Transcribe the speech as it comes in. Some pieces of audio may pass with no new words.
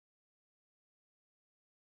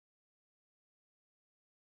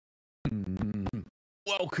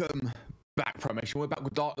Welcome back, Primate. We're back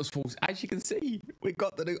with Darkness Falls. As you can see, we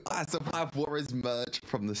got the new I Survive Warriors merch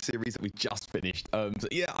from the series that we just finished. So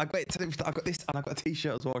yeah, I got this and I got a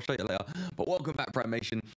t-shirt as well. I'll show you later. But welcome back,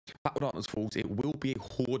 Primation. Back with Darkness Falls. It will be a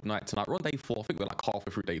horde night tonight. We're on day 4. I think we're like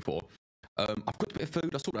halfway through day 4. I've got a bit of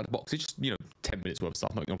food. I sorted out the box. It's just, 10 minutes worth of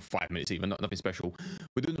stuff. Not 5 minutes even. Nothing special.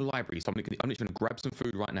 We're doing the library, so I'm just going to grab some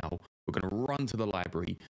food right now. We're going to run to the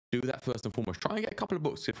library. Do that first and foremost. Try and get a couple of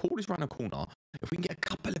books. If Hall is around the corner, if we can get a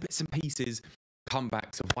couple of bits and pieces, come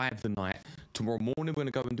back, survive the night. Tomorrow morning, we're going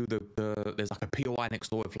to go and do there's like a POI next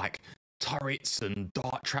door with like turrets and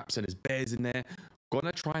dart traps, and there's bears in there.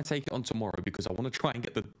 Gonna try and take it on tomorrow because I want to try and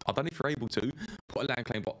get I don't know if you're able to put a land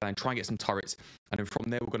claim bot down, try and get some turrets, and then from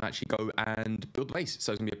there we're gonna actually go and build a base.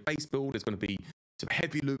 So it's gonna be a base build. There's gonna be some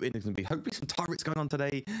heavy looting. There's gonna be hopefully some turrets going on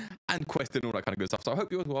today, and questing and all that kind of good stuff. So I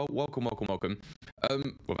hope you as well. Welcome.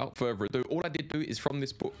 Without further ado, all I did do is from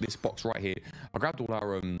this box right here, I grabbed all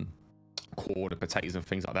our corn and potatoes and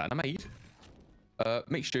things like that, and I made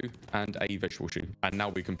meat stew and a vegetable stew, and now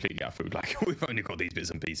we're completely out of food. Like, we've only got these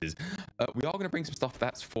bits and pieces. We are going to bring some stuff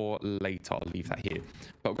that's for later. I'll leave that here,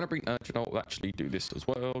 but we're going to bring urgent. I'll actually do this as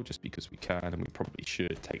well just because we can, and we probably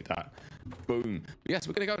should take that. Boom. But yes,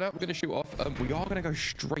 we're going to go now. We're going to shoot off. We are going to go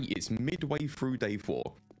straight. It's midway through day 4.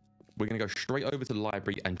 We're going to go straight over to the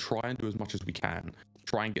library and try and do as much as we can.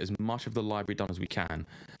 Try and get as much of the library done as we can.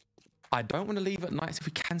 I don't want to leave at night. So if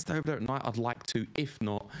we can stay over there at night, I'd like to. If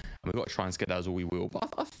not, and we've got to try and skedaddle, we will.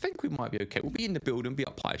 But I think we might be okay. We'll be in the building, be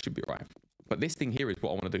up high, should be right. But this thing here is what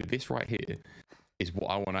I want to do. This right here is what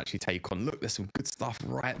I want to actually take on. Look, there's some good stuff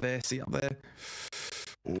right there. See up there?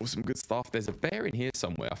 Oh, some good stuff. There's a bear in here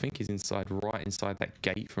somewhere. I think he's right inside that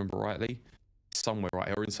gate, if I remember rightly. Somewhere right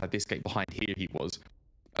here, or inside this gate behind here he was.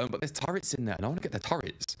 But there's turrets in there, and I want to get the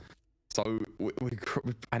turrets. So,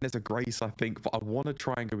 and there's a grace, I think, but I want to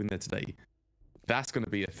try and go in there today. That's going to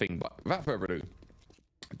be a thing, but without further ado,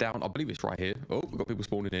 down, I believe it's right here. Oh, we've got people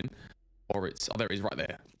spawning in. Or it's, oh, there it is right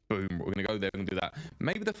there. Boom, we're going to go there, we're going to do that.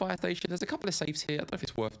 Maybe the fire station, there's a couple of safes here. I don't know if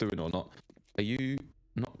it's worth doing or not. Are you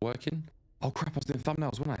not working? Oh, crap, I was doing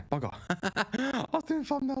thumbnails, wasn't I? Bugger. I was doing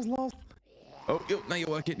thumbnails last. Oh, now you're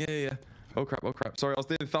working, yeah. Oh, crap. Sorry, I was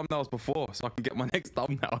doing thumbnails before, so I can get my next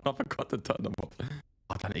thumbnail, and I forgot to turn them off.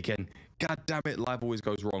 I've done it again. God damn it, live always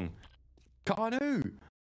goes wrong. Kanu!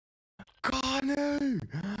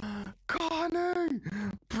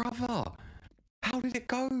 Brother! How did it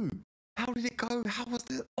go? How was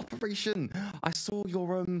the operation? I saw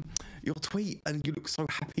your tweet and you look so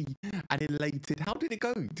happy and elated. How did it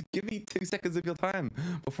go? Give me 2 seconds of your time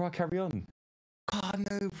before I carry on.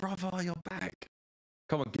 Kanu, brother, you're back.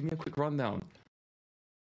 Come on, give me a quick rundown.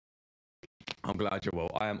 I'm glad you're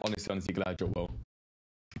well. I am honestly glad you're well.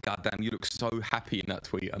 God damn, you look so happy in that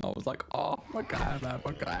tweet, and I was like, oh my god, man,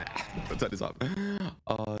 my god. I'll turn this up.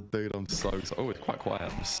 Oh, dude, I'm so oh, it's quite quiet.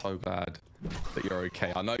 I'm so glad that you're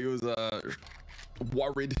okay. I know you was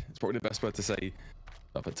worried. It's probably the best word to say.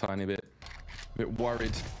 Up a tiny bit,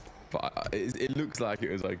 worried, but it looks like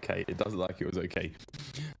it was okay. It does look like it was okay.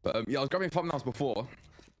 But yeah, I was grabbing thumbnails before.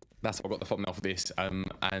 That's how I got the thumbnail for this, and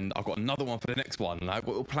I've got another one for the next one. I've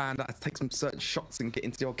got a plan to take some certain shots and get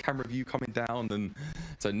into the old camera view coming down, and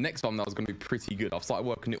so next thumbnail is going to be pretty good. I've started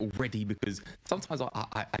working it already because sometimes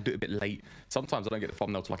I do it a bit late. Sometimes I don't get the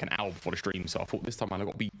thumbnail to like an hour before the stream, so I thought this time I've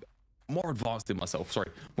got to be more advanced in myself.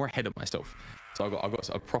 Sorry, more ahead of myself. So I've got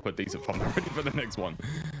a proper decent thumbnail ready for the next one.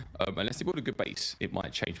 Unless they build a good base, it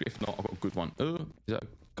might change. But if not, I've got a good one. Is that a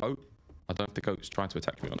goat? I don't know if the goat's trying to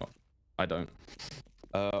attack me or not. I don't.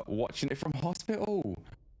 Watching it from hospital.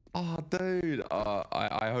 Oh, dude.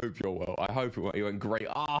 I hope you're well. I hope it went great.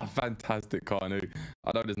 Fantastic, Kanu.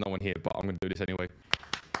 I know there's no one here, but I'm going to do this anyway.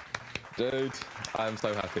 Dude, I am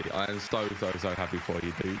so happy. I am so happy for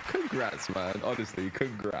you, dude. Congrats, man. Honestly,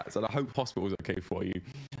 congrats. And I hope hospital's okay for you.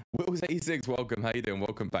 Wills86, welcome. How you doing?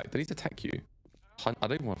 Welcome back. Did he attack you? I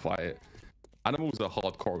don't even want to fight it. Animals are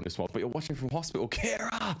hardcore in this one, but you're watching from hospital.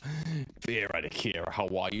 Kira! Vera to Kira, how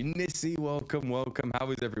are you? Nissy, welcome.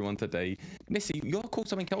 How is everyone today? Nissy, you're called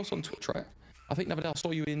something else on Twitch, right? I think the other day I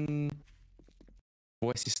saw you in...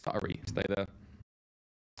 Voice is stuttery. Stay there.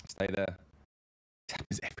 It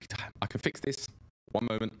happens every time. I can fix this. One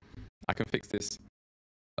moment. I can fix this.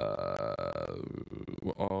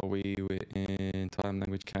 What are we? We're in time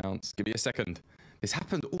language counts. Give me a second. This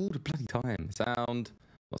happens all the bloody time. Sound.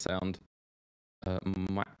 Not sound.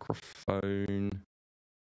 Microphone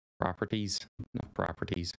properties. Not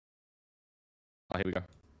properties. Oh, here we go.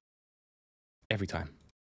 Every time.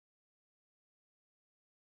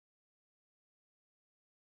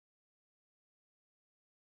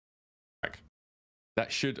 Back. That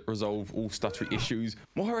should resolve all stuttery issues.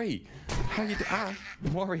 Maury, how you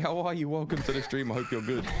Maury, how are you? Welcome to the stream. I hope you're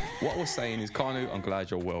good. What I was saying is, Kanu, I'm glad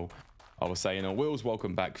you're well. I was saying, Will's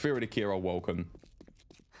welcome back. Fear of the Kira, welcome.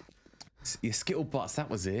 Yeah, Skittle Butts, that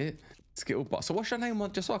was it. Skittle Butts. So what's your name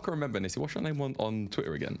on, just so I can remember, Nissy, what's your name on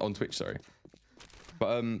Twitter again? On Twitch, sorry.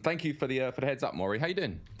 But thank you for the heads up, Maury. How you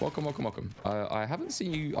doing? Welcome, welcome, welcome. I haven't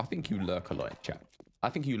seen you. I think you lurk a lot in chat. I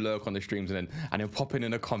think you lurk on the streams and then pop in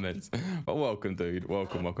the comments. But welcome, dude.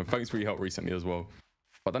 Welcome, welcome. Thanks for your help recently as well.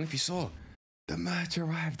 But I don't know if you saw, the merch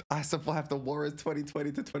arrived. I survived the Warriors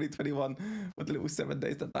 2020 to 2021 with the little 7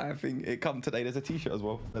 days to die thing. It come today. There's a t-shirt as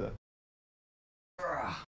well.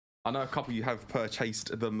 I know a couple of you have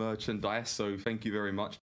purchased the merchandise, so thank you very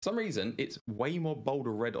much. For some reason, it's way more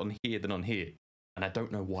bolder red on here than on here, and I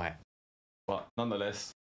don't know why. But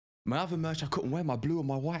nonetheless, my other merch, I couldn't wear my blue and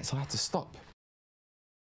my white, so I had to stop.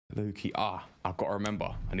 Loki, I've got to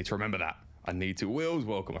remember. I need to remember that. I need to. Will's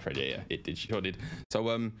welcome, my friend. Yeah, it did. Sure did. So,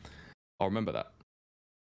 I'll remember that.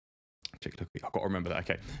 Check Loki. I've got to remember that.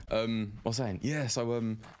 Okay. What was I saying? Yeah,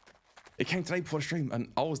 so, it came today before the stream, and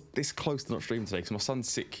I was this close to not streaming today because my son's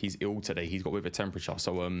sick. He's ill today. He's got a bit of a temperature.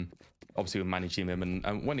 So, obviously we're managing him.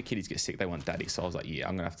 And when the kiddies get sick, they want daddy. So I was like, yeah,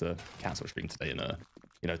 I'm going to have to cancel the stream today and,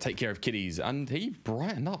 you know, take care of kiddies. And he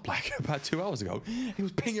brightened up like about 2 hours ago. He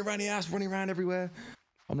was pinging around the house, running around everywhere.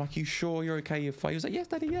 I'm like, you sure you're okay? He was like, yes,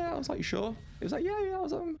 daddy, yeah. I was like, you sure? He was like, yeah. I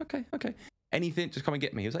was like, okay, okay. Anything, just come and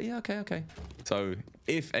get me. He was like, yeah, okay, okay. So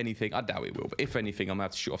if anything, I doubt it will, but if anything, I'm gonna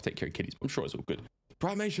have to shoot off, take care of kiddies. I'm sure it's all good.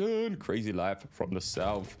 Primation, crazy life from the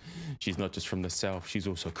south. She's not just from the south, she's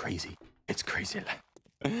also crazy. It's crazy life.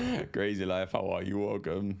 Crazy life, how are you?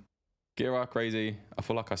 Welcome. Gira, crazy. I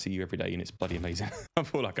feel like I see you every day and it's bloody amazing. I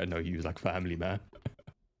feel like I know you like family, man.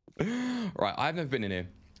 Right, I've never been in here.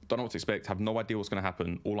 Don't know what to expect, have no idea what's going to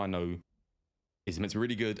happen. All I know is it's meant to be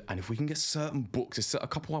really good. And if we can get certain books, there's a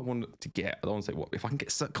couple I want to get. I don't want to say what. If I can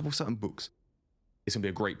get a couple certain books, it's going to be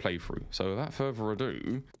a great playthrough. So without further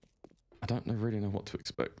ado, I don't really know what to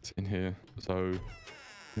expect in here. So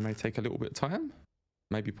it may take a little bit of time.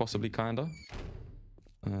 Maybe possibly kinda.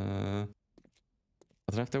 I don't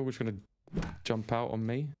know if they're just going to jump out on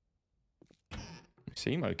me.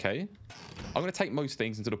 Seem okay. I'm going to take most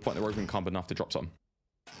things until the point that we're encumbered enough to drop some.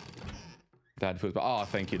 Dad feels, but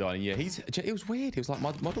thank you, darling. Yeah, it was weird. It was like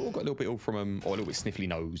my daughter got a little bit ill from or a little bit sniffly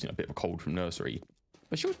nose, you know, a bit of a cold from nursery,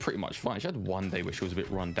 but she was pretty much fine. She had one day where she was a bit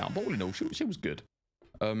run down, but all in all, she was good.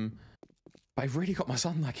 But I really got my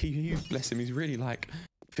son, like he bless him, he's really like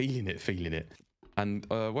feeling it, and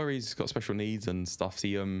where he's got special needs and stuff,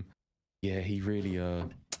 he he really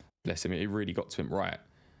bless him, it really got to him. Right,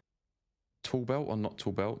 tool belt or not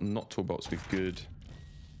tool belt? Not tool belts be good.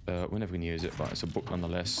 We're never gonna use it, but it's a book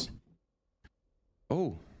nonetheless.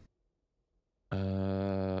 Oh,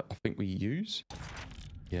 I think we use,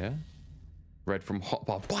 yeah, red from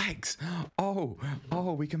hotbar bikes. Oh,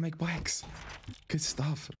 we can make bikes. Good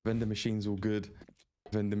stuff. Vendor machines, all good.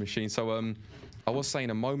 Vendor machine. So I was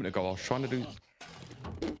saying a moment ago, I was trying to do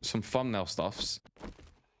some thumbnail stuffs.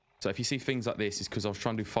 So if you see things like this, it's because I was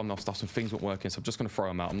trying to do thumbnail stuff and things weren't working. So I'm just going to throw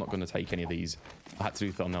them out. I'm not going to take any of these. I had to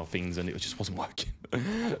do thumbnail things and it just wasn't working.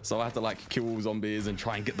 So I had to like kill all zombies and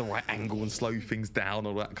try and get the right angle and slow things down,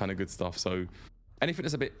 all that kind of good stuff. So anything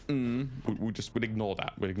that's a bit, we'll ignore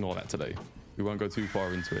that. We'll ignore that today. We won't go too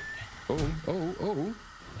far into it. Oh. Where'd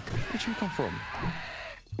you come from?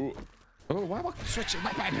 Why am I switching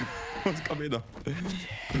my bad? What's coming up?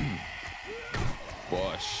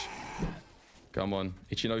 Bosh. Come on.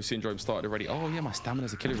 Itchy nose syndrome started already. Oh, yeah, my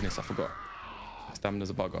stamina's a killer in this. I forgot. Stamina's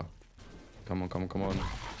a bugger. Come on.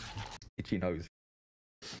 Itchy nose.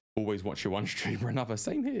 Always watch your one stream or another.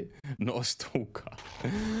 Same here. Not a stalker. I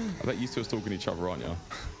bet you two are stalking each other, aren't you?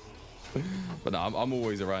 But no, I'm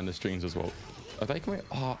always around the streams as well. Are they coming?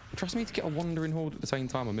 Trust me to get a wandering horde at the same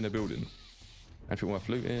time. I'm in a building. Anything worth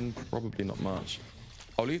looting? Probably not much.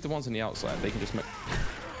 I'll leave the ones on the outside. They can just make...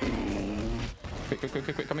 Quick.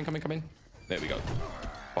 Come in. There we go.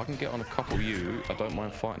 If I can get on a couple of you, I don't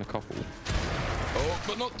mind fighting a couple. Oh,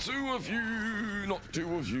 but not two of you. Not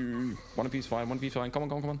two of you. One of you's fine.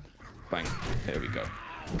 Come on. Bang. There we go.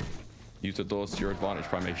 Use the doors to your advantage,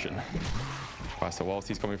 Primation. Right, so whilst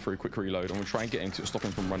he's coming through, quick reload. I'm going to try and get him to stop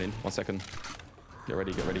him from running. 1 second. Get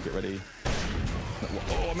ready. Oh,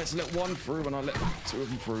 I meant to let one through and I let two of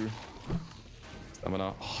them through.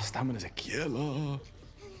 Stamina. Oh, stamina's a killer.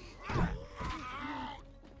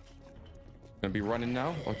 Gonna be running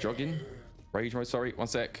now or jogging. Rage mode, sorry. 1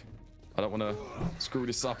 sec. I don't want to screw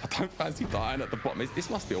this up. I don't fancy dying at the bottom.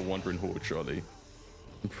 This must be a wandering horde, surely.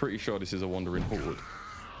 I'm pretty sure this is a wandering horde.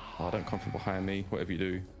 Oh, don't come from behind me, whatever you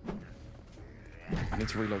do. I need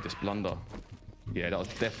to reload this blunder. Yeah, that was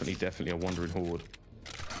definitely a wandering horde.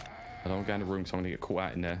 I don't go in the room, so I'm gonna get caught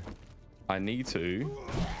out in there. I need to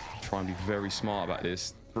try and be very smart about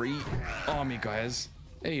this. 3 army guys.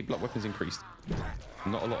 Hey, block weapons increased.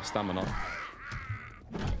 Not a lot of stamina.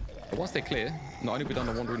 But once they're clear, not only have we done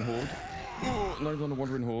the wandering horde, not only done the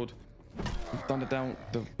wandering horde, we've done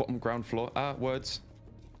the bottom ground floor. Words.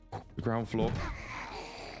 The ground floor.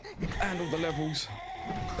 And all the levels.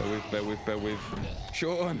 Bear with.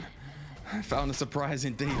 Sean. Found a surprise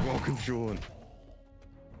indeed. Welcome, Sean.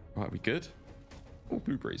 Right, we good? Oh,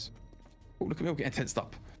 blueberries. Oh, look at me all getting tensed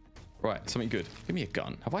up. Right, something good. Give me a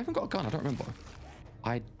gun. Have I even got a gun? I don't remember.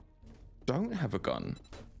 I don't have a gun.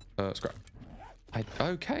 Scrap.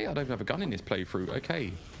 Okay, I don't even have a gun in this playthrough.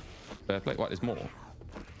 Okay. Right, there's more.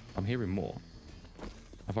 I'm hearing more.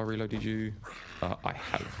 Have I reloaded you? I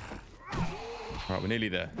have. Right, we're nearly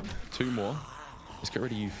there. 2 more. Let's get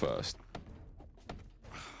rid of you first.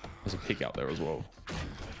 There's a pig out there as well.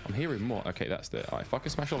 I'm hearing more. Okay, that's there. All right, if I can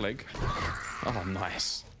smash your leg. Oh,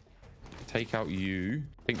 nice. Take out you.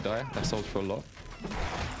 Pink dye. That sells for a lot.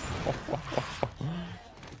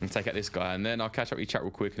 And take out this guy. And then I'll catch up with your chat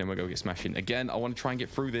real quick and then we'll go get smashing. Again, I want to try and get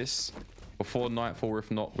through this before nightfall.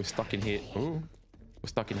 If not, we're stuck in here. Ooh. We're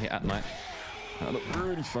stuck in here at night. I look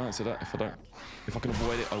really fancy that. If I can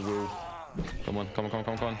avoid it, I will. Come on.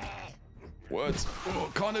 Words.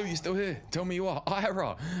 Oh, Kanu, you still here? Tell me you are.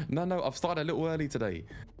 Ira. No, I've started a little early today.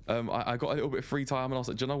 I got a little bit of free time and I was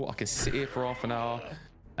like, do you know what? I can sit here for half an hour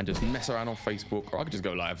and just mess around on Facebook, or I could just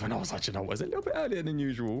go live. And I was like, you know what? It's a little bit earlier than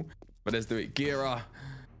usual, but let's do it. Gira.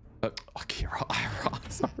 Ira.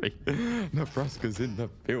 Sorry. Nebraska's in the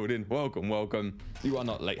building. Welcome. You are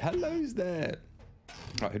not late. Hello's there.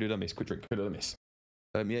 Right, who did I miss? Quick drink. Who did I miss?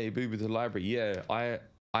 Yeah, you booed with the library. Yeah,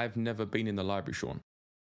 I've never been in the library, Sean.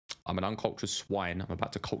 I'm an uncultured swine. I'm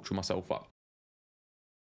about to culture myself up.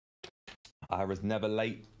 Ira's never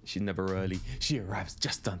late. She's never early. She arrives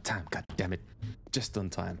just on time. God damn it. Just on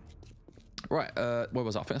time. Right, where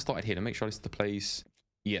was I? I think I started here to make sure this is the place.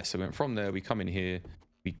 Yeah, so we went from there. We come in here.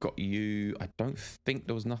 We got you. I don't think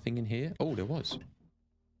there was nothing in here. Oh, there was.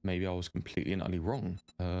 Maybe I was completely and utterly wrong.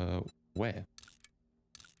 Where?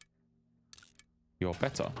 You're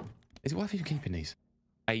better. Is it worth even keeping these?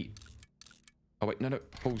 8. Oh, wait. No.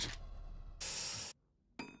 Pause.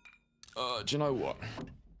 Do you know what?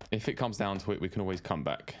 If it comes down to it, we can always come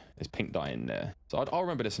back. There's pink dye in there. So I'll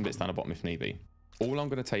remember there's some bits down the bottom if need be. All I'm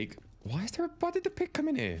going to take... Why did the pig come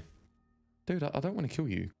in here? Dude, I don't want to kill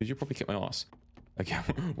you because you'll probably kick my ass. Okay,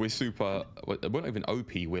 we're super... We're not even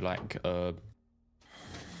OP. We're like... UP.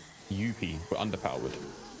 We're underpowered.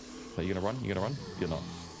 Are you going to run? You're not.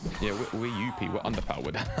 Yeah, we're UP. We're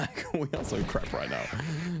underpowered. We are so crap right now.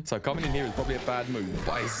 So coming in here is probably a bad move,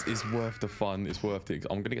 but it's worth the fun. It's worth it.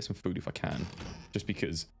 I'm going to get some food if I can. Just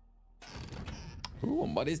because... Ooh,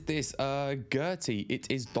 what is this? Gertie.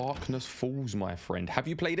 It is Darkness Falls, my friend. Have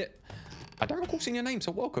you played it? I don't recall seeing your name,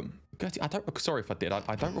 so welcome. Gertie, sorry if I did.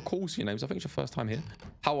 I don't recall seeing your names. I think it's your first time here.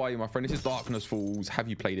 How are you, my friend? This is Darkness Falls. Have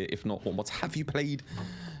you played it? If not, what mods have you played?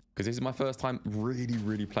 Because this is my first time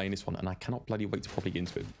really playing this one, and I cannot bloody wait to properly get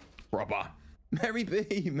into it. Brother. Mary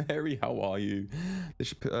B. Mary, how are you? This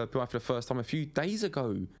should put out for the first time a few days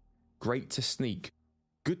ago. Great to sneak.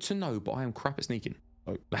 Good to know, but I am crap at sneaking.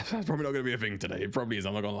 Oh, that's probably not going to be a thing today. It probably is.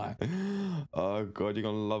 I'm not going to lie. Oh, God. You're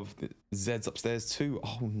going to love the Zeds upstairs too.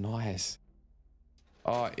 Oh, nice.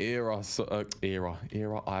 Ira.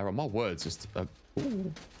 Ira. My words just are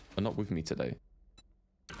not with me today.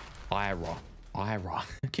 Ira. I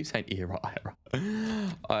keep saying Ira.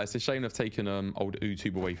 It's a shame I've taken old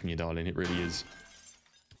YouTube away from you, darling. It really is.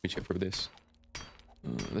 Let me check through this.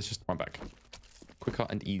 Let's just run back. Quicker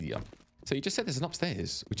and easier. So you just said there's an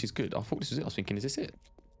upstairs, which is good. I thought this was it. I was thinking, is this it?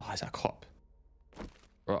 Oh, is that a cop?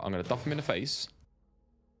 Right, I'm going to duff him in the face.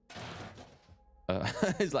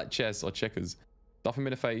 It's like chess or checkers. Duff him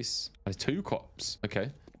in the face. There's 2 cops.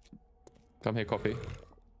 Okay. Come here, copy.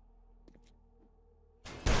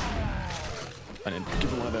 And then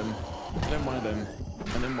give him one of them, and then one of them,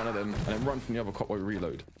 and then one of them, and then run from the other cop while we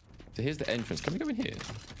reload. So here's the entrance. Can we go in here?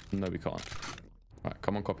 No, we can't. Right,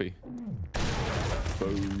 come on, copy.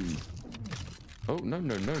 Boom. Oh,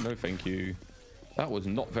 no, thank you. That was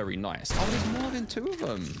not very nice. Oh, there's more than 2 of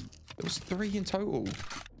them. There was 3 in total.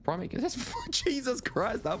 Primate, Jesus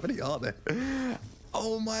Christ, how many are there?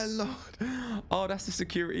 Oh, my Lord. Oh, that's the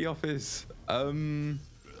security office. Oh,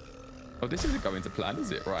 this isn't going to plan, is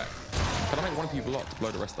it? Right. Can I make one of you block to blow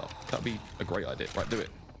the rest up? That'd be a great idea. Right, do it.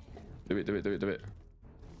 Do it.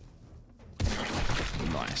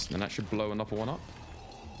 Nice. Then that should blow another one up.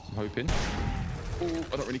 I'm hoping. Oh,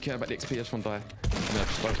 I don't really care about the XP. I just want to die. And then I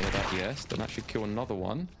just blow that. Yes. Then that should kill another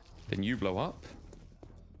one. Then you blow up.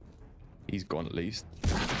 He's gone at least.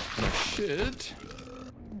 And I should...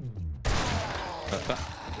 that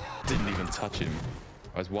didn't even touch him.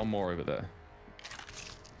 There's one more over there.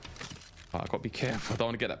 I've got to be careful. I don't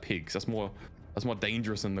want to get that pig, 'cause that's more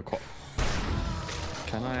dangerous than the cop.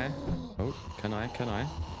 Can I? Oh, can I?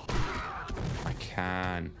 I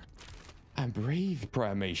can. And breathe,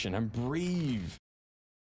 Primation, and breathe.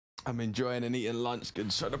 I'm enjoying and eating lunch.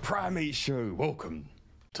 Good show. The Primate Show. Welcome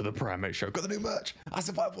to the Primate Show. Got the new merch. I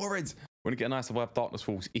survived Warrens. We're going to get a nice survive Darkness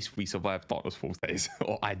Falls if we survive Darkness Falls days.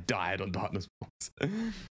 Or I died on Darkness Falls.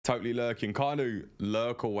 Totally lurking. Kanu,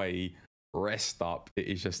 lurk away. Rest up. It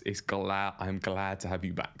is just, I'm glad to have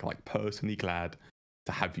you back. Like, personally glad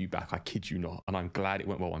to have you back. I kid you not. And I'm glad it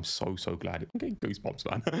went well. I'm so glad. I'm getting goosebumps,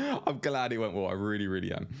 man. I'm glad it went well. I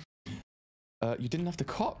really am. You didn't have the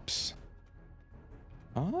cops.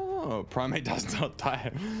 Oh, Primate does not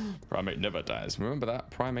die. Primate never dies. Remember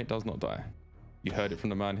that? Primate does not die. You heard it from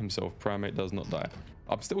the man himself. Primate does not die.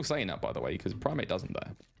 I'm still saying that, by the way, because Primate doesn't die.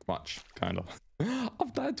 Much, kind of.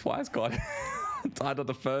 I've died twice, God. Died on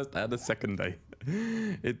the first and the second day.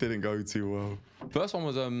 It didn't go too well. First one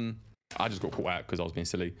was, I just got caught out because I was being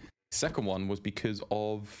silly. Second one was because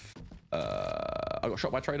of, I got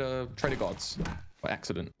shot by trader guards by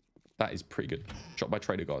accident. That is pretty good. Shot by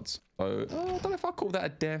trader guards. So, I don't know if I call that a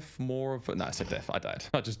death, more of a... No, it's a death. I died.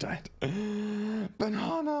 I just died.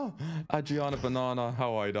 Banana! Adriana Banana.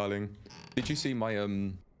 How are you, darling? Did you see my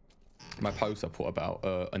my post I put about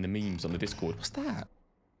and the memes on the Discord? What's that?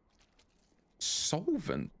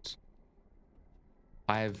 Solvent.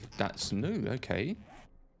 That's new. Okay.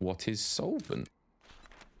 What is solvent?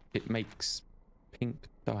 It makes pink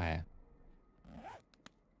dye.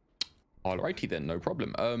 Alrighty then, no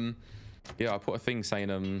problem. Yeah, I put a thing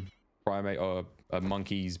saying Primate or a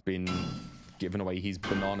monkey's been giving away his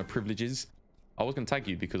banana privileges. I was gonna tag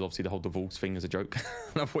you because obviously the whole divorce thing is a joke.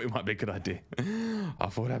 I thought it might be a good idea. I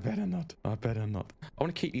thought I better not. I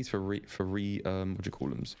want to keep these for what do you call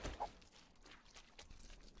them?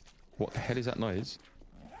 What the hell is that noise?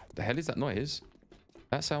 The hell is that noise?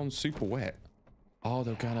 That sounds super wet. Oh,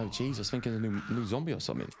 they're going, oh Jesus, thinking of a new zombie or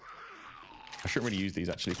something. I shouldn't really use these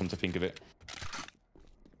actually, come to think of it.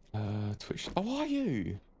 Twitch. Oh, are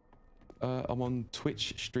you? I'm on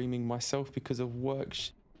Twitch streaming myself because of work.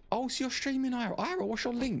 Oh, so you're streaming Ira. Ira, what's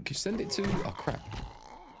your link? Send it to... Oh, crap.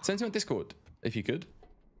 Send it to my Discord, if you could.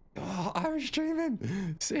 Oh, Ira's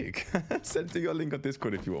streaming. Sick. Send to your link on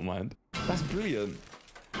Discord if you won't mind. That's brilliant.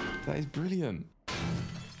 That is brilliant.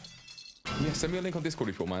 Yeah, send me a link on Discord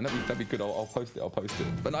if you won't mind. That'd be good. I'll post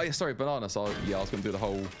it. But no, yeah, sorry, banana. So, yeah, I was going to do the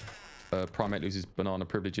whole... Primate loses banana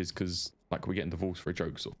privileges because like we're getting divorced for a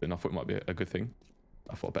joke sort of thing. I thought it might be a good thing.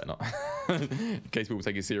 I thought I better not. In case people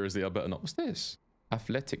take it seriously, I better not. What's this?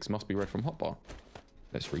 Athletics must be read from hotbar.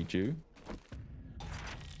 Let's read you.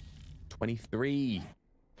 23.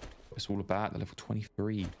 It's all about the level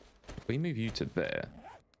 23. If we move you to there,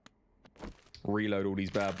 reload all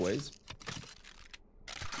these bad boys.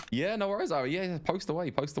 Yeah, no worries. Oh, yeah, post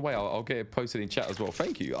away. I'll get it posted in chat as well.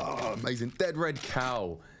 Thank you. Oh, amazing. Dead red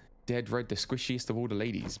cow. Dead red, the squishiest of all the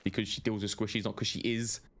ladies, because she deals with squishies, not because she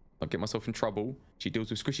is. I'll get myself in trouble. She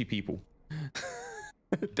deals with squishy people.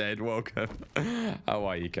 Dead, welcome. How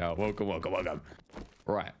are you, cow? Welcome.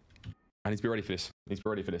 Right. I need to be ready for this.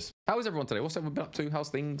 How is everyone today? What's everyone been up to? How's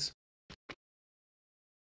things?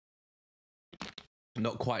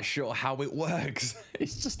 Not quite sure how it works.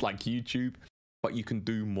 It's just like YouTube, but you can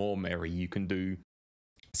do more, Mary. You can do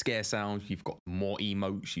scare sounds. You've got more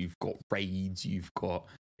emotes. You've got raids. You've got...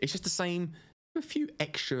 It's just the same, a few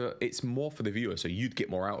extra, it's more for the viewer, so you'd get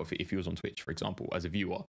more out of it if you was on Twitch, for example, as a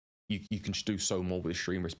viewer. You can just do so more with the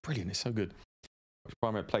streamer. It's brilliant, it's so good.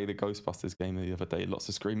 I played the Ghostbusters game the other day, lots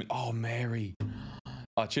of screaming. Oh, Mary.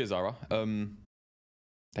 Cheers, Zara.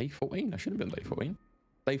 Day 14, I should have been day 14.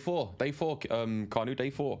 Day 4, Kanu, day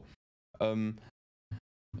 4. No,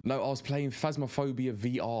 I was playing Phasmophobia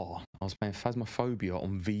VR. I was playing Phasmophobia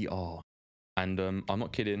on VR. And I'm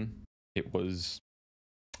not kidding, it was...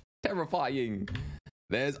 terrifying.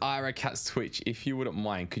 There's Ira Cat's Twitch. If you wouldn't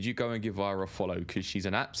mind, could you go and give Ira a follow? Because she's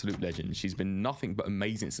an absolute legend. She's been nothing but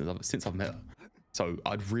amazing since I've met her. So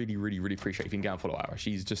I'd really appreciate if you can go and follow Ira.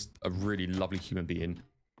 She's just a really lovely human being.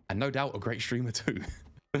 And no doubt a great streamer too.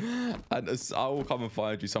 And I will come and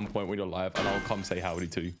find you some point when you're live and I'll come say howdy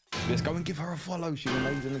too. Let's go and give her a follow. She's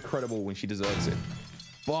amazing and incredible when she deserves it.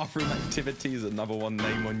 Bathroom Activity is another one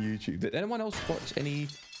name on YouTube. Did anyone else watch any...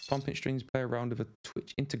 Pumping Strings play around with a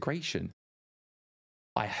Twitch integration?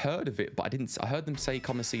 I heard of it, but I didn't. I heard them say,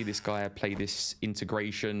 come and see this guy play this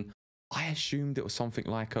integration. I assumed it was something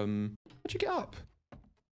like, how'd you get up?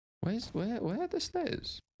 Where are the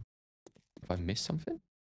stairs? Have I missed something?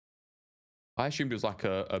 I assumed it was like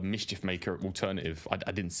a mischief maker alternative.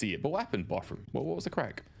 I didn't see it. But what happened, bathroom? What was the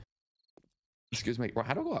crack? Excuse me. Right,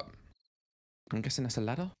 how do I go up? I'm guessing that's a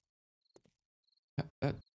ladder.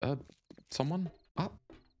 Someone up?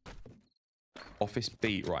 Office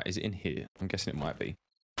B. Right, is it in here? I'm guessing it might be.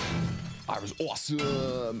 I was awesome.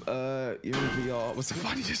 You're in VR. It was the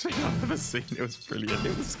funniest thing I've ever seen. It was brilliant.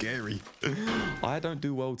 It was scary. I don't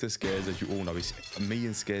do well to scares, as you all know. Me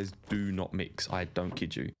and scares do not mix. I don't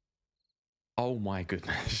kid you. Oh my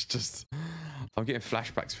goodness. Just, I'm getting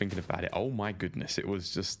flashbacks thinking about it. Oh my goodness. It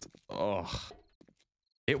was just, oh.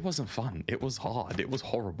 It wasn't fun. It was hard. It was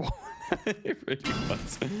horrible. It really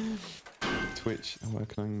was. Twitch. I'm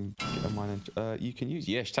working on getting mine. You can use,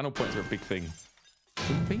 yes, channel points are a big thing.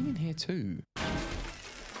 We've been in here too.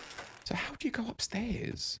 So how do you go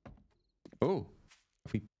upstairs? Oh,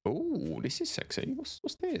 oh, this is sexy. What's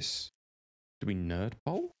this? Do we nerd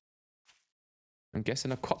pole? I'm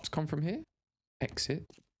guessing a cops come from here. Exit.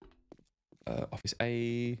 Office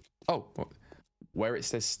A. Oh, where it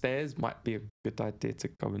says stairs might be a good idea to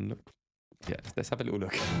go and look. Yeah, let's have a little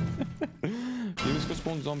look. Use for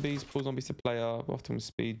spawn zombies, pull zombies to player, often with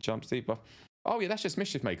speed, jump, speed buff. Oh yeah, that's just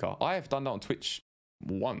Mischief Maker. I have done that on Twitch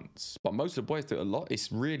once, but most of the boys do it a lot.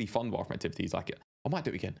 It's really fun bathroom activities like it. I might do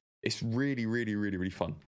it again. It's really, really, really, really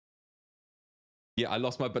fun. Yeah, I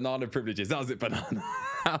lost my banana privileges. That was it, banana.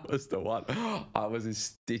 That was the one. I was in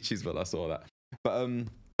stitches when I saw that. But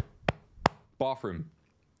bathroom.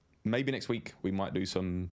 Maybe next week we might do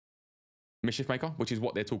some Mischief Maker, which is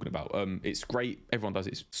what they're talking about. It's great. Everyone does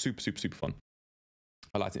it. It's super, super, super fun.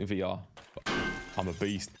 I liked it in VR. I'm a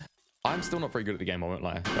beast. I'm still not very good at the game, I won't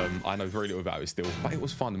lie. I know very little about it still, but it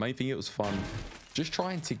was fun. The main thing, it was fun. Just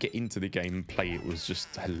trying to get into the game and play it was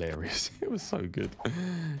just hilarious. It was so good.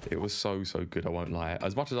 It was so, so good, I won't lie.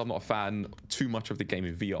 As much as I'm not a fan too much of the game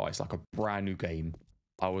in VR, it's like a brand new game.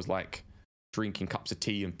 I was like drinking cups of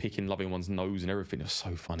tea and picking loving one's nose and everything. It was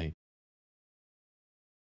so funny.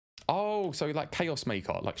 Oh, so like Chaos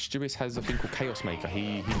Maker. Like Stuart has a thing called Chaos Maker.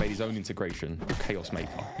 He made his own integration called Chaos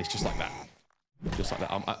Maker. It's just like that. Just like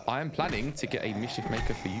that. I am planning to get a Mischief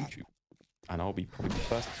Maker for YouTube. And I'll be probably the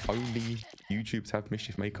first only YouTube to have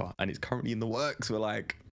Mischief Maker. And it's currently in the works. We're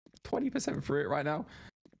like 20% through it right now.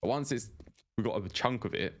 But once we've got a chunk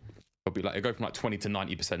of it, it'll be like, it'll go from like 20 to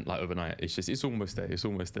 90% like overnight. It's almost there. It's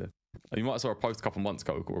almost there. And you might have saw a post a couple months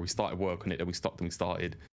ago where we started work on it, then we stopped and we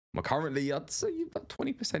started. But currently, I'd say you're about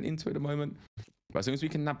 20% into it at the moment. But as soon as we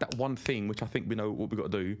can nab that one thing, which I think we know what we've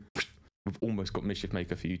got to do, we've almost got Mischief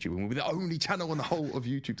Maker for YouTube. And we're the only channel on the whole of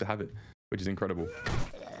YouTube to have it, which is incredible.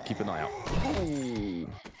 Keep an eye out. Oh,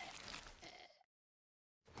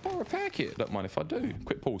 or a packet. Don't mind if I do.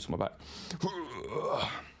 Quick pause for my back.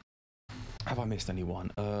 Have I missed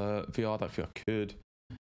anyone? VR, I don't feel I could.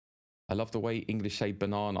 I love the way English say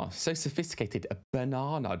banana. So sophisticated. A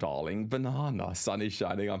banana, darling. Banana. Sun is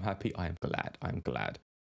shining. I'm happy. I am glad. I am glad.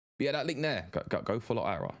 But yeah, that link there. Go follow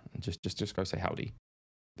Ara. And just go say howdy.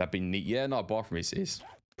 That'd be neat. Yeah, no, bathroom is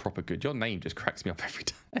proper good. Your name just cracks me up every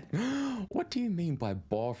time. What do you mean by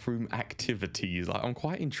bathroom activities? Like, I'm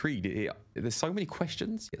quite intrigued. There's so many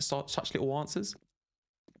questions, yet such little answers.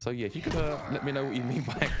 So yeah, if you could let me know what you mean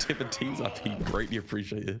by activities, I'd be greatly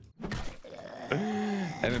appreciated.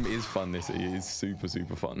 MM is fun. It is super,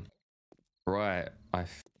 super fun. Right, I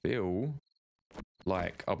feel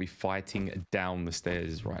like I'll be fighting down the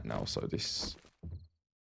stairs right now. So this...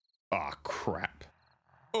 Ah, crap.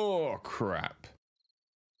 Oh, crap.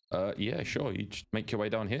 Yeah, sure. You just make your way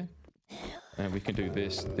down here. And we can do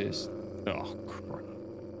this. Oh, crap.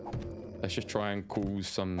 Let's just try and cause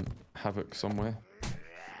some havoc somewhere.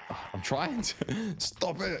 I'm trying to...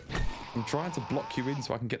 Stop it! I'm trying to block you in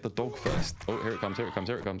so I can get the dog first. Oh, here it comes, here it comes,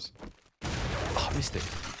 here it comes. Oh, I missed it.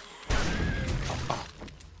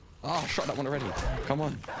 Oh, I shot that one already. Come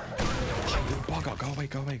on. Oh, you little bugger. Go away,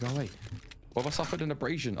 go away, go away. Well, I suffered an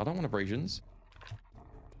abrasion. I don't want abrasions.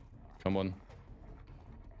 Come on.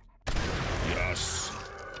 Yes.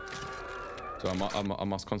 So I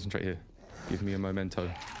must concentrate here. Give me a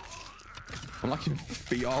memento. I'm like in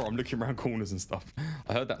VR, I'm looking around corners and stuff.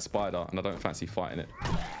 I heard that spider and I don't fancy fighting it,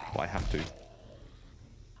 but I have to.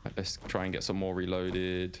 Right, let's try and get some more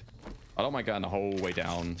reloaded. I don't mind going the whole way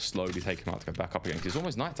down, slowly taking out to go back up again, because it's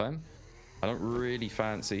almost nighttime. I don't really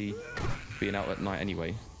fancy being out at night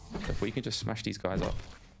anyway. So if we can just smash these guys up.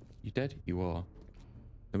 You dead? You are.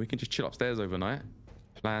 Then we can just chill upstairs overnight,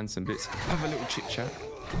 plan some bits, have a little chit chat.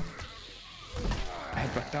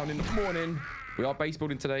 Head back down in the morning. We are base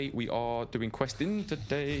building today. We are doing questing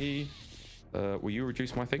today. Will you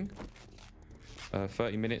reduce my thing?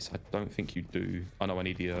 30 minutes. I don't think you do. Oh no, I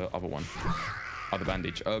need the other one. Other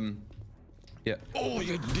bandage. Yeah. Oh,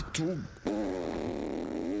 you little.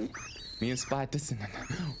 Me and spiders.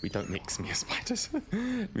 We don't mix. Me and spiders.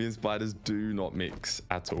 Me and spiders do not mix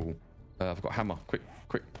at all. I've got a hammer. Quick,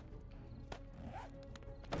 quick.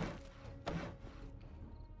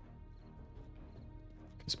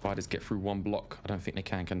 Can spiders get through one block? I don't think they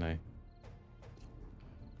can they? You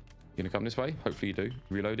gonna come this way? Hopefully you do. You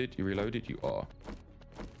reloaded? You reloaded? You are.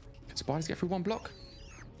 Can spiders get through one block?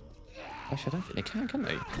 Actually, I don't think they can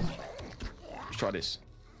they? Let's try this.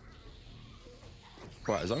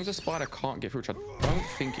 Right, as long as a spider can't get through, which I don't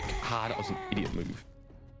think it can. Ah, that was an idiot move.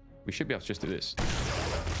 We should be able to just do this.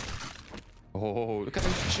 Oh, look at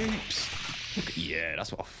those jeeps. Look at, yeah,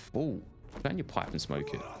 that's what I thought. Put in your pipe and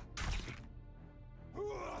smoke it.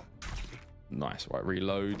 Nice. Right,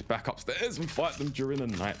 reload. Back upstairs and fight them during the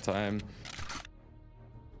night time.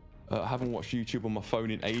 I haven't watched YouTube on my phone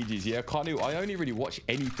in ages. Yeah, can't do. I only really watch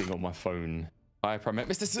anything on my phone. Hi, Primate.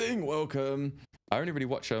 Mr. Singh, welcome. I only really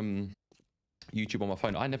watch YouTube on my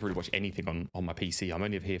phone. I never really watch anything on my PC. I'm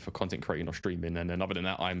only here for content creating or streaming, and then other than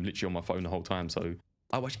that, I'm literally on my phone the whole time. So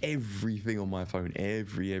I watch everything on my phone.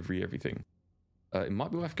 Everything. It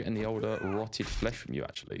might be worth getting the older rotted flesh from you,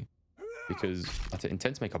 actually, because I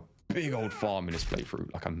intend to make a big old farm in this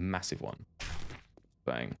playthrough, like a massive one.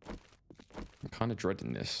 Bang. I'm kind of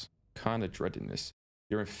dreading this.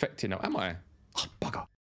 You're infected now. Am I? Oh, bugger.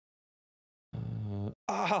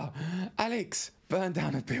 Alex, burn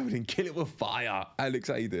down a building, kill it with fire. Alex,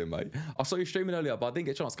 how you doing, mate? I saw you streaming earlier, but I didn't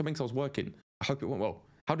get a chance to come in because I was working. I hope it went well.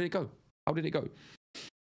 How did it go?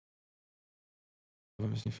 You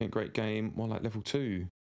think great game, more like level 2.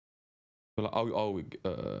 Like,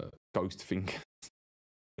 ghost fingers.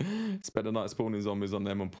 Spend the night spawning zombies on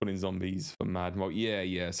them and pulling zombies for mad. Well,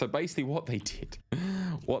 yeah. So basically what they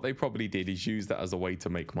probably did is use that as a way to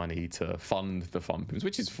make money to fund the thumpings,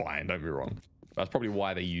 which is fine, don't be wrong. That's probably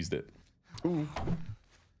why they used it. Ooh.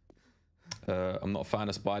 I'm not a fan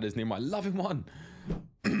of spiders near my loving one.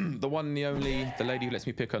 The one and the only, the lady who lets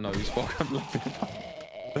me pick her nose. Welcome, loving.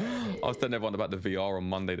 I was telling everyone about the VR on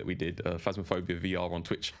Monday that we did, Phasmophobia VR on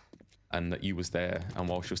Twitch, and that you was there, and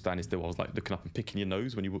while she was standing still, I was like looking up and picking your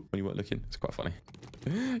nose when you weren't looking. It's quite funny.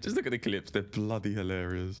 Just look at the clips; they're bloody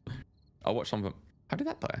hilarious. I watched some of them. How did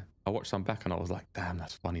that die? I watched some back, and I was like, damn,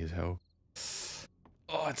 that's funny as hell.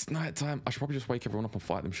 Oh, it's night time. I should probably just wake everyone up and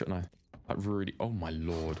fight them, shouldn't I? Like really? Oh my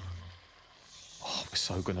lord. Oh, we're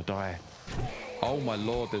so gonna die. Oh my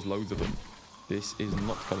lord, there's loads of them. This is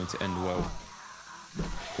not going to end well.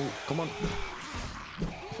 Oh, come on.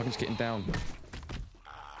 If I can just get him down.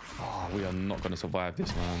 Oh, we are not going to survive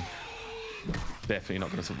this, man. Definitely not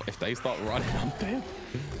going to survive. If they start running, I'm dead.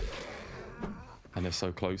 And they're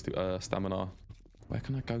so close to stamina. Where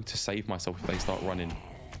can I go to save myself if they start running?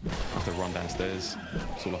 I have to run downstairs.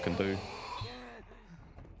 That's all I can do.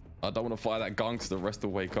 I don't want to fire that gun because the rest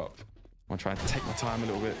will wake up. I'm trying to take my time a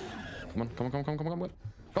little bit. Come on.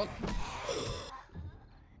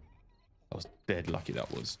 That was dead lucky, that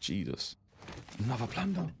was. Jesus. Another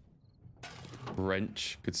plunder.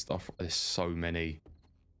 Wrench. Good stuff. There's so many.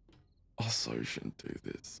 I so shouldn't do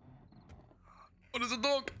this. Oh, there's a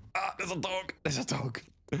dog. Ah, there's a dog. There's a dog.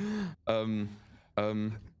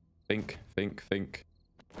 Think.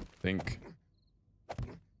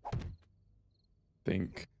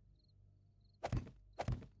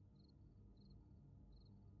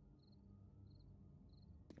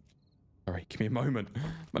 Alright, give me a moment.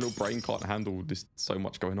 My little brain can't handle this so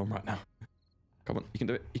much going on right now. Come on, you can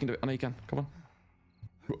do it. I know you can. Come on.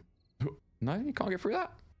 No, you can't get through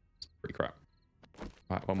that. It's pretty crap.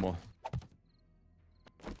 Alright, one more.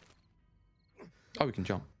 Oh, we can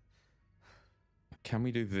jump. Can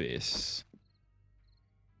we do this?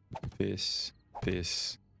 This.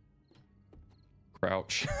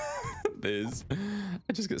 Crouch. This.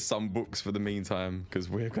 I just get some books for the meantime because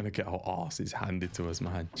we're going to get our asses handed to us,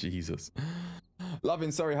 man. Jesus.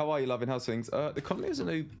 Lovin, sorry, how are you, Lovin? How's things? The company is a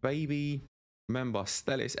new baby member.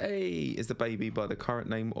 Stellis, hey, is the baby by the current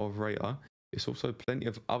name of Raider. It's also plenty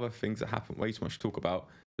of other things that happen. Way too much to talk about.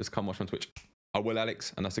 Just come watch on Twitch. I will,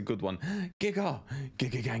 Alex, and that's a good one. Giga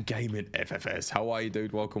Gang Gaming FFS. How are you,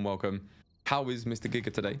 dude? Welcome. How is Mr.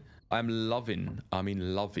 Giga today? I'm loving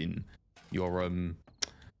your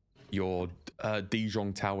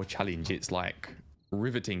Dijon Tower challenge. It's like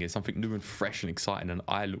riveting. It's something new and fresh and exciting, and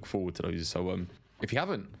I look forward to those. So if you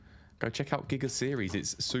haven't, go check out Giga's series.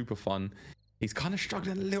 It's super fun. He's kind of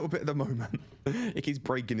struggling a little bit at the moment. He keeps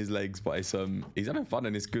breaking his legs, but it's he's having fun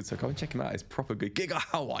and it's good. So go and check him out. It's proper good. Giga,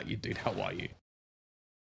 how are you, dude? How are you?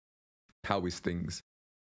 How is things?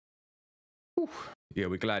 Whew. Yeah,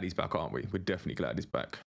 we're glad he's back, aren't we? We're definitely glad he's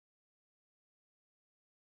back.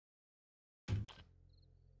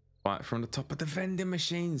 Right from the top of the vending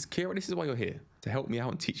machines. Kira, this is why you're here. To help me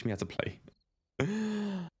out and teach me how to play.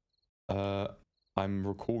 I'm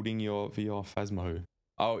recording your VR Phasmo.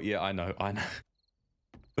 Oh, yeah, I know.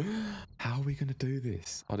 How are we going to do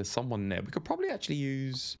this? Oh, there's someone there. We could probably actually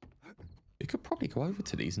use... We could probably go over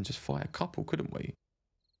to these and just fight a couple, couldn't we?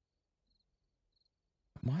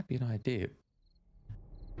 That might be an idea.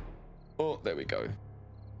 Oh, there we go.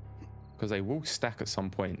 Because they will stack at some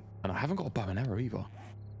point. And I haven't got a bow and arrow either.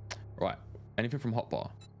 Right. Anything from hotbar?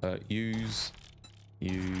 Use.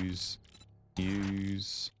 We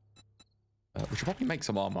should probably make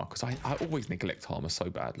some armor. Because I always neglect armor so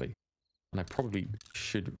badly. And I probably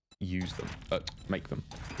should use them. Make them,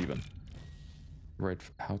 even. Red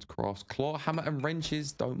house crafts. Claw, hammer, and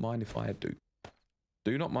wrenches. Don't mind if I do.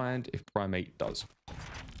 Do not mind if Primate does.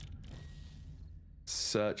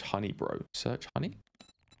 Search honey, bro. Search honey?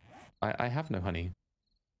 I have no honey.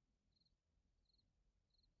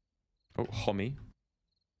 Oh, homie.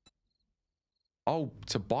 Oh,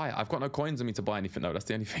 to buy it. I've got no coins on me to buy anything. No, that's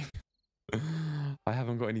the only thing. I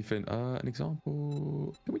haven't got anything. An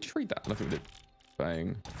example. Can we just read that? Nothing we did.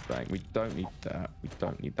 Bang, bang. We don't need that. We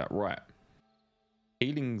don't need that. Right.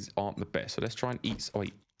 Healings aren't the best. So let's try and eat. Oh,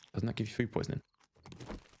 wait. Doesn't that give you food poisoning?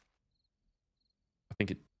 I think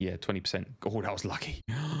it, yeah, 20%. Oh, that was lucky.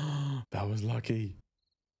 That was lucky.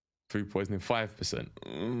 Food poisoning,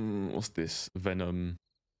 5%. What's this? Venom.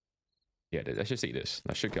 Yeah, let's just eat this.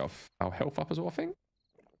 That should get our health up as well, I think.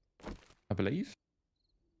 I believe.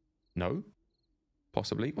 No.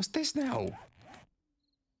 Possibly. What's this now?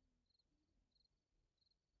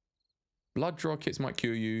 Blood draw kits might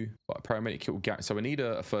cure you, but a paramedic kit will get. So we need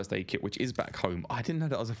a first aid kit, which is back home. I didn't know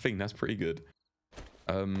that was a thing. That's pretty good.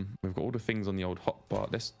 We've got all the things on the old hotbar.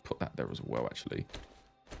 Let's put that there as well, actually.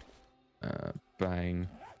 Bang.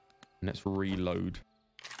 And let's reload.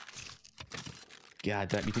 God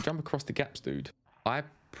damn, you can jump across the gaps, dude. I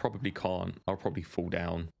probably can't. I'll probably fall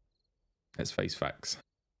down. Let's face facts.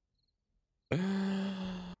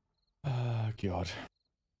 Oh, God.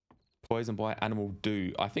 Poison by animal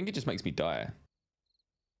do. I think it just makes me die.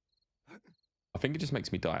 I think it just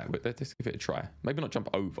makes me die. Let's give it a try. Maybe not jump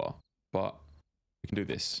over, but we can do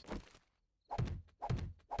this.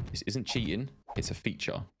 This isn't cheating. It's a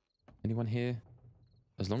feature. Anyone here?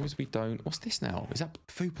 As long as we don't... What's this now? Is that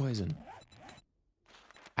food poison?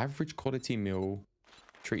 Average quality meal.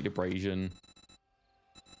 Treat abrasion.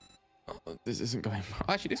 Oh, this isn't going...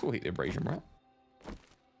 Actually, this will hit the abrasion, right?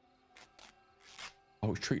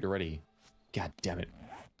 Oh, it's treated already. God damn it.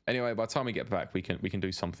 Anyway, by the time we get back, we can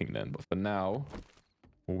do something then. But for now,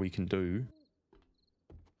 all we can do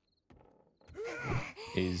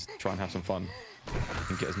is try and have some fun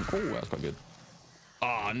and get as... Oh, that's quite good.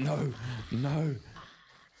 Ah, no. No.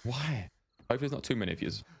 Why? Hopefully there's not too many of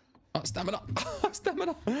yous. Oh, stamina.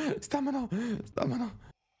 Stamina. Stamina. Stamina.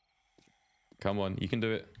 Come on, you can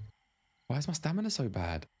do it. Why is my stamina so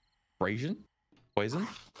bad? Abrasion? Poison?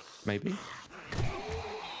 Maybe.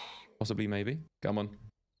 Possibly, maybe. Come on.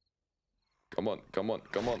 Come on, come on,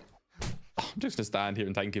 come on. Oh, I'm just going to stand here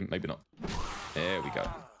and tank him. Maybe not. There we go.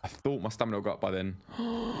 I thought my stamina would go up by then.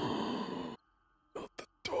 Not the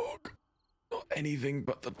dog. Not anything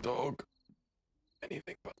but the dog.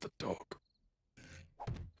 Anything but the dog.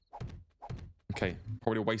 Okay,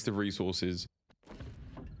 probably a waste of resources.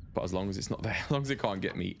 But as long as it's not there, as long as it can't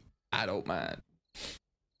get me. Adult man.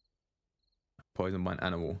 Poison by an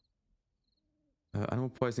animal. Animal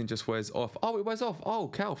poisoning just wears off. Oh, it wears off. Oh,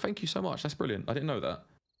 Cal, thank you so much. That's brilliant. I didn't know that.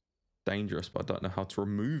 Dangerous, but I don't know how to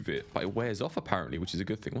remove it. But it wears off apparently, which is a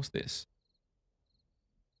good thing. What's this?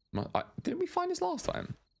 Didn't we find this last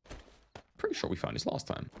time? Pretty sure we found this last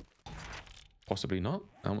time. Possibly not.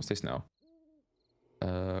 And what's this now?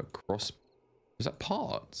 Cross. Is that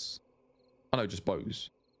parts? Oh no, just bows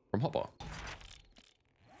from hotbar.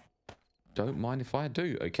 Don't mind if I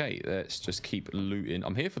do. Okay, let's just keep looting.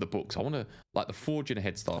 I'm here for the books. I want to, like, the forging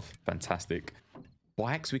ahead stuff. Fantastic.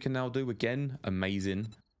 Bikes we can now do again. Amazing.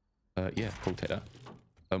 Yeah, cool, take that.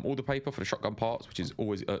 All the paper for the shotgun parts, which is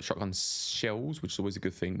always shotgun shells, which is always a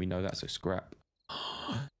good thing. We know that, so scrap.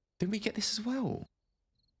 Didn't we get this as well?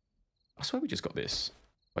 I swear we just got this.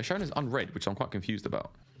 But it's shown as unread, which I'm quite confused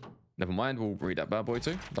about. Never mind, we'll read that bad boy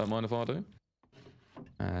too. Don't mind if I do.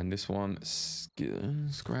 And this one,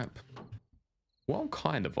 scrap. What I'm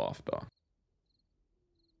kind of after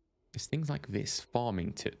is things like this,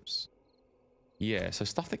 farming tips. Yeah, so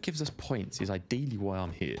stuff that gives us points is ideally why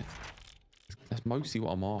I'm here. That's mostly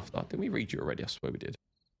what I'm after. Didn't we read you already? I swear we did.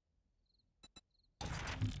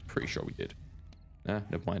 Pretty sure we did. Nah,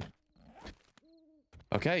 never mind.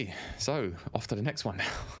 Okay, so off to the next one now.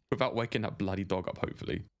 Without waking that bloody dog up,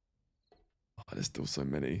 hopefully. Oh, there's still so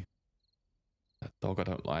many. That dog I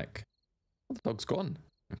don't like. Oh, the dog's gone.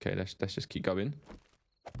 Okay, let's just keep going.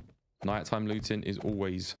 Nighttime looting is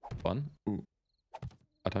always fun. Ooh.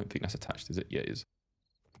 I don't think that's attached, is it? Yeah, it is.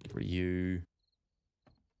 Get rid of you.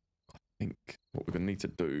 I think what we're going to need to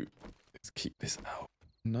do is keep this out.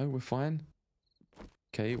 No, we're fine.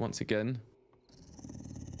 Okay, once again.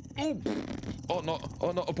 Oh, oh no,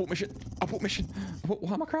 oh no, abort mission. Abort mission.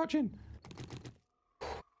 Why am I crouching?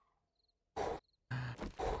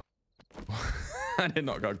 I did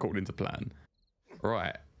not go according to plan.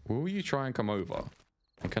 Right, will you try and come over?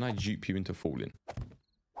 And can I dupe you into falling?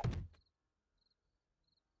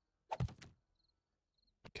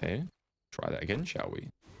 Okay, try that again, shall we?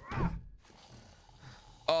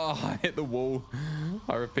 Oh, I hit the wall.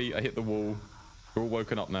 I repeat, I hit the wall. We're all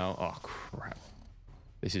woken up now. Oh, crap.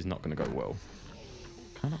 This is not going to go well.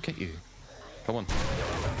 Can I not get you? Come on.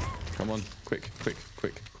 Come on. Quick, quick,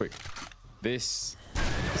 quick, quick. This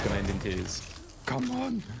is going to end in tears. Come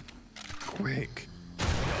on. Quick.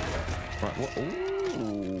 Right, what?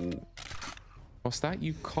 Ooh. What's that?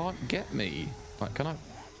 You can't get me. Like, can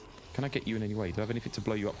I get you in any way? Do I have anything to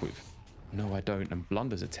blow you up with? No, I don't. And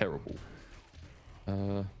blunders are terrible.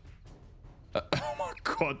 Oh my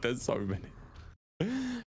god, there's so many.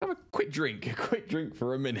 Have a quick drink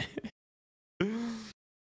for a minute.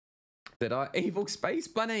 Did I? Evil Space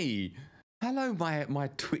Bunny. Hello, my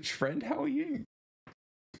Twitch friend. How are you?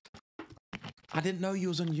 I didn't know you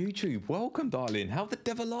was on YouTube. Welcome, darling. How the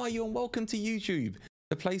devil are you? And welcome to YouTube,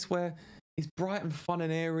 the place where it's bright and fun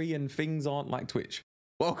and airy and things aren't like Twitch.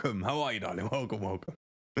 Welcome. How are you, darling? Welcome, welcome.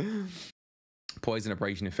 Poison,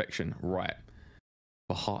 abrasion, infection. Right.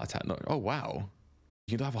 A heart attack. No. Oh, wow.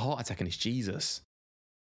 You don't have a heart attack and it's Jesus.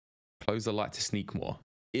 Close the light to sneak more.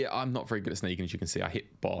 Yeah, I'm not very good at sneaking, as you can see. I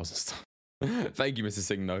hit bars and stuff. Thank you, Mr.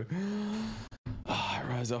 Signo.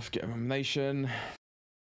 Rise off, get elimination.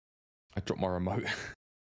 I dropped my remote.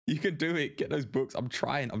 You can do it. Get those books. I'm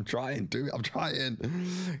trying. Do it. I'm trying.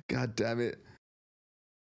 God damn it.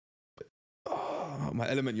 Oh, my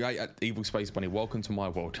element. You ate at Evil Space Bunny. Welcome to my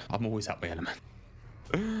world. I'm always at my element.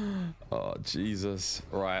 Oh, Jesus.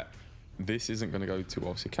 Right. This isn't going to go too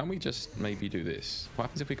well. So can we just maybe do this? What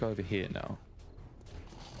happens if we go over here now?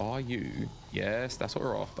 Are you? Yes, that's what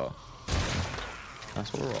we're after.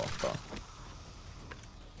 That's what we're after.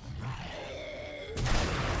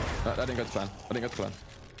 No, that didn't go to plan. I didn't go to plan.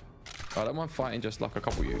 I don't mind fighting just like a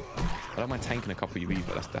couple of you. I don't mind tanking a couple of you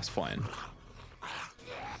either. That's fine.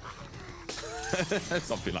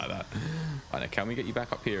 Something like that. Right, now, can we get you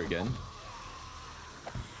back up here again?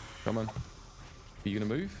 Come on. Are you going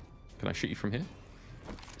to move? Can I shoot you from here?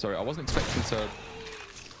 Sorry, I wasn't expecting to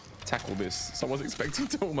tackle this. So I was expecting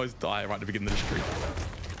to almost die right at the beginning of the stream.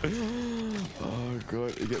 Oh,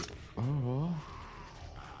 God. It gets... Oh,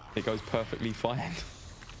 it goes perfectly fine.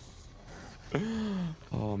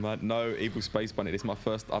 Oh, man. No, Evil Space Bunny. This is my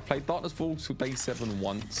first... I played Darkness Falls till day 7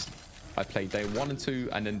 once. I played day 1 and 2,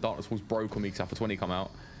 and then Darkness Falls broke on me because Alpha 20 come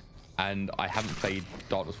out. And I haven't played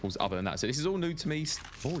Darkness Falls other than that. So this is all new to me.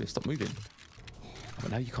 Oh, they stopped moving.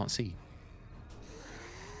 But now you can't see.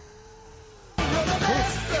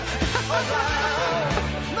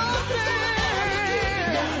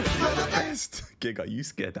 Giga, you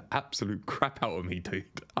scared the absolute crap out of me, dude.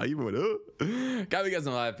 Are you can we get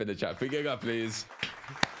some hype in the chat? Giga, please.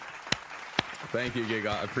 Thank you, Giga.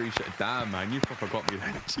 I appreciate it. Damn, man, you proper got me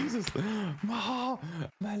there. Jesus. My heart,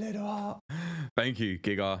 my little heart. Thank you,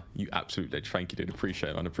 Giga. You absolute ledge. Thank you, dude. Appreciate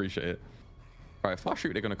it, man. Appreciate it. Right, if I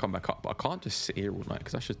shoot, they're going to come back up. But I can't just sit here all night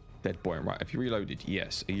because that's just dead boring. Right, if you reloaded,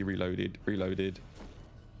 yes. Are you reloaded? Reloaded.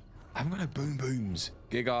 I haven't got no boom booms.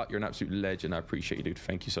 Giga, you're an absolute legend. I appreciate you, dude.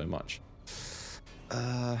 Thank you so much.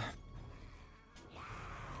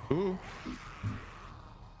 Ooh.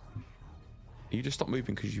 You just stop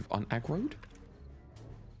moving because you've unaggroed?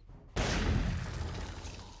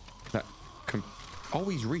 That oh,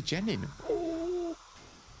 he's regenning. Ooh.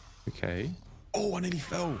 Okay. Oh, I nearly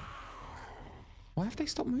fell. Why have they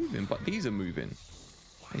stopped moving? But these are moving.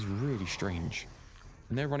 That is really strange.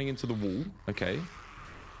 And they're running into the wall. Okay.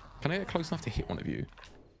 Can I get close enough to hit one of you?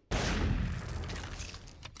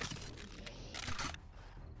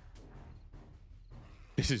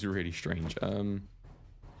 This is really strange. I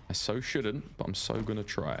so shouldn't, but I'm so gonna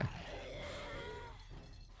try.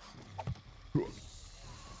 Right.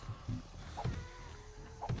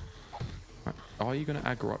 Are you gonna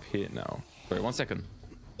aggro up here now? Wait, 1 second.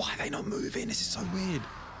 Why are they not moving? This is so weird.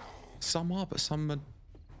 Some are, but some are...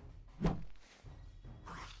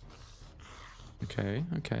 Okay,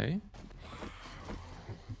 okay.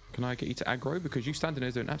 Can I get you to aggro? Because you standing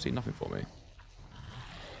there doing absolutely nothing for me.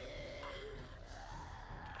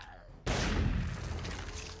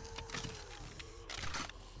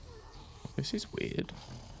 This is weird.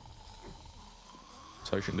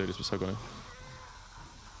 So I shouldn't do this, we're so gonna.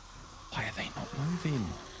 Why are they not moving?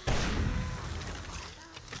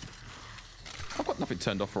 I've got nothing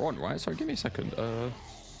turned off or on, right? So give me a second.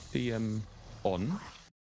 DM on.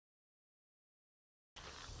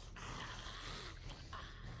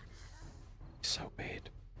 So weird.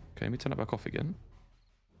 Okay, let me turn it back off again.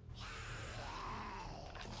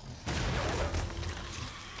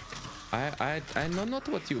 I know not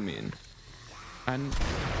what you mean. And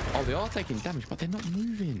oh, they are taking damage, but they're not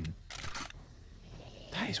moving.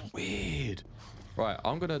 That is weird. Right,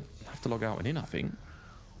 I'm gonna have to log out and in, I think.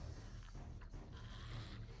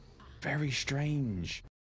 Very strange.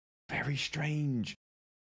 Very strange.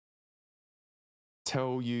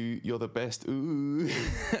 Tell you you're the best. Ooh.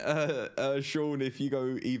 Sean, if you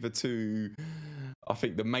go either to, I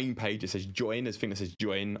think the main page, it says join. There's a thing that says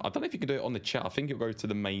join. I don't know if you can do it on the chat. I think it'll go to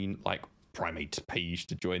the main, like, Primate page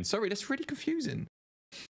to join. Sorry, that's really confusing.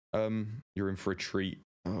 You're in for a treat.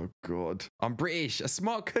 Oh, God. I'm British. A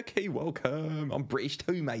smart cookie. Welcome. I'm British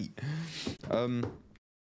too, mate.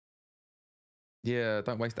 Yeah,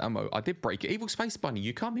 don't waste ammo. I did break it. Evil Space Bunny,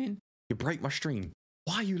 you come in, you break my stream.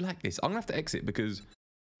 Why are you like this? I'm gonna have to exit because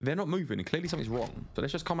they're not moving and clearly something's wrong. So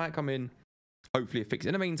let's just come out, come in. Hopefully it fixes.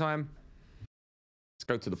 In the meantime, let's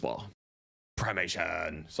go to the bar.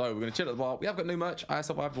 Primation. So we're gonna chill at the bar. We have got new merch. I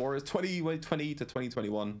Survived Warriors 2020 to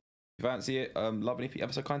 2021. If you fancy it, loving if you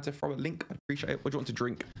ever so kind to throw a link. I'd appreciate it. What do you want to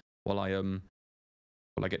drink while I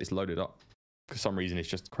get this loaded up? For some reason it's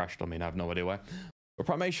just crashed on me and I have no idea why. But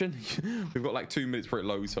Primation, we've got like 2 minutes for it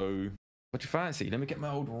low, so what do you fancy? Let me get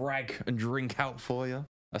my old rag and drink out for you.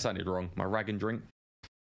 That sounded wrong. My rag and drink.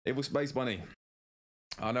 Evil Space Bunny.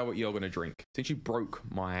 I know what you're going to drink. Since you broke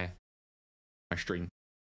my stream,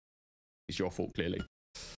 it's your fault, clearly.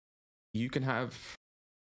 You can have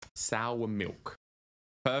sour milk.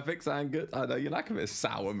 Perfect, sound good. I know you like a bit of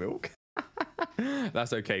sour milk.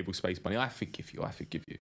 That's okay, Evil Space Bunny. I forgive you. I forgive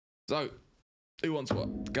you. So, who wants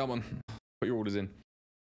what? Come on. Put your orders in.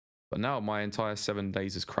 But now my entire 7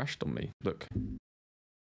 days has crashed on me. Look.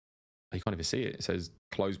 You can't even see it. It says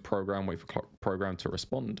close program, wait for program to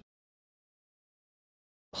respond.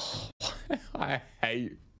 I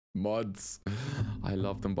hate mods. I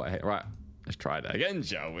love them, but I hate. Right, let's try that again,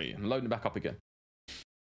 shall we? I'm loading it back up again.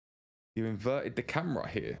 You inverted the camera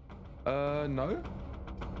here. No.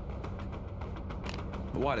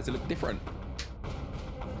 Why does it look different?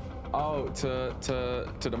 Oh, to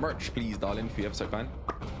the merch, please, darling, if you ever so kind.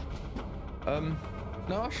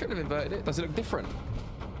 No, I should have inverted it. Does it look different?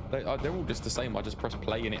 They're all just the same. I just press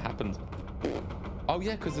play and it happens. Oh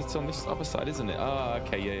yeah, because it's on this other side, isn't it? Ah,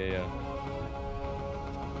 okay, yeah.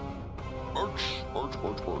 Merch.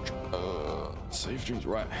 Save streams.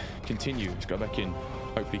 Right, continue. Let's go back in.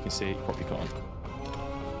 Hopefully you can see it. You probably can't.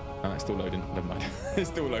 Ah, it's still loading. Never mind. It's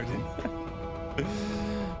still loading.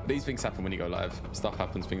 These things happen when you go live. Stuff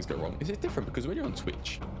happens, things go wrong. Is it different? Because when you're on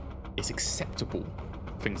Twitch, it's acceptable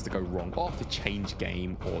for things to go wrong or to change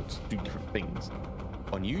game or to do different things.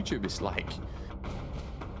 On YouTube, it's like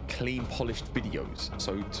clean, polished videos.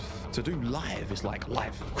 So to do live, it's like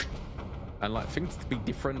live. And like things to be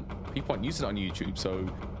different, people aren't used to it on YouTube. So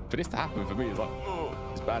for this to happen for me, it's like, oh,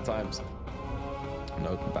 it's bad times.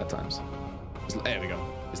 No, bad times. There we go.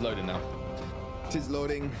 It's loading now. It is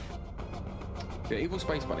loading. Yeah, Evil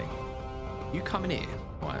Space Bunny, you come in here,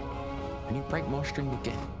 right, and you break my stream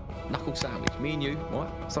again. Knuckle sandwich, me and you,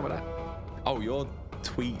 what? Some of that. Oh, your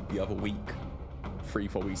tweet the other week,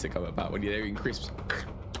 3-4 weeks ago, about when you're eating crisps.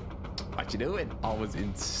 What you doing? I was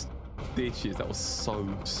in stitches. That was so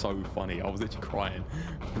funny. I was literally crying.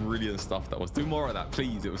 Brilliant stuff that was. Do more of that,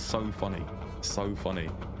 please. It was so funny. So funny.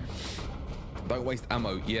 Don't waste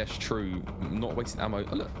ammo. Yes, true. I'm not wasting ammo.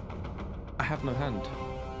 Oh, look, I have no hand.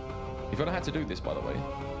 If you don't know how to do this, by the way,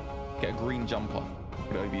 get a green jumper,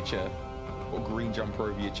 put it over your chair. Put a green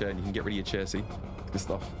jumper over your chair and you can get rid of your chair, see? Good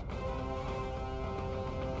stuff.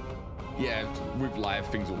 Yeah, with live,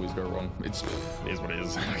 things always go wrong. It is what it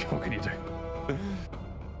is. What can you do?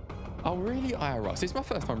 Oh, really? IRL. So it's my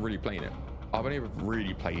first time really playing it. I've only ever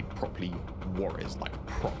really played properly Warriors, like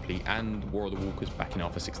properly, and War of the Walkers back in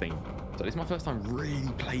Alpha 16. So this is my first time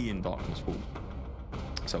really playing Darkness Falls.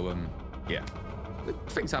 So, yeah.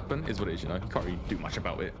 Things happen, is what it is, you know. You can't really do much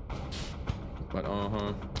about it. But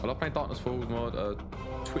I love playing Darkness Falls mod.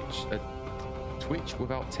 Twitch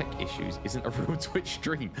without tech issues isn't a real Twitch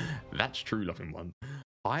stream. That's true, loving one.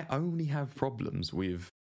 I only have problems with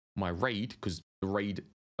my raid because the raid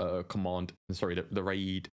command. Sorry, the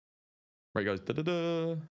raid goes da da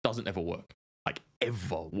da. Doesn't ever work. Like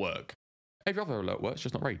ever work. Every other alert works,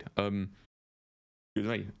 just not raid. Excuse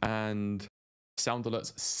me. And Sound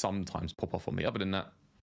alerts sometimes pop off on me. Other than that,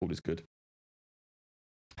 all is good.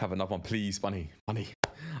 Have another one, please, funny. I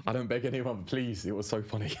don't beg anyone, please. It was so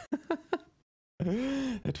funny.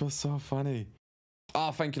 It was so funny. Oh,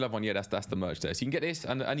 thank you, everyone. Yeah, that's the merch there. So you can get this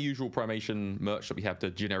and the usual Primation merch that we have, the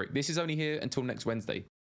generic. This is only here until next Wednesday.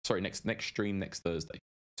 Sorry, next stream, next Thursday.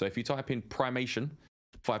 So if you type in Primation,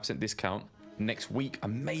 5% discount. Next week, I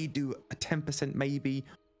may do a 10% maybe,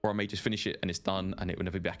 or I may just finish it and it's done and it will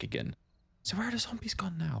never be back again. So where are the zombies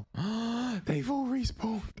gone now? They've all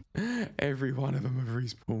respawned. Every one of them have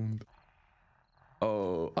respawned.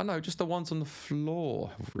 Oh no, just the ones on the floor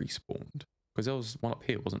have respawned. Because there was one up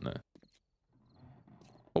here, wasn't there?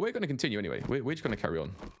 Well, we're going to continue anyway. We're just going to carry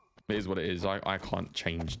on. It is what it is. I can't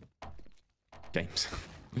change games.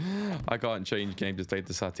 I can't change games if they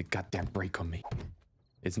decide to goddamn break on me.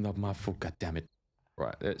 It's not my fault, goddammit.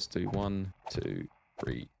 Right, let's do 1, 2,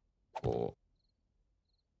 3, 4,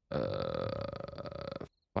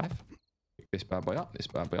 5. Pick this bad boy up,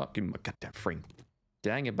 Give him a goddamn frame.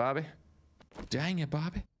 Dang it, Bobby. Dang it,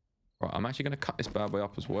 Bobby. Right, I'm actually going to cut this bad boy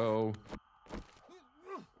up as well.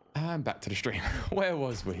 And back to the stream. Where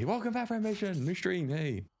was we? Welcome back, Primation. New stream,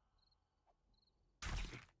 hey.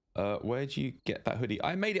 Where'd you get that hoodie?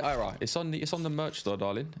 I made it, Ira. It's on the merch store,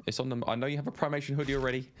 darling. It's on the. I know you have a Primation hoodie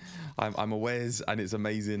already. I'm awares, and it's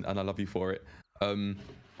amazing, and I love you for it.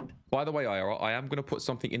 By the way, Ira, I am gonna put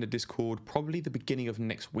something in the Discord probably the beginning of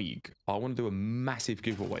next week. I want to do a massive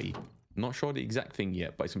giveaway. Not sure the exact thing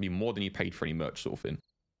yet, but it's gonna be more than you paid for any merch sort of thing.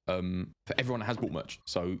 For everyone that has bought merch.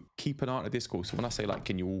 So keep an eye on the Discord. So when I say like,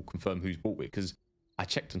 can you all confirm who's bought it? Because I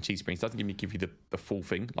checked on Cheese Springs. It doesn't give you the full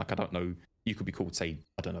thing. Like I don't know. You could be called, say,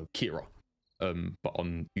 I don't know, Kira, but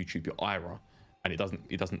on YouTube you're Ira, and it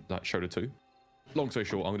doesn't like show the two. Long story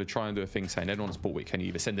short, I'm going to try and do a thing saying everyone's bought it. Can you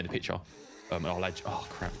either send in a picture, and I'll add you, oh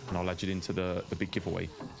crap, and I'll add you into the big giveaway.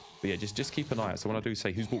 But yeah, just keep an eye out. So when I do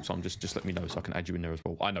say who's bought some, just let me know so I can add you in there as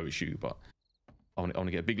well. I know it's you, but I want to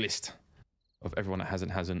get a big list of everyone that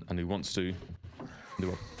hasn't and who wants to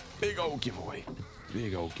do a big old giveaway.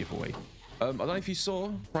 Big old giveaway. I don't know if you saw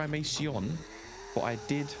Primation, but I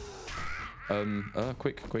did.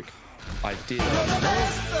 Quick. I did.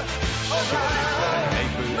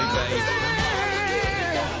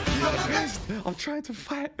 I'm trying to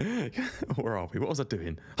fight. Where are we? What was I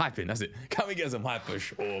doing? Hyping, that's it. Can we get some hyper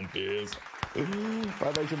Sean Beers?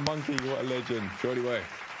 Primation Monkey, what a legend. Surely way.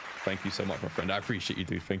 Thank you so much, my friend. I appreciate you,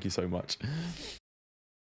 dude. Thank you so much.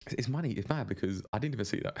 It's money. It's mad because I didn't even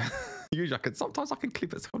see that. Usually sometimes I can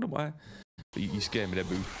clip it. Hold on, why? But you scare me there,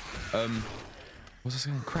 boo. What was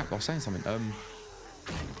I saying? Crap, I was saying something.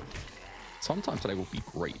 Sometime today will be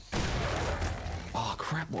great. Oh,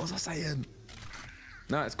 crap, what was I saying?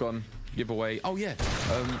 No, it's gone. Giveaway. Oh, yeah.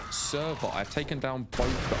 Server. I've taken down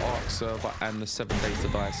both the Ark server and the 7 Days to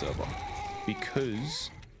Die server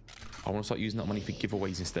because I want to start using that money for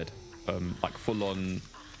giveaways instead. Like full-on,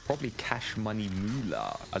 probably cash money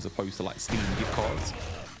moolah as opposed to like Steam gift cards.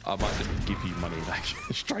 I might just give you money like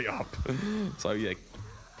straight up. So, yeah.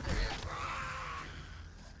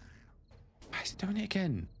 Why is it doing it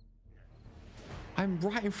again? I'm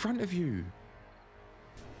right in front of you.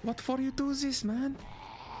 What for you do this, man?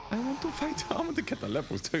 I want to fight. I want to get the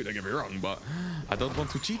levels too, don't get me wrong, but I don't want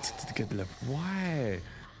to cheat to get the level. Why?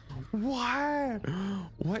 Why?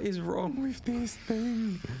 What is wrong with this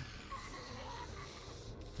thing?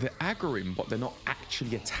 They're aggroing, but they're not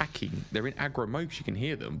actually attacking. They're in aggro mode, you can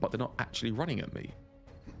hear them, but they're not actually running at me.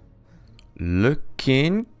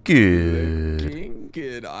 Looking good. Looking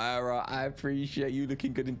good, Ira. I appreciate you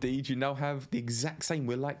looking good indeed. You now have the exact same.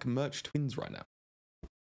 We're like merch twins right now.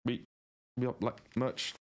 We are like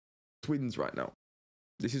merch twins right now.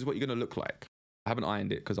 This is what you're going to look like. I haven't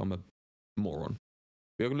ironed it because I'm a moron.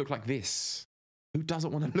 You're going to look like this. Who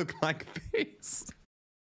doesn't want to look like this?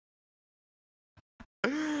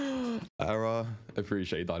 Ira,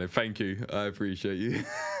 appreciate it, darling. Thank you. I appreciate you.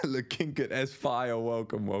 Looking good as fire.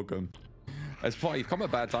 Welcome. As far you've come at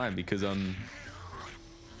a bad time because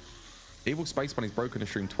Evil Space Bunny's broken the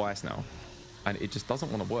stream twice now, and it just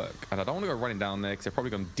doesn't want to work. And I don't want to go running down there because they're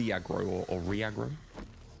probably going to de-aggro or re-aggro,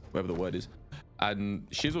 whatever the word is. And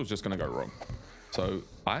Shizzle's just going to go wrong. So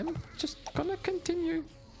I'm just going to continue.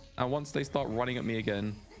 And once they start running at me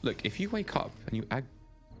again, look, if you wake up and you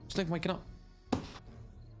just not even waking up.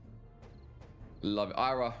 Love it,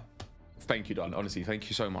 Ira. Thank you, darling. Honestly, thank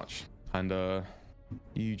you so much. And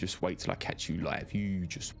you just wait till I catch you live. You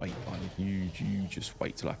just wait, darling. You just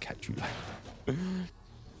wait till I catch you live.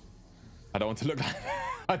 I don't want to look like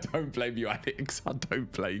I don't blame you, Alex. I don't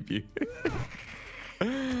blame you.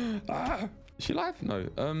 Is she live? No.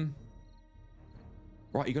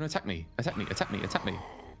 Right, you're gonna attack me. Attack me.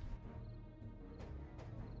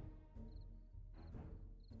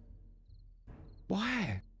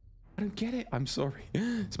 Why? I don't get it. I'm sorry.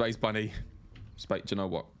 Space bunny. Space. Do you know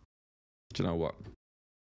what? Do you know what?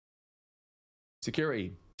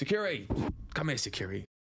 Security. Security. Come here, security.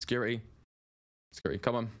 Security. Security.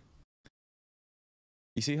 Come on.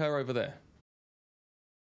 You see her over there?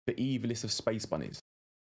 The evilest of space bunnies.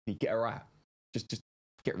 You get her out. Just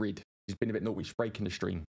get rid. She's been a bit naughty. She's breaking the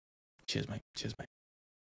stream. Cheers, mate. Cheers, mate.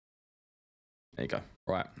 There you go.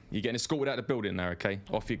 All right. You're getting escorted out of the building now, okay?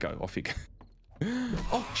 Off you go. Off you go.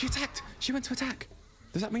 Oh, she attacked. She went to attack.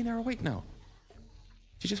 Does that mean they're awake now?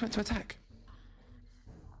 She just went to attack.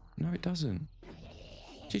 No, it doesn't.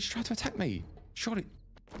 She just tried to attack me. Surely.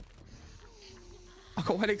 I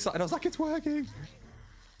got well excited. I was like, it's working.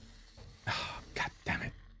 Oh, God damn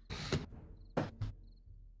it.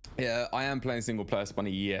 Yeah, I am playing single player Bunny.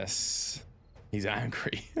 Yes. He's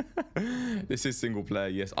angry. This is single player.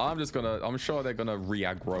 Yes. I'm sure they're gonna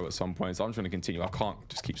re-aggro at some point. So I'm just gonna continue. I can't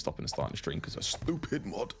just keep stopping and starting the stream because of a stupid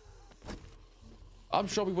mod. I'm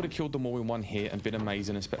sure we would have killed them all in one hit and been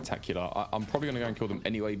amazing and spectacular. I'm probably gonna go and kill them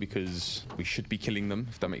anyway because we should be killing them,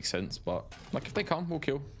 if that makes sense. But like, if they come, we'll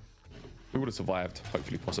kill. We would have survived,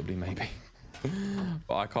 hopefully, possibly, maybe.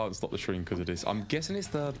 But I can't stop the stream because of this. I'm guessing it's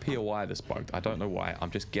the POI that's bugged. I don't know why.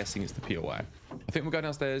 I'm just guessing it's the POI. I think we'll go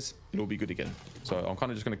downstairs. It'll be good again. So I'm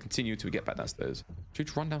kind of just going to continue till we get back downstairs.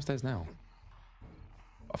 Should we run downstairs now?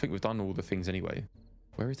 I think we've done all the things anyway.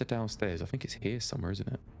 Where is the downstairs? I think it's here somewhere, isn't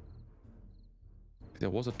it?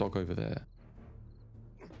 There was a dog over there.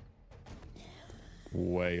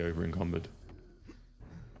 Way over encumbered.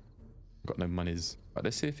 Got no monies. Right,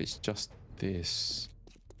 let's see if it's just this.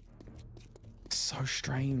 So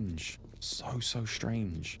strange. So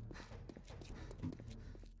strange.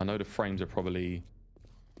 I know the frames are probably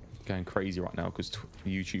going crazy right now because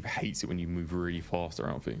YouTube hates it when you move really fast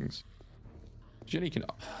around things. Jenny can...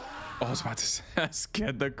 Oh, I was about to say, that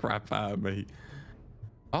scared the crap out of me.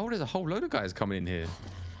 Oh, there's a whole load of guys coming in here.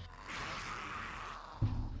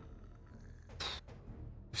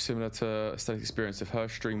 Similar to Stellis' experience of her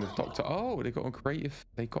stream with Doctor. Oh, they got on creative.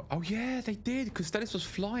 They got... Oh, yeah, they did. Because Stellis was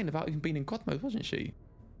flying without even being in God mode, wasn't she?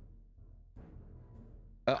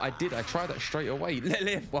 I did. I tried that straight away.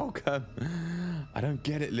 Lilith, welcome. I don't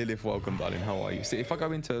get it, Lilith. Welcome, darling. How are you? See, if I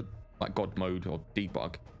go into like God mode or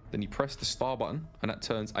debug, then you press the star button and that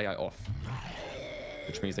turns AI off.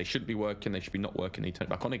 Which means they shouldn't be working. They should be not working. They turn it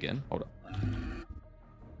back on again. Hold on.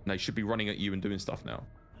 They should be running at you and doing stuff now.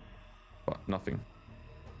 But nothing.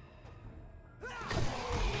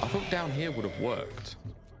 I thought down here would have worked.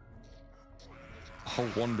 A whole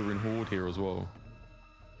wandering horde here as well.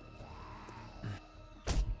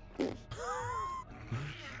 I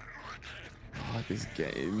like this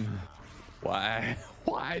game. Why?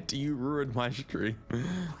 Why do you ruin my stream?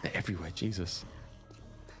 They're everywhere, Jesus.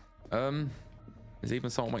 There's even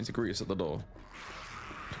someone waiting to greet us at the door.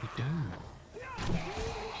 What do we do?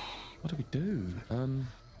 What do we do?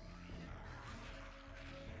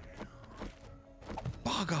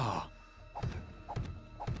 Bugger!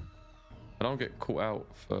 I don't get caught out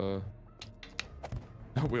for...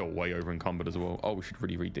 We are way over encumbered as well. Oh, we should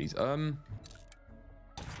really read these. Let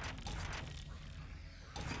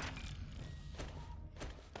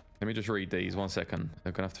me just read these. 1 second.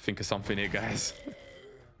 I'm gonna have to think of something here, guys.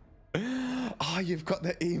 Ah, oh, you've got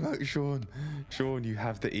the emote, Sean. Sean, you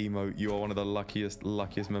have the emote. You are one of the luckiest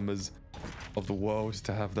members of the world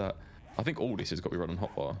to have that. I think all this has got to be run on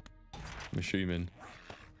hotbar. I'm assuming.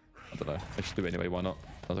 I don't know. I should do it anyway. Why not?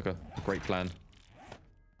 Sounds like a great plan.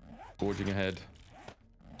 Forging ahead.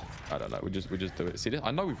 I don't know. We just do it. See,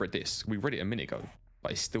 I know we've read this. We read it a minute ago,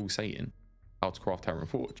 but it's still saying how to craft Tower and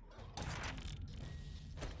Forge.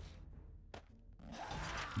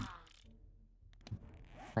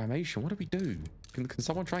 Primation, what do we do? Can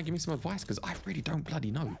someone try and give me some advice? Because I really don't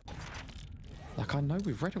bloody know. Like, I know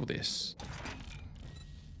we've read all this.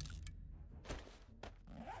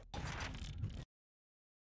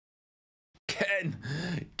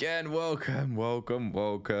 Ken, welcome.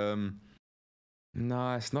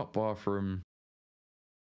 No, it's not bathroom.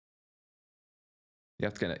 You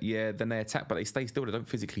have to get it. Yeah, then they attack, but they stay still. They don't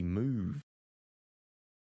physically move.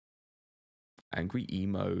 Angry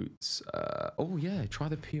emotes. Oh yeah, try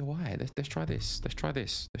the POI. Let's try this. Let's try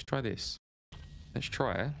it.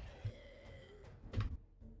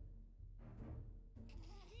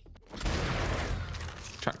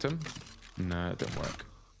 Tracked him. No, it didn't work.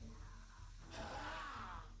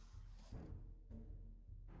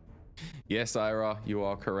 Yes, Ira, you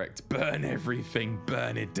are correct. Burn everything.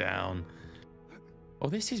 Burn it down. Oh,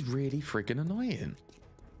 this is really freaking annoying.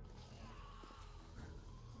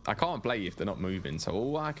 I can't play if they're not moving, so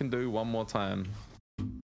all I can do one more time.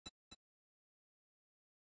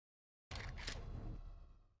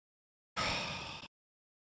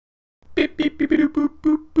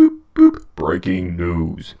 Breaking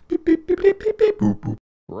news. Beep, beep, beep, beep, beep, beep, boop, boop.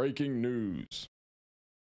 Breaking news.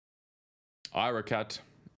 Ira Cat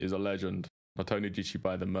is a legend. Not only did she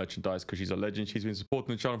buy the merchandise because she's a legend, she's been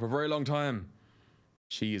supporting the channel for a very long time.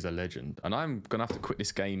 She is a legend. And I'm going to have to quit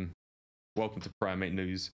this game. Welcome to Primate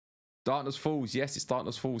News. Darkness Falls. Yes, it's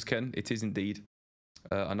Darkness Falls, Ken. It is indeed.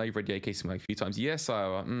 I know you've read the AK a few times. Yes,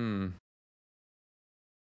 Ira.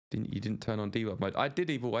 You didn't turn on debug mode. I did,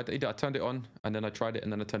 Evil. I turned it on, and then I tried it,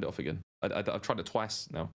 and then I turned it off again. I've tried it twice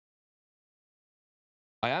now.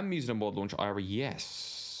 I am using a mod launcher, Ira.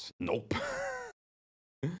 Yes. Nope.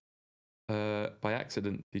 By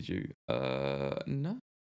accident, did you? No.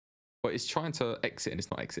 But it's trying to exit, and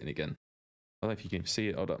it's not exiting again. I don't know if you can see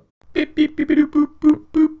it. Hold up. Beep, beep, beep, beep, boop, boop,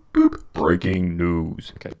 boop, boop. Breaking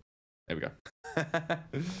news. Okay. There we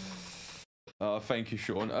go. Thank you,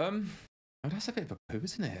 Sean. Oh, that's a bit of a poo,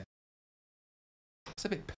 isn't it? That's a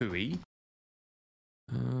bit pooey.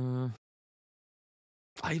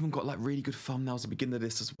 I even got like really good thumbnails at the beginning of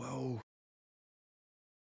this as well.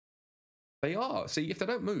 They are. See, if they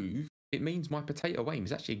don't move, it means my potato aim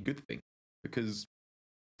is actually a good thing because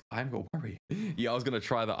I haven't got to worry. Yeah, I was going to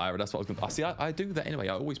try that, Ira. That's what I was going to... See, I do that anyway.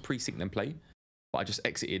 I always pre-sync then play, but I just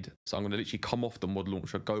exited. So I'm going to literally come off the mod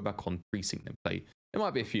launcher, go back on pre-sync then play. It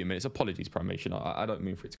might be a few minutes. Apologies, Primation. I don't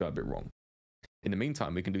mean for it to go a bit wrong. In the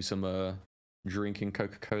meantime, we can do some drinking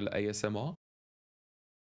Coca-Cola ASMR.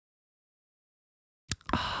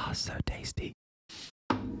 Ah, so tasty.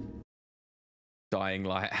 Dying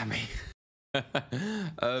light at me.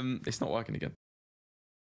 It's not working again.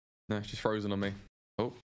 No, it's just frozen on me.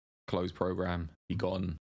 Oh, close program. He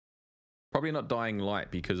gone. Probably not dying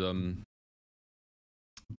light because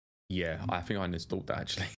yeah, I think I uninstalled that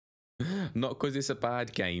actually. Not because it's a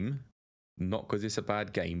bad game. Not because it's a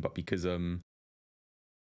bad game, but because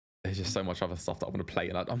there's just so much other stuff that I want to play,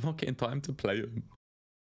 and I'm not getting time to play them.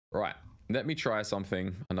 Right, let me try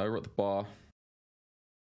something. I know we're at the bar.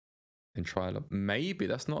 And try it. Maybe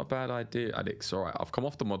that's not a bad idea, Alex. All right, I've come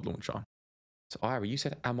off the mod launcher. So, Ira, you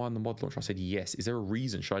said, am I on the mod launcher? I said, yes. Is there a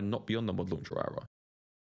reason? Should I not be on the mod launcher, Ira?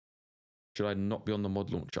 Should I not be on the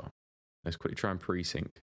mod launcher? Let's quickly try and pre-sync.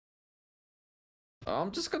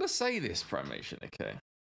 I'm just going to say this, Primation, okay?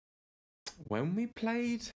 When we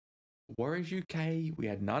played Warriors UK, we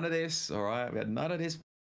had none of this, all right? We had none of this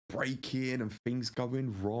breaking and things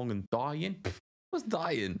going wrong and dying. Pfft, what's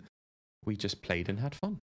dying? We just played and had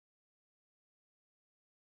fun.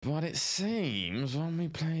 But it seems when we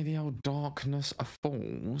play the old Darkness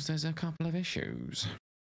Falls, there's a couple of issues.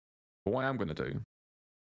 But what I'm going to do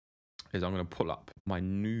is I'm going to pull up my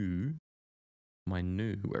new,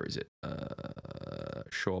 where is it?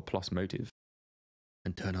 Shore Plus motive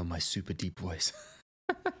and turn on my super deep voice.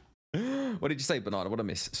 What did you say, Banana? What I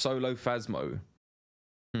miss? Solo Phasmo.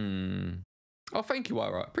 Oh, thank you,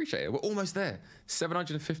 Ira. Appreciate it. We're almost there.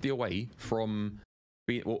 750 away from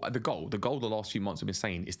being, well, the goal the last few months I've been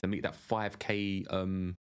saying is to meet that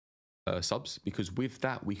 5k subs, because with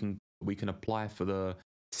that we can apply for the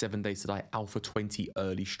 7 days to die Alpha 20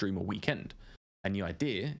 early streamer weekend. And the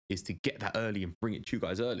idea is to get that early and bring it to you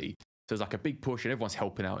guys early. So there's like a big push and everyone's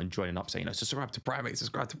helping out and joining up, saying, subscribe to Primate,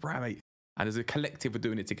 subscribe to Primate. And there's a collective of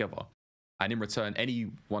doing it together. And in return,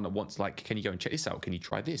 anyone that wants, like, can you go and check this out? Can you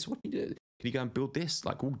try this? What can you do? Can you go and build this?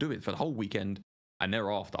 Like, we'll do it for the whole weekend. And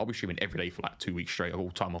thereafter, I'll be streaming every day for like 2 weeks straight, all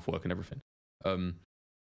time off work and everything.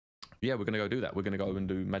 Yeah, we're going to go do that. We're going to go and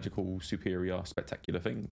do magical, superior, spectacular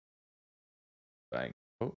things. Bang.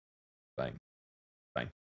 Oh, bang. Bang.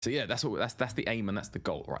 So yeah, that's the aim and that's the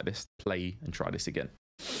goal. Right, let's play and try this again.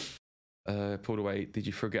 Pulled away. Did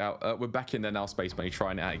you figure it out? We're back in there now, Space Bunny,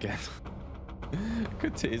 trying it out again.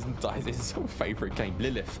 Good tears and dies. This is our favourite game.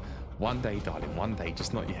 Lilith. One day, darling. One day.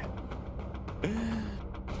 Just not yet.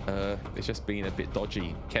 It's just been a bit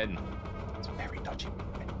dodgy. Ken. It's very dodgy.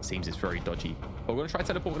 It seems it's very dodgy. But we're going to try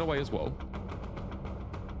teleporting away as well.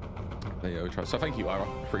 There you go. So thank you, Ira.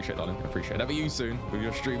 Appreciate it, darling. Appreciate it. Have you soon with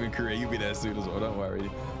your streaming career. You'll be there soon as well. Don't worry.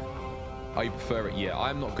 I prefer it. Yeah,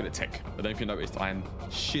 I'm not good at tech. I don't know if you noticed. I am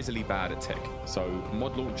shizzily bad at tech. So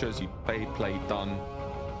mod launchers, you play, done.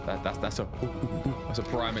 That's a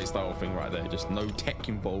Primate style thing right there. Just no tech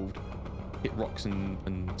involved. Hit rocks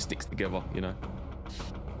and sticks together, you know.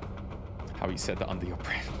 How he said that under your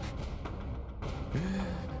breath.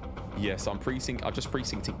 Yes, I'm pre-sync. I just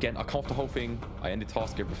pre-synced again. I come off the whole thing. I ended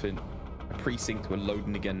task everything. I pre-synced. We're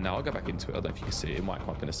loading again now. I'll go back into it. I don't know if you can see it. It might come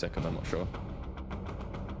up in a second. I'm not sure.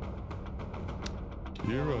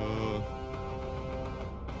 Kira.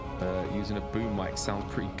 Using a boom mic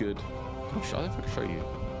sounds pretty good. Gosh, I don't know if I can show you.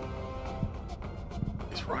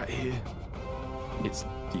 It's right here. It's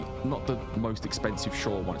not the most expensive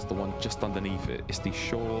Shure one. It's the one just underneath it. It's the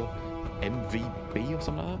Shure MVB or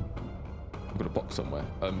something like that. I've got a box somewhere.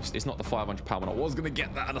 It's not the £500 one. I was going to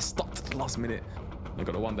get that and I stopped at the last minute. I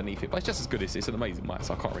got the one underneath it, but it's just as good. It's an amazing mic,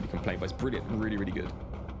 so I can't really complain, but it's brilliant. Really, really good.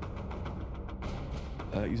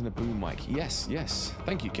 Using a boom mic. Yes, yes.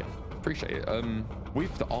 Thank you, Kim. Appreciate it.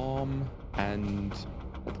 With the arm and...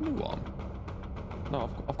 What, the new arm? No,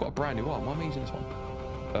 I've got a brand new arm. Why am I using this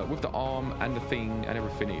one? With the arm and the thing and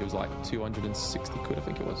everything, it was like 260 quid, I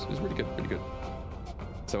think it was. It was really good, really good.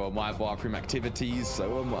 So am I bathroom activities?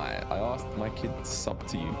 So am I. I asked my kid to sub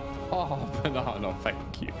to you. Oh, no,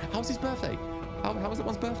 thank you. How was his birthday? How was it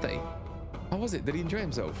one's birthday? How was it? Did he enjoy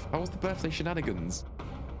himself? How was the birthday shenanigans?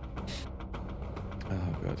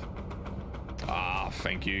 Oh, God. Ah,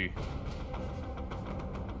 thank you.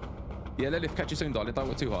 Yeah, Lilith, catch you soon, darling. Don't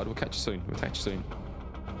work too hard. We'll catch you soon. We'll catch you soon.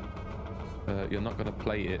 You're not going to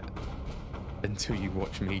play it until you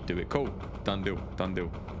watch me do it. Cool. Done deal. Done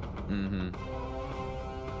deal.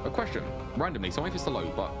 A question. Randomly. So if it's the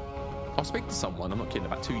low, but I'll speak to someone, I'm not kidding,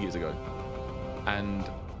 about 2 years ago. And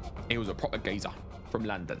he was a proper geezer from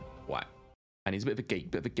London. Right. And he's a bit of a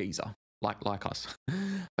geek, bit of a geezer. Like us.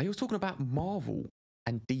 But he was talking about Marvel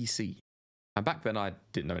and DC. And back then I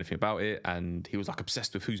didn't know anything about it. And he was like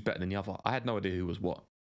obsessed with who's better than the other. I had no idea who was what.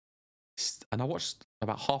 And I watched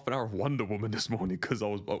about half an hour of Wonder Woman this morning because I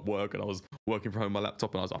was at work and I was working from home on my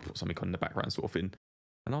laptop and I was like, I put something on in the background sort of thing.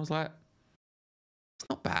 And I was like, it's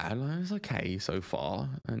not bad. Like, it's okay so far.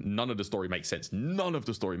 And none of the story makes sense. None of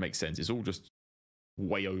the story makes sense. It's all just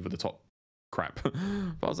way over the top crap. But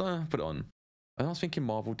I was like, put it on. And I was thinking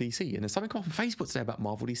Marvel DC. And there's something come up on Facebook today about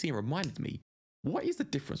Marvel DC and reminded me, what is the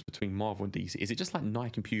difference between Marvel and DC? Is it just like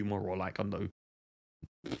Nike and Puma or like, I don't know,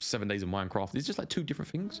 7 Days of Minecraft? It's just like two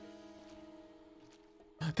different things.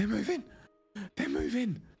 They're moving. They're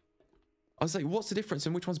moving. I was like, what's the difference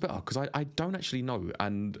and which one's better? Because I don't actually know.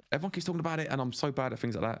 And everyone keeps talking about it. And I'm so bad at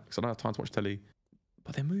things like that because I don't have time to watch telly.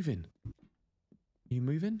 But they're moving. Are you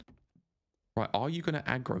moving? Right. Are you going to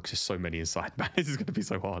aggro? Because there's so many inside. Man, this is going to be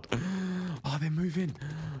so hard. Oh, they're moving.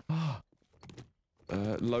 Oh.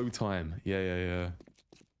 Low time. Yeah.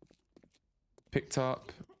 Picked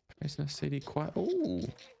up. Business CD quite. Oh,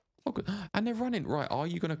 good. And they're running. Right. Are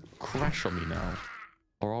you going to crash on me now?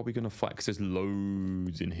 Or are we going to fight? Because there's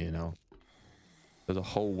loads in here now. There's a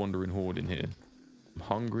whole wandering horde in here. I'm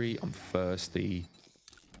hungry. I'm thirsty.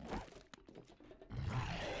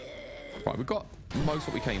 Right, we've got most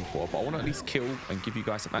what we came for. But I want to at least kill and give you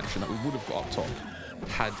guys some action that we would have got up top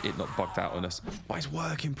had it not bugged out on us. But it's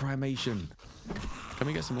working, Primation. Can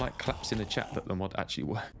we get some like claps in the chat that the mod actually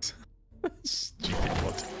works? Stupid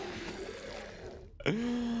mod.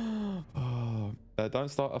 Oh, don't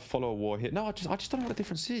start a follow war here. No, I just don't know what the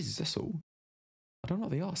difference is. That's all. I don't know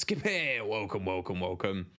what they are. Skip here.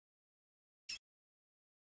 Welcome.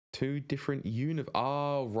 Two different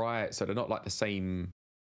Oh, right. So they're not like the same.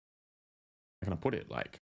 How can I put it?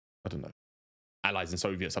 Like, I don't know. Allies and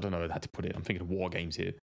Soviets. I don't know how to put it. I'm thinking of war games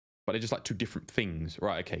here. But they're just like two different things.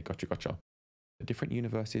 Right. Okay. Gotcha. The different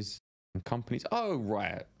universes and companies. Oh,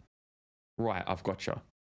 right. I've gotcha.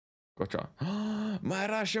 My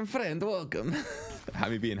Russian friend, welcome.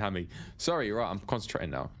 Hammy being Hammy. Sorry, right, I'm concentrating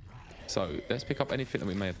now. So let's pick up anything that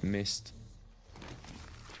we may have missed.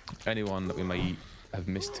 Anyone that we may have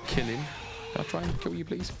missed killing. Can I try and kill you,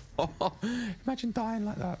 please? Oh, imagine dying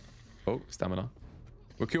like that. Oh, stamina.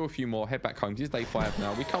 We'll kill a few more, head back home. This is day 5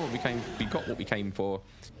 now. We got what we came for,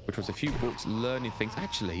 which was a few books, learning things.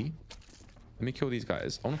 Actually, let me kill these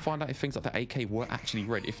guys. I want to find out if things like the AK were actually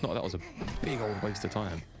red. If not, that was a big old waste of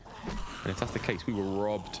time. And if that's the case, we were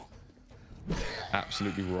robbed.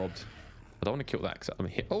 Absolutely robbed. I don't want to kill that because I'm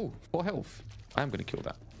hit. Oh, 4 health. I am going to kill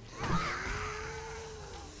that.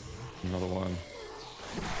 Another one.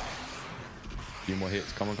 A few more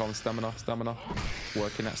hits. Come on. Stamina.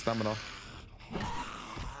 Working that stamina.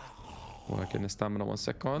 Working the stamina. 1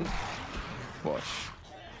 second. Wash.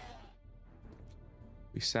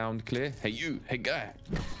 We sound clear. Hey, you. Hey, guy.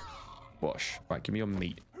 Wash. Right, give me your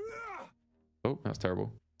meat. Oh, that's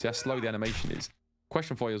terrible. See how slow the animation is.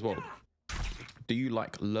 Question for you as well. Do you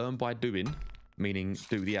like learn by doing, meaning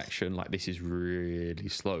do the action like this is really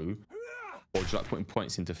slow, or do you like putting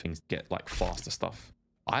points into things to get like faster stuff?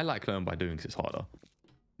 I like learn by doing because it's harder,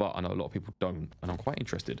 but I know a lot of people don't, and I'm quite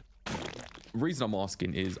interested. The reason I'm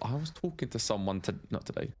asking is I was talking to someone not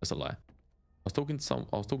today. That's a lie. I was talking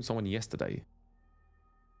to someone yesterday.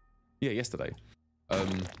 Yeah, yesterday.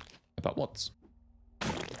 About mods.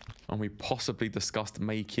 And we possibly discussed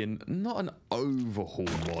making not an overhaul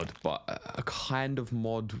mod, but a kind of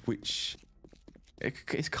mod which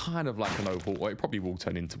it's kind of like an overhaul, or it probably will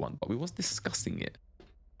turn into one, but we was discussing it.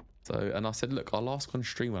 So, and I said, look, I'll ask on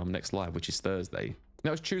stream when I'm next live, which is Thursday. No,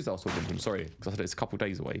 it was Tuesday I was talking to him, sorry. Because I said it's a couple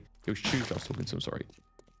days away. It was Tuesday I was talking to him, sorry.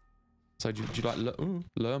 So do you like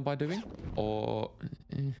learn by doing? Or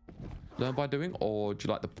learn by doing? Or do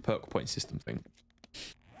you like the perk point system thing?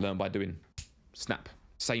 Learn by doing. Snap.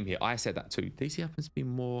 Same here. I said that too. DC happens to be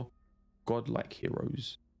more godlike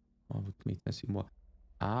heroes. Oh, me to see more.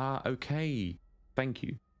 Ah, okay. Thank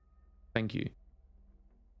you. Thank you.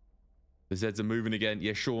 The Zeds are moving again.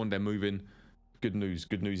 Yeah, Sean, they're moving. Good news.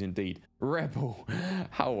 Good news indeed. Rebel,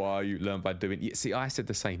 how are you? Learn by doing. Yeah, see, I said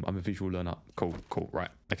the same. I'm a visual learner. Cool, cool. Right.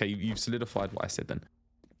 Okay, you've solidified what I said then.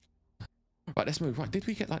 Right, let's move. Right, did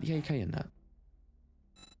we get like the AK in that?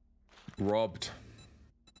 Robbed.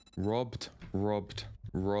 Robbed. Robbed.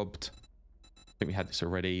 Robbed. I think we had this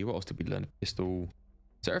already. What else did we learn? Pistol.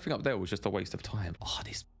 So everything up there was just a waste of time. Oh,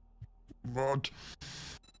 this mod.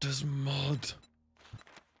 This mod.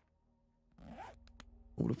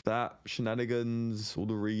 All of that. Shenanigans. All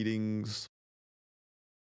the readings.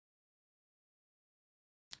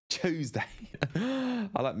 Tuesday. I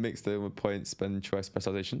like mixed in with points, spend, choice,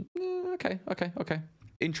 specialization. Okay, okay, okay.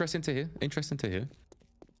 Interesting to hear. Interesting to hear.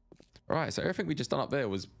 All right, so everything we just done up there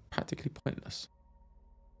was practically pointless.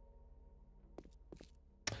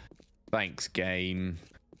 Thanks, game.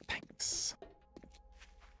 Thanks.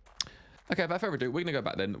 Okay, without further ado, we're going to go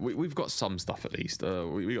back then. We've got some stuff at least.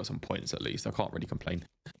 We got some points at least. I can't really complain.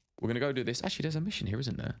 We're going to go do this. Actually, there's a mission here,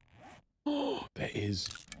 isn't there? Oh, there is.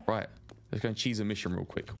 Right. Let's go and cheese a mission real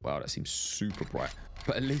quick. Wow, that seems super bright.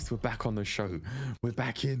 But at least we're back on the show. We're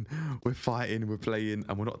back in. We're fighting. We're playing.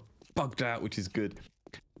 And we're not bugged out, which is good.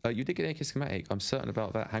 You did get an AK schematic. I'm certain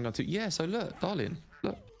about that. Hang on to... Yeah, so look, darling.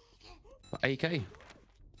 Look. AK.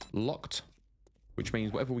 Locked. Which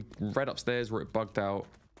means whatever we read upstairs where it bugged out,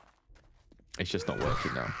 it's just not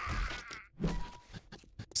working now.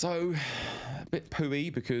 So, a bit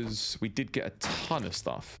pooey because we did get a ton of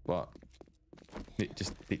stuff, but it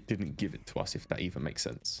didn't give it to us, if that even makes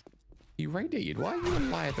sense. You radiated? Why are you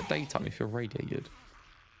alive at daytime if you're radiated?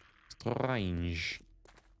 Strange.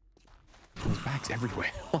 There's bags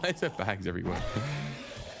everywhere. Why is there bags everywhere?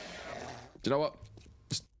 Do you know what?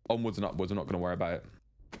 Just onwards and upwards. I'm not going to worry about it.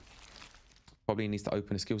 Probably needs to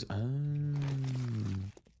open the skills.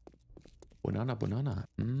 Banana, banana.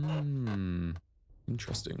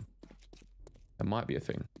 Interesting. That might be a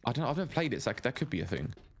thing. I don't know. I've never played it, so that could be a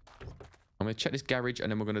thing. I'm going to check this garage, and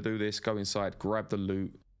then we're going to do this. Go inside, grab the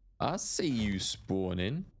loot. I see you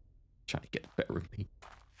spawning. Trying to get better of me.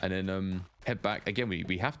 And then head back. Again,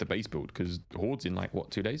 we have to base build, because Horde's in, like, what,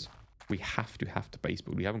 2 days? We have to base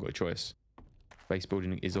build. We haven't got a choice. Base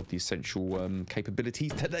building is of the essential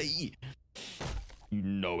capabilities today. You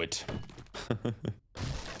know it.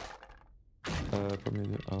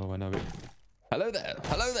 Oh, I know it. Hello there,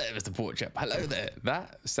 Mr. Porkchop. Hello there.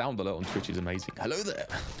 That sound alert on Twitch is amazing. Hello there.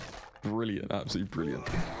 Brilliant, absolutely brilliant.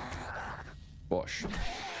 Bosh.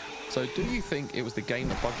 So, do you think it was the game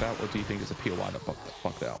that bugged out, or do you think it's a POI that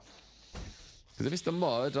bugged out? Because if it's the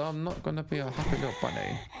mod, I'm not gonna be a happy little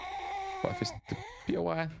bunny. But if it's the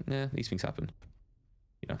POI, yeah, these things happen.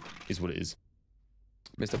 You know, is what it is.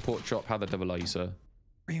 Mr. Porkchop, how the devil are you, sir?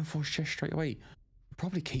 Reinforced chest straight away.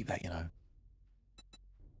 Probably keep that, you know.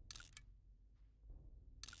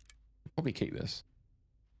 Probably keep this.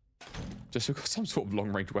 Just so we've got some sort of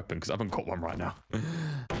long-range weapon, because I haven't got one right now.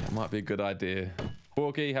 That might be a good idea.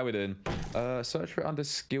 Porky, how we doing? Search for it under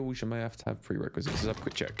skills. You may have to have prerequisites. Let's have a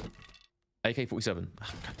quick check. AK-47.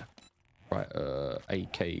 Right,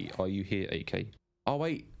 AK. Are you here, AK? Oh,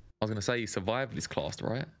 wait. I was going to say survival is classed,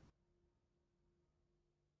 right?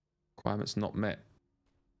 Requirements not met.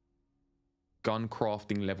 Gun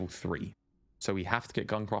crafting level 3. So we have to get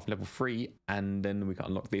gun crafting level 3, and then we can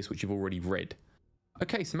unlock this, which you've already read.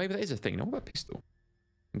 Okay, so maybe that is a thing. Now, what about pistol?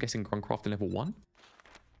 I'm guessing gun crafting level 1.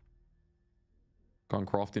 Gun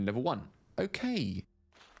crafting level 1. Okay.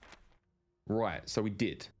 Right, so we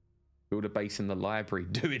did. Build a base in the library.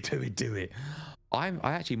 Do it, do it, do it. I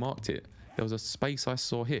actually marked it. There was a space I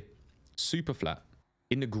saw here. Super flat.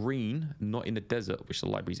 In the green, not in the desert, which the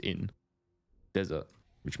library's in. Desert.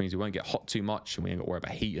 Which means we won't get hot too much, and we ain't got to worry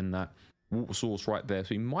about heat and that. Water source right there. So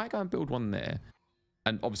we might go and build one there.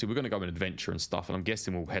 And obviously, we're going to go on adventure and stuff. And I'm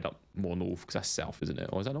guessing we'll head up more north, because that's south, isn't it?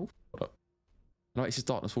 Or is that north? No, it's just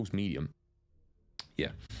Darkness Falls medium.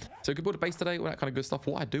 Yeah. So we could build a base today, all that kind of good stuff.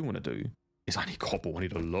 What I do want to do is I need cobble. I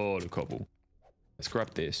need a lot of cobble. Let's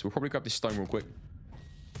grab this. We'll probably grab this stone real quick.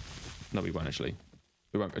 No, we won't actually.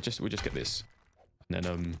 We won't. We'll just get this. And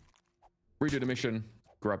then redo the mission.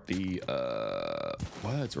 Grab the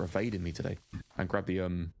words are evading me today. And grab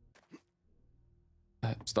the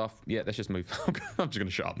stuff. Yeah, let's just move. I'm just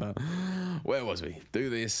gonna shut up now. Where was we? Do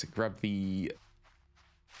this. Grab the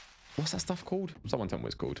What's that stuff called? Someone tell me what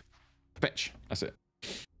it's called. Fetch. That's it.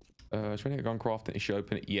 Trying to get gun crafting. Is she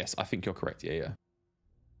open it? Yes, I think you're correct. Yeah, yeah.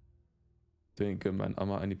 Doing good, man. I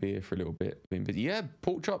might only be here for a little bit. But yeah,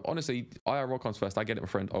 pork chop. Honestly, IRL comes first. I get it, my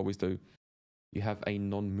friend. I always do. You have a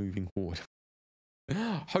non-moving horde.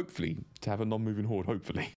 Hopefully, to have a non-moving horde.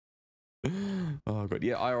 Hopefully. Oh god.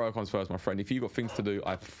 Yeah, IRL comes first, my friend. If you've got things to do,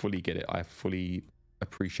 I fully get it. I fully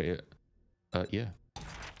appreciate it. Yeah,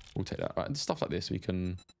 we'll take that. Right, and stuff like this, we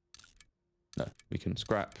can. No, we can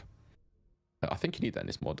scrap. I think you need that in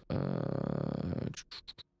this mod.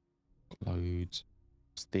 Loads.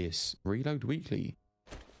 What's this? Reload weekly.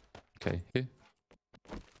 Okay, here.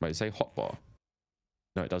 Wait, say hotbar.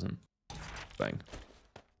 No, it doesn't. Bang.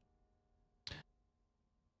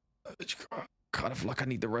 Kind of like I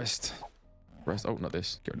need the rest. Oh, not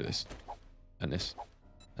this. Get rid of this. And this.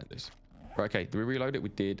 And this. Right, okay, did we reload it? We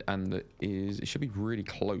did, and it should be really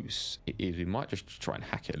close. It is. We might just try and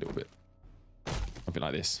hack it a little bit. Something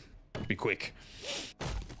like this. Be quick.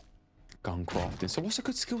 Gun crafting. So what's a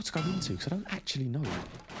good skill to go into? Because I don't actually know.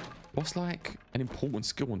 What's like an important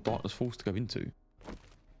skill on Darkness Falls to go into?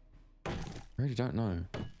 I really don't know.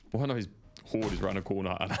 Well, I know his horde is around the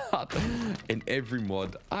corner, and in every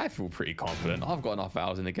mod, I feel pretty confident. I've got enough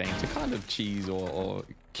hours in the game to kind of cheese or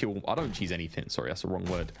kill. I don't cheese anything. Sorry, that's the wrong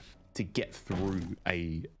word. To get through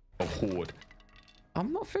a horde.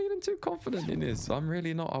 I'm not feeling too confident in this. I'm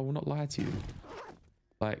really not. I will not lie to you.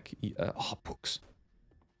 Like, books.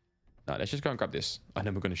 No, let's just go and grab this, and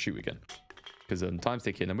then we're going to shoot again. Because time's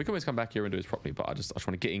ticking, and we can always come back here and do this properly, but I just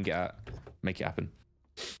want to get in, get out, make it happen.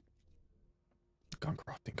 Gun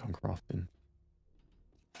crafting, gun crafting.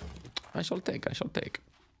 I shall take.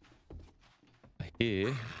 I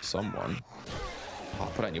hear someone.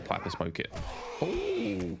 Oh, put that in your pipe and smoke it.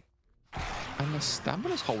 Oh! And the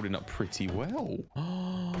stamina's holding up pretty well.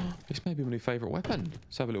 Oh, this may be my new favourite weapon.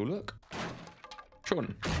 Let's have a little look.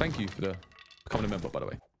 Sean, thank you for becoming a member, by the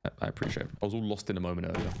way. I appreciate it. I was all lost in a moment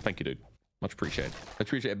earlier. Thank you, dude. Much appreciated. I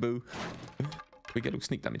appreciate it, boo. We get a little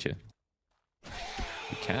sneak damage here.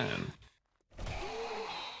 We can.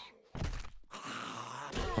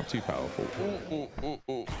 Not too powerful.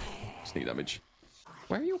 Sneak damage.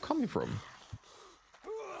 Where are you all coming from?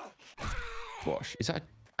 Gosh, is that an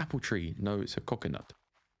apple tree? No, it's a coconut.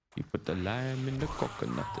 You put the lime in the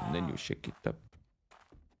coconut and then you shake it up.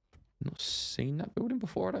 Not seen that building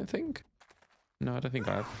before, I don't think. No, I don't think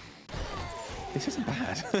I have. This isn't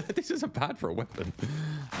bad. This isn't bad for a weapon.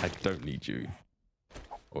 I don't need you.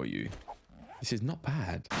 Or you. This is not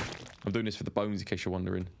bad. I'm doing this for the bones in case you're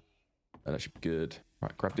wondering. Oh, that should be good.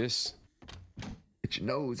 Right, grab this. It's your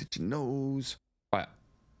nose. It's your nose. Right.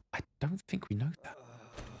 I don't think we know that.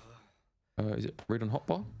 Is it read on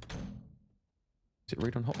hotbar? Is it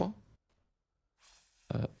read on hotbar?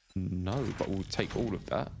 No, but we'll take all of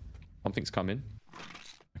that. Something's coming.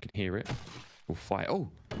 I can hear it. We'll fight. Oh!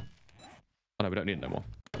 Oh no, we don't need it no more.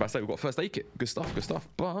 But I say we've got first aid kit. Good stuff, good stuff.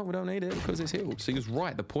 But we don't need it because it's healed. So he was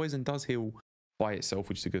right. The poison does heal by itself,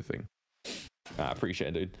 which is a good thing. I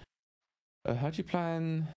appreciate it, dude. How do you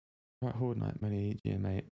plan... Right, Horde Knight, melee,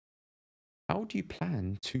 mate. How do you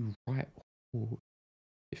plan to write Horde?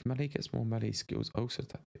 If melee gets more melee skills, also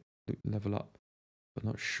that level up. But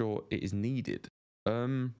not sure it is needed.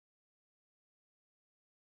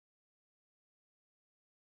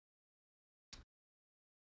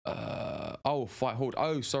 Oh, fight horde.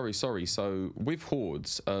 Oh, sorry. So with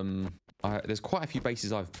hordes, there's quite a few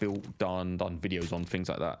bases I've built, done videos on, things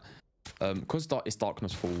like that. Because it's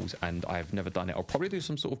Darkness Falls and I've never done it, I'll probably do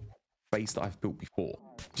some sort of base that I've built before,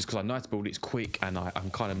 just because I know how to build it. It's quick and I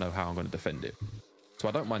kind of know how I'm going to defend it. So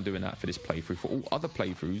I don't mind doing that for this playthrough. For all other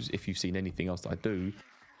playthroughs, if you've seen anything else that I do,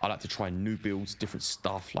 I like to try new builds, different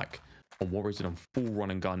stuff. Like on Warriors, and I'm full run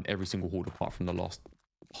and gun every single horde apart from the last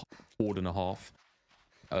horde and a half.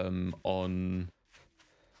 On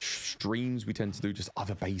streams, we tend to do just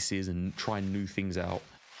other bases and try new things out.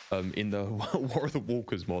 In the War of the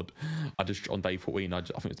Walkers mod, I just on day 14, I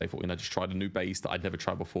think it's day 14, I just tried a new base that I'd never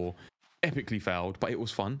tried before. Epically failed, but it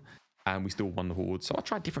was fun, and we still won the horde. So I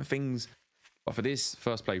tried different things, but for this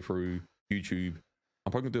first playthrough, YouTube,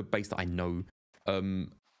 I'm probably gonna do a base that I know.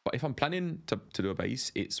 But if I'm planning to do a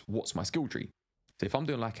base, it's what's my skill tree. So if I'm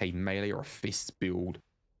doing like a melee or a fist build,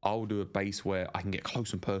 I'll do a base where I can get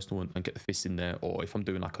close and personal and get the fists in there. Or if I'm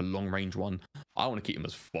doing like a long range one, I want to keep them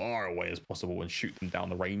as far away as possible and shoot them down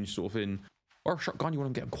the range sort of thing. Or a shotgun, you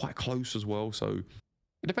want to get them quite close as well. So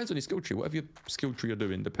it depends on your skill tree. Whatever your skill tree you're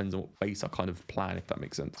doing depends on what base I kind of plan, if that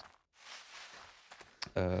makes sense.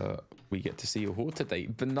 We get to see a horde today.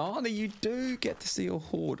 Banana, you do get to see a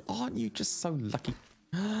horde. Aren't you just so lucky?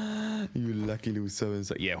 You lucky little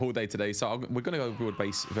so-and-so. Yeah, whole day today. So we're going to go build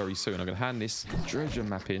base very soon. I'm going to hand this treasure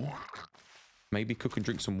map in. Maybe cook and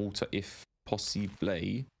drink some water if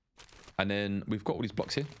possible. And then we've got all these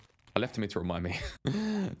blocks here. I left them here to remind me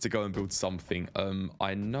to go and build something.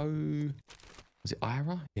 I know... Was it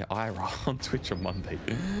Ira? Yeah, Ira on Twitch on Monday.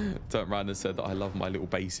 Turned around and said that I love my little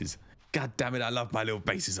bases. God damn it, I love my little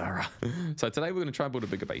bases, Ira. So today we're going to try and build a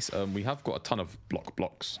bigger base. We have got a ton of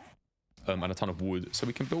blocks and a ton of wood. So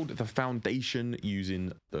we can build the foundation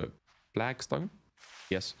using the flagstone.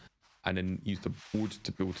 Yes. And then use the wood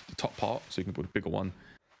to build the top part. So you can build a bigger one.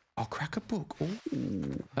 I'll crack a book. Oh,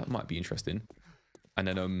 that might be interesting. And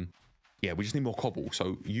then, yeah, we just need more cobble.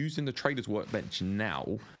 So using the trader's workbench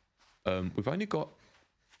now, we've only got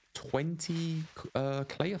 20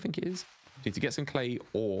 clay, I think it is. We need to get some clay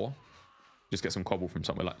or just get some cobble from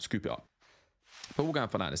somewhere, like scoop it up. But we'll go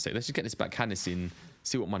and find out in a sec. Let's just get this back canvas in,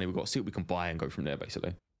 see what money we've got, see what we can buy and go from there,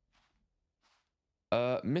 basically.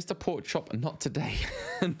 Mr. Pork Chop, not today.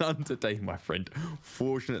 None today, my friend.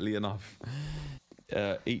 Fortunately enough.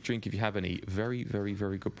 Eat, drink if you have any. Very, very,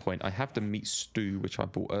 very good point. I have the meat stew, which I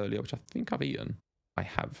bought earlier, which I think I've eaten. I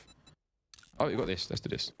have. Oh, you got this. Let's do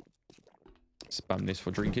this. Spam this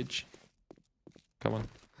for drinkage. Come on.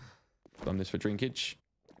 Spam this for drinkage.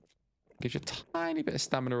 Gives you a tiny bit of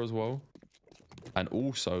stamina as well. And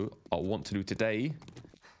also, what I want to do today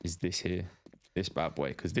is this here. This bad boy.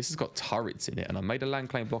 Because this has got turrets in it. And I made a land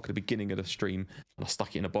claim block at the beginning of the stream. And I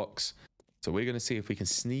stuck it in a box. So we're going to see if we can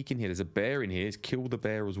sneak in here. There's a bear in here. Let's kill the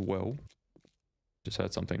bear as well. Just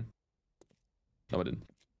heard something. No, I didn't.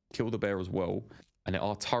 Kill the bear as well. And there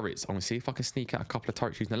are turrets. I'm going to see if I can sneak out a couple of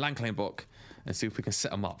turrets using the land claim block. And see if we can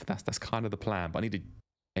set them up. That's kind of the plan. But I need an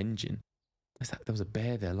engine. There was a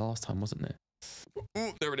bear there last time, wasn't there?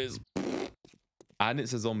 Oh, there it is. And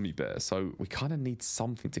it's a zombie bear. So we kind of need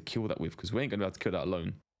something to kill that with. Because we ain't going to be able to kill that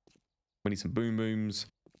alone. We need some boom booms.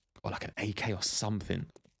 Or like an AK or something.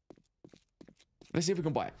 Let's see if we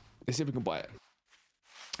can buy it. Let's see if we can buy it.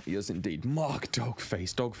 Yes, indeed. Mark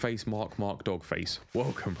Dogface. Dogface, Mark Dogface.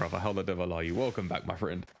 Welcome, brother. How the devil are you? Welcome back, my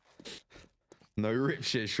friend. No rip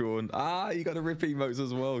shit, Sean. Ah, you got the rip emotes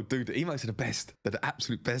as well. Dude, the emotes are the best. They're the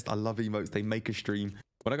absolute best. I love emotes. They make a stream.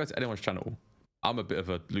 When I go to anyone's channel, I'm a bit of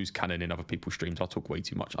a loose cannon in other people's streams. I talk way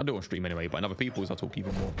too much. I do on stream anyway, but in other people's, I talk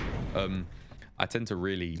even more. I tend to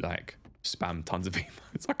really, like, spam tons of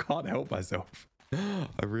emotes. I can't help myself.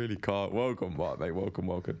 I really can't. Welcome, Mark, mate. Welcome.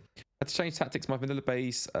 Had to change tactics. My vanilla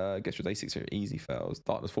base gets through day 6 or easy fails.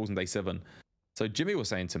 Darkness falls in day 7. So Jimmy was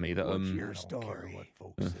saying to me that What's your story? What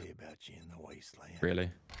folks say about you in the wasteland. Really?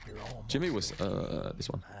 Jimmy was this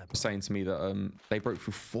one was saying to me that they broke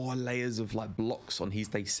through 4 layers of like blocks on his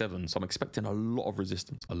day 7. So I'm expecting a lot of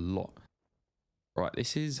resistance. A lot. Right,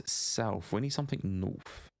 this is south. We need something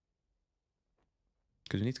north.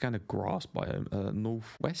 Because we need to go in the grass biome.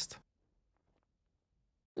 Northwest.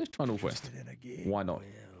 Let's try northwest. Why not?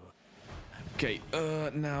 Okay,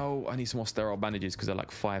 now I need some more sterile bandages because they're like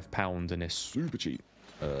 £5 and they're super cheap.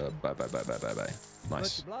 Bye.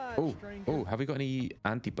 Nice. Oh, have we got any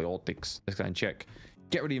antibiotics? Let's go and check.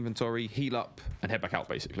 Get rid of inventory, heal up, and head back out,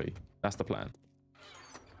 basically. That's the plan.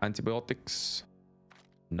 Antibiotics.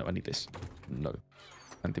 No, I need this. No.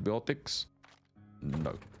 Antibiotics.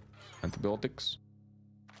 No. Antibiotics.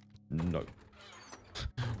 No.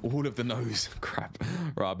 All of the no's. Crap.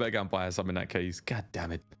 Right, I better go and buy some in that case. God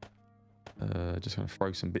damn it. Just gonna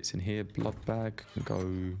throw some bits in here. Blood bag. Go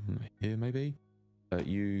here maybe. I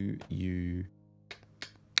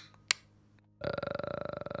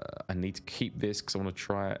need to keep this because I want to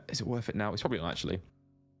try it. Is it worth it now? It's probably not actually.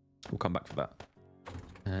 We'll come back for that.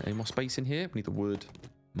 Any more space in here? We need the wood.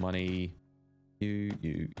 Money.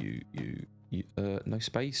 No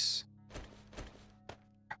space.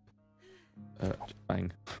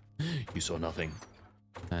 Bang. You saw nothing.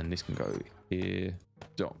 And this can go here.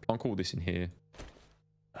 I'll call this in here.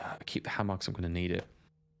 Keep the hammer because I'm going to need it.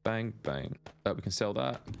 Bang, bang. We can sell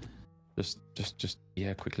that. Just,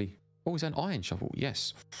 yeah, quickly. Oh, is that an iron shovel?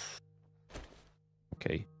 Yes.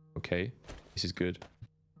 Okay. This is good.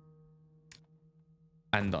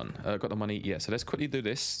 And done. Got the money. Yeah, so let's quickly do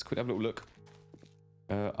this. Quickly have a little look.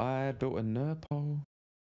 I built a Nurpole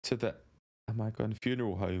to the am I going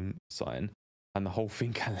funeral home sign. And the whole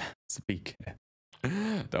thing can speak.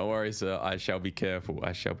 Don't worry, sir. I shall be careful.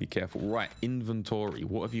 Right, inventory.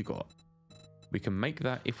 What have you got? We can make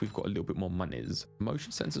that if we've got a little bit more monies.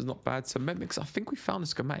 Motion sensor's not bad. Cement mix. I think we found a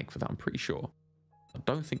schematic for that. I'm pretty sure. I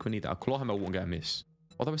don't think we need that. A claw hammer won't get a miss.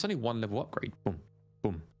 Although it's only 1 level upgrade. Boom.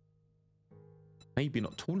 Boom. Maybe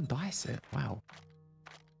not. Tool and die set. Wow.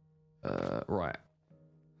 Right.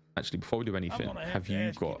 Actually, before we do anything, have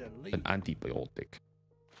you got an antibiotic?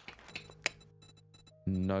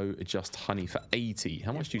 No, just honey for 80.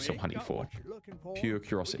 How much do you sell honey for? Pure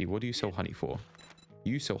curiosity. What do you sell honey for?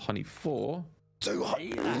 You sell honey for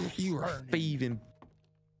 200. You are a thieving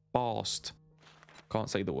bast. Can't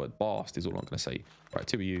say the word bast is all I'm going to say. Right,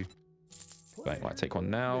 2 of you. Right, take one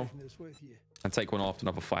now. And take one after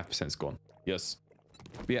another 5%'s gone. Yes.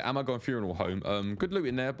 But yeah, am I going funeral home? Good loot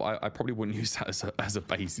in there, but I probably wouldn't use that as a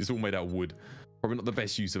base. It's all made out of wood. Probably not the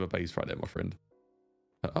best use of a base right there, my friend.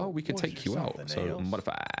 Oh, we can take you out. So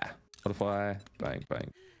modify. Modify. Bang,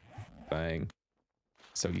 bang, bang.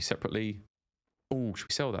 Sell you separately. Oh, should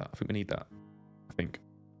we sell that? I think we need that. I think.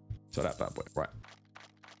 So that bad boy. Right.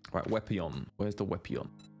 Right, weapon. Where's the weapon?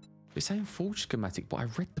 It's saying forge schematic, but I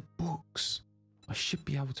read the books. I should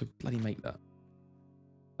be able to bloody make that.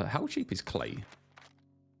 How cheap is clay?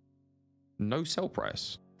 No sell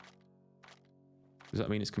price. Does that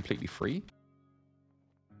mean it's completely free?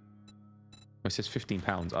 Oh, it says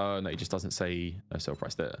 £15. Oh, no, it just doesn't say no sell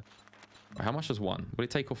price there. Right, how much does one? Will it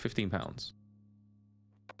take off £15?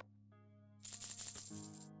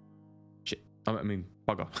 Shit. I mean,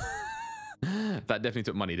 bugger. That definitely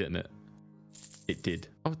took money, didn't it? It did.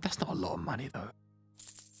 Oh, that's not a lot of money, though.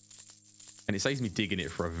 And it saves me digging it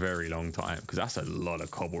for a very long time, because that's a lot of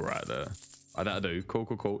cobble right there. That'll do. Cool,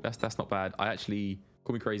 cool, cool. That's not bad. I actually...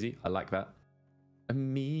 Call me crazy. I like that.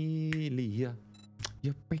 Amelia,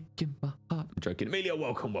 you're breaking my heart. I'm joking. Amelia,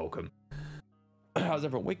 welcome, welcome. How's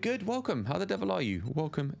everyone? We're good. Welcome. How the devil are you?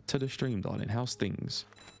 Welcome to the stream, darling. How's things?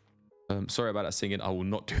 Sorry about that singing. I will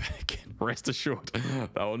not do that again. Rest assured.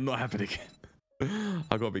 That will not happen again.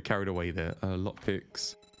 I got a bit carried away there.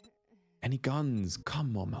 Lockpicks. Any guns?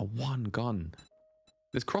 Come on, man. One gun.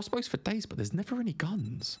 There's crossbows for days, but there's never any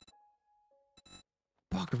guns.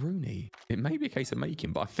 Buggeroony. It may be a case of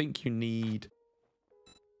making, but I think you need...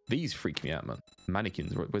 These freak me out, man.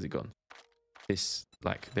 Mannequins. Where's it gone? This,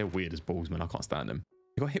 like, they're weird as balls, man. I can't stand them.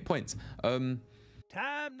 You got hit points. Time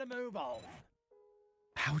to move on.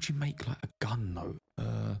 How would you make, like, a gun, though?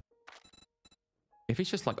 If it's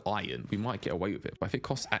just, like, iron, we might get away with it. But if it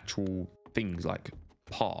costs actual things, like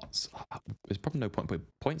parts, there's probably no point putting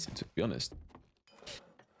points into it, to be honest.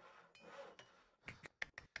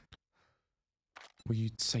 Were you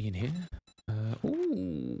saying here?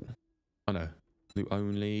 Ooh. Oh, no. Loot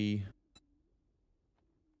only.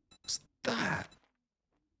 What's that?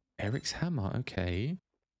 Eric's hammer. Okay.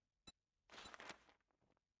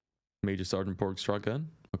 Major Sergeant Borg strike gun.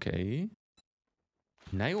 Okay.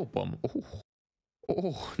 Nail bomb. Oh.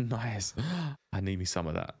 Oh, nice. I need me some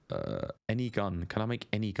of that. Any gun. Can I make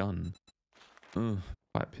any gun?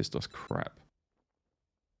 Quite pissed off. Crap.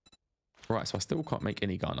 Right, so I still can't make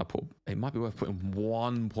any gun. It might be worth putting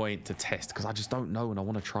 1 point to test because I just don't know and I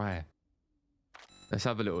want to try. Let's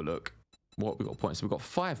have a little look. What we got points? We've got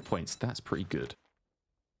 5 points. That's pretty good.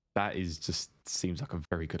 That is just seems like a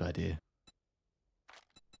very good idea.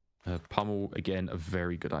 Pummel again, a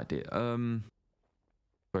very good idea.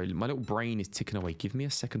 Sorry, my little brain is ticking away. Give me a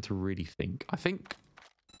second to really think. I think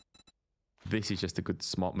this is just a good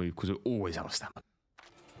smart move because we always have a stamina.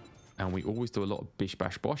 And we always do a lot of bish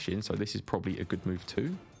bash boshing, so this is probably a good move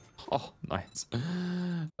too. Oh, nice.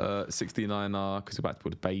 69R, because we're about to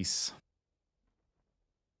put a base.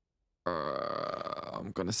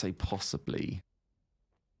 I'm going to say possibly.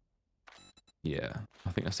 Yeah,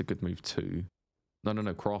 I think that's a good move too. No,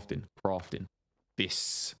 crafting. Crafting.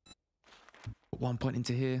 This. Put 1 point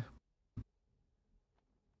into here.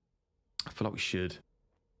 I feel like we should.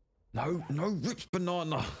 No, rich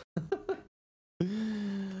banana.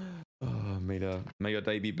 Oh, may your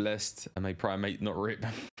day be blessed and may Primate not rip.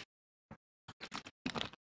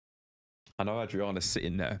 I know Adriana's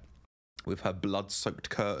sitting there with her blood-soaked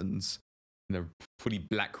curtains in a fully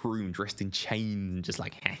black room dressed in chains and just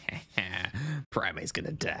like, Primate's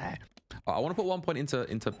gonna die. I want to put 1 point into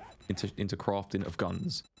crafting of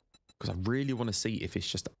guns because I really want to see if it's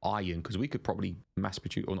just iron because we could probably mass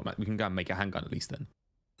produce or not. We can go and make a handgun at least then.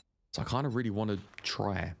 So I kind of really want to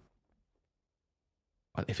try.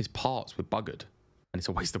 If it's parts, we're buggered. And it's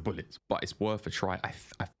a waste of bullets. But it's worth a try, I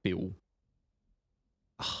feel.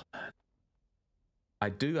 Oh, man. I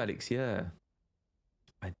do, Alex, yeah.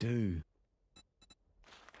 I do.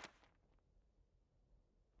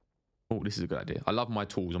 Oh, this is a good idea. I love my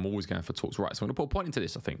tools. I'm always going for tools. Right, so I'm going to put a point into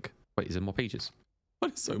this, I think. Wait, is there more pages? Oh,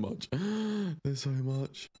 there's so much. There's so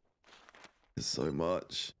much. There's so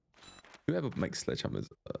much. Whoever makes sledgehammers...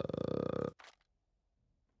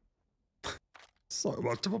 So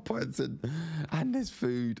much to put points in. And there's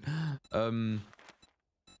food. Damn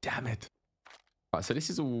it. Right, so this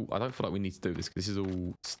is all... I don't feel like we need to do this because this is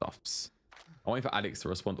all stuffs. I'm waiting for Alex to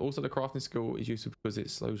respond. Also, the crafting skill is useful because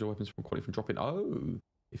it slows your weapons from quality from dropping. Oh,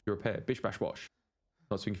 if you repair. Bish, bash, wash.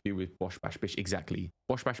 Not to confuse with bosh, bash, bish. Exactly.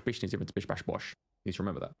 Bosh, bash, bish is different to bish, bash, bosh. You need to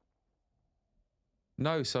remember that.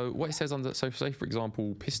 No, so what it says on the... So say, for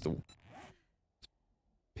example, pistol.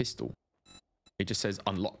 Pistol. It just says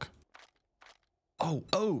unlock.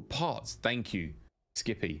 Oh, parts. Thank you,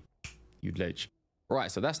 Skippy. You ledge.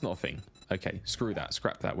 Right, so that's not a thing. Okay, screw that.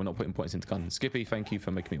 Scrap that. We're not putting points into guns. Skippy, thank you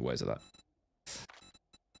for making me aware of that.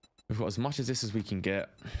 We've got as much as this as we can get.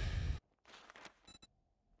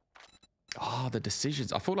 The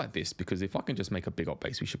decisions. I feel like this because if I can just make a big up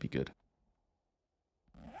base, we should be good.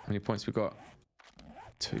 How many points we got?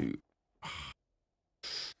 2.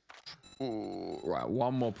 Ooh, right,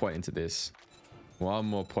 one more point into this. One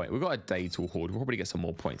more point. We've got a day to hoard. We'll probably get some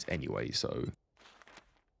more points anyway, so.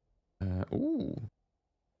 Ooh.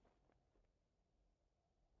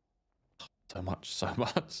 So much. I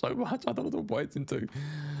don't know what to points into.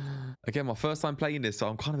 Again, my first time playing this, so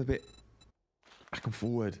I'm kind of a bit back and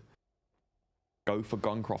forward. Go for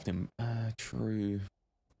gun crafting. True.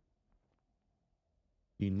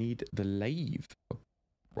 You need the lathe.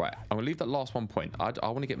 Right, I'm gonna leave that last 1 point. I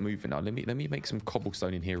want to get moving now. Let me make some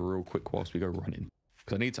cobblestone in here real quick whilst we go running,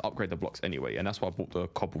 because I need to upgrade the blocks anyway, and that's why I bought the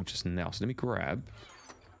cobble just now. So let me grab,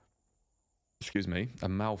 excuse me, a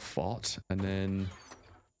mouth fart, and then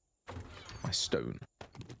my stone.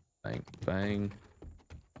 Bang, bang.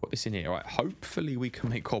 Put this in here. All right, hopefully we can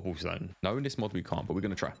make cobblestone. No, in this mod we can't, but we're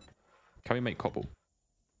gonna try. Can we make cobble?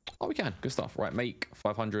 Oh, we can. Good stuff. Right, make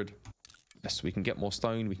 500. Yes, we can get more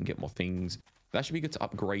stone. We can get more things. That should be good to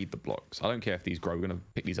upgrade the blocks. I don't care if these grow. We're going to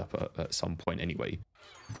pick these up at some point anyway.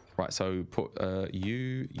 Right, so put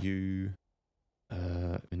we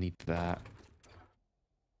need that.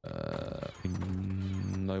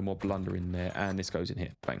 No more blunder in there. And this goes in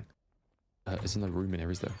here. Bang. There's no room in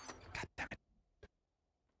here, is there? God damn it.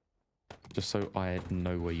 Just so I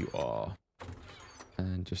know where you are.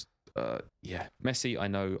 And just... yeah, messy. I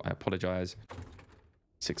know. I apologize.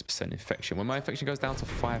 6% infection. When my infection goes down to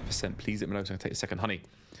 5%, please let me know so I can take a second. Honey.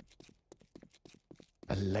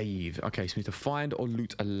 A lathe. Okay, so we need to find or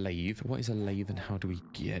loot a lathe. What is a lathe and how do we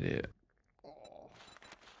get it?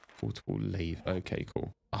 Portable lathe. Okay,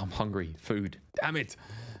 cool. Oh, I'm hungry. Food. Damn it.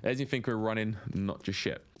 As you think we're running, not just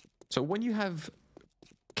shit. So when you have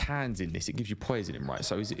cans in this, it gives you poison in, right?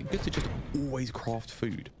 So is it good to just always craft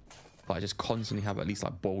food? Like just constantly have at least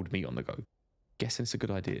like boiled meat on the go? Guessing it's a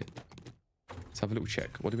good idea. Let's have a little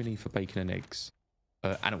check. What do we need for bacon and eggs?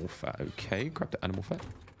 Animal fat. Okay, grab the animal fat.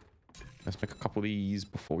 Let's make a couple of these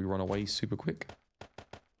before we run away super quick.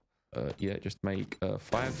 Yeah, just make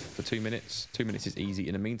 5 for 2 minutes. 2 minutes is easy.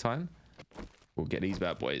 In the meantime, we'll get these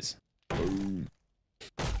bad boys. Boom.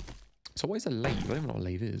 So what is a lathe? I don't even know what a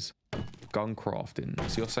lathe is. Gun crafting.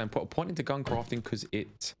 So you're saying put a point into gun crafting because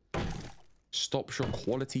it stops your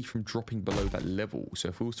quality from dropping below that level. So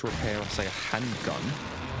if we was to repair, say, a handgun,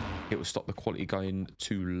 it will stop the quality going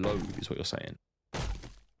too low, is what you're saying.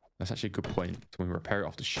 That's actually a good point. So when we repair it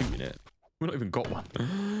after shooting it, we've not even got one.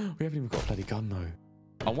 We haven't even got a bloody gun,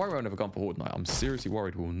 though. I'm worried we won't have a gun for Horde Night. I'm seriously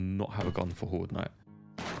worried we'll not have a gun for Horde Night.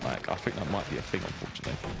 Like, I think that might be a thing,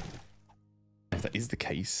 unfortunately. If that is the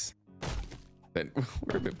case, then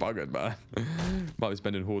we're a bit buggered, man. Might be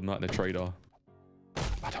spending Horde Night in a trader.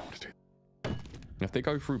 I don't want to do that. If they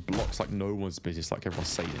go through blocks like no one's business, like everyone's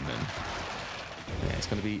saying, then yeah, it's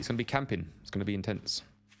gonna be camping. It's gonna be intense.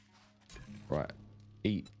 Right,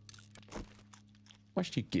 eat. How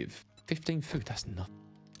much do you give? 15 food. That's nothing.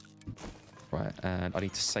 Right, and I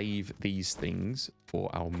need to save these things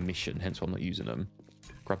for our mission. Hence, why I'm not using them.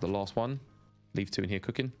 Grab the last one. Leave 2 in here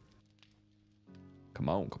cooking. Come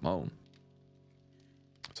on, come on.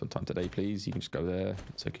 Sometime today, please. You can just go there.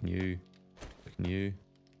 So can you. So can you.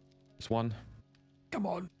 Just one. Come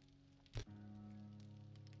on.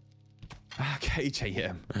 Okay,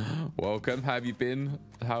 JM. Welcome. How have you been?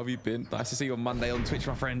 How have you been? Nice to see you on Monday on Twitch,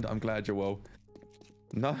 my friend. I'm glad you're well.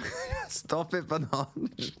 No, stop it, Banana.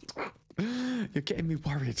 You're getting me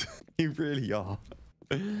worried. You really are.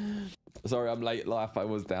 Sorry, I'm late. Life, I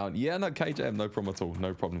was down. Yeah, no, KJM, no problem at all.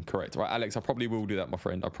 No problem. Correct. Right, Alex, I probably will do that, my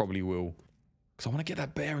friend. I probably will. Because I want to get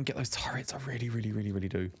that bear and get those turrets. I really, really, really, really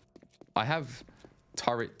do. I have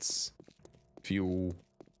turrets, fuel,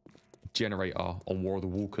 generator on War of the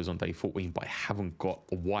Walkers on day 14, but I haven't got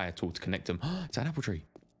a wire tool to connect them. It's an apple tree.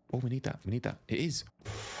 Oh, we need that. We need that. It is.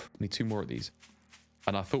 We need 2 more of these.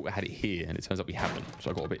 And I thought we had it here, and it turns out we haven't. So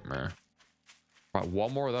I got a bit meh. Right,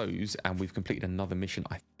 1 more of those, and we've completed another mission,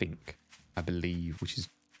 I think. I believe, which is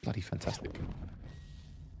bloody fantastic.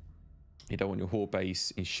 You don't want your horde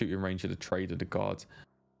base in shooting range of the trader, the guards.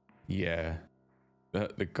 Yeah.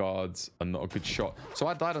 The guards are not a good shot. So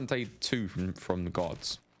I died on day 2 from the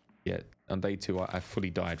guards. Yeah, on day 2, I fully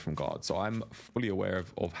died from guards, so I'm fully aware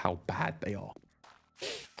of how bad they are.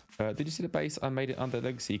 Did you see the base? I made it under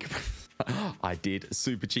legacy. I did.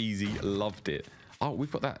 Super cheesy. Loved it. Oh,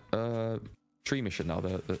 we've got that tree mission now,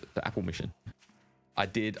 the apple mission. I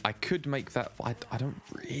did. I could make that, but I don't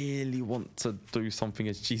really want to do something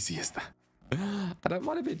as cheesy as that. I don't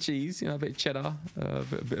mind a bit of cheese, you know, a bit of cheddar, a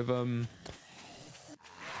bit of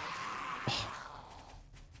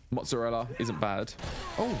mozzarella isn't bad.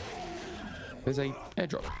 Oh, there's a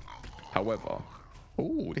airdrop. However,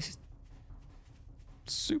 oh, this is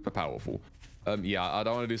super powerful. Yeah, I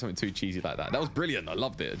don't want to do something too cheesy like that. That was brilliant. I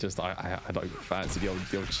loved it. Just I don't fancy the old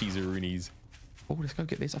cheeseroonies. Oh, let's go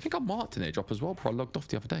get this. I think I marked an airdrop as well before I logged off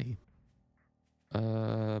the other day.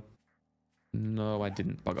 No, I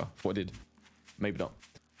didn't. Bugger. Thought I did. Maybe not.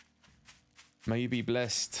 May you be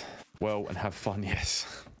blessed, well, and have fun. Yes.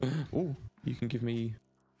 Oh, you can give me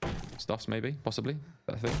stuffs, maybe, possibly.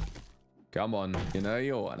 That thing. Come on, you know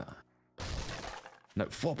you wanna. No,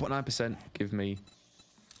 4.9%. Give me.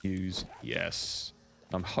 Use. Yes.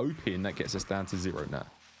 I'm hoping that gets us down to 0 now.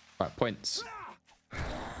 Right, points.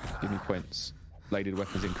 Give me points. Bladed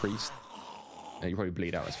weapons increased. Yeah, you probably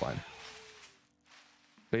bleed out. It's fine.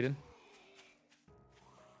 Bleeding.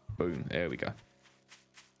 Boom. There we go.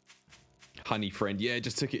 Honey friend. Yeah,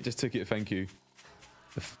 just took it. Just took it. Thank you.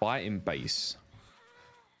 The fighting base.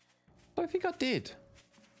 I don't think I did.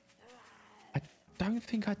 I don't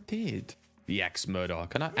think I did. The axe murder.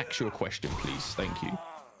 Can I ask you a question, please? Thank you.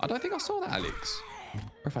 I don't think I saw that, Alex.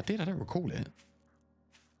 Or if I did, I don't recall it.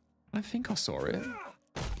 I don't think I saw it.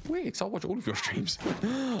 Weird, because I watch all of your streams.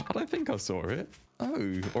 I don't think I saw it.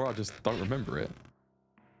 Oh, or I just don't remember it.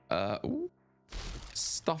 Ooh.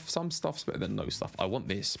 Stuff. Some stuff's better than no stuff. I want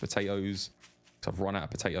this. Potatoes. I've run out of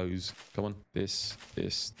potatoes. Come on. This.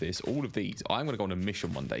 All of these. I'm going to go on a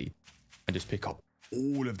mission one day and just pick up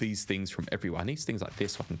all of these things from everywhere. I need things like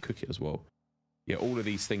this so I can cook it as well. Yeah, all of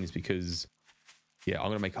these things because... yeah, I'm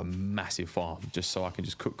going to make a massive farm just so I can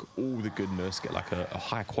just cook all the goodness, get like a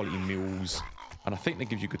high quality meals. And I think that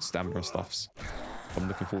gives you good stamina and stuffs. I'm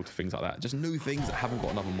looking forward to things like that. Just new things that haven't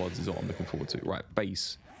got another mods is what I'm looking forward to. Right,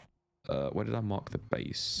 base. Where did I mark the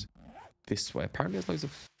base? This way. Apparently there's loads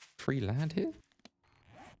of free land here.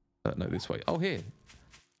 No, this way. Oh, here.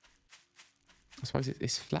 I suppose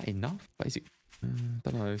it's flat enough. But is it?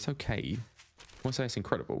 Don't know. It's okay. I won't say it's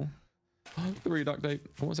incredible. Oh, the reduct date.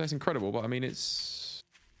 I won't say it's incredible, but I mean it's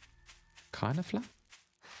kind of flat.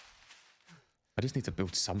 I just need to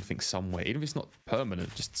build something somewhere, even if it's not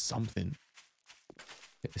permanent, just something.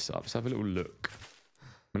 Get this up. Let's have a little look.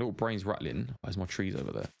 My little brain's rattling. Why is my trees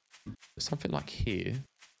over there? There's something like here.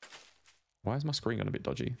 Why is my screen going a bit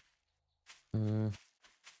dodgy?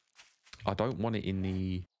 I don't want it in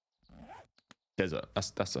the desert.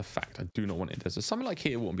 That's a fact. I do not want it in the desert. Something like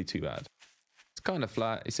here wouldn't be too bad. It's kind of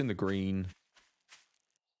flat. It's in the green.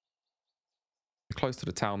 Close to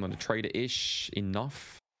the town and the trader-ish.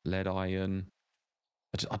 Enough. Lead iron.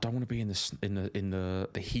 I don't want to be in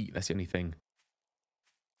the heat. That's the only thing.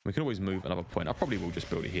 We can always move another point. I probably will just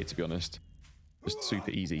build it here, to be honest. Just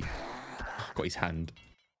super easy. Got his hand.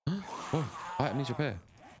 Oh, item needs repair.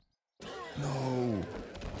 No.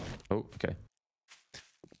 Oh, okay.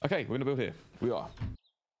 Okay, we're gonna build here. We are.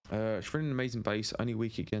 Shredding an amazing base, only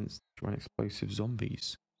weak against giant explosive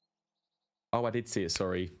zombies. Oh, I did see it,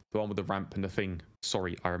 sorry. The one with the ramp and the thing.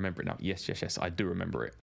 Sorry, I remember it now. Yes, I do remember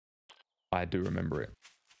it. I do remember it.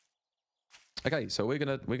 Okay, so we're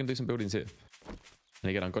gonna do some buildings here. And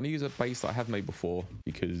again, I'm gonna use a base that I have made before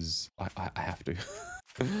because I have to.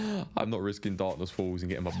 I'm not risking Darkness Falls and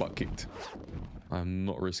getting my butt kicked. I'm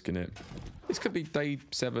not risking it. This could be day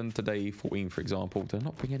 7 to day 14, for example. Do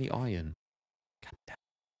not bring any iron. God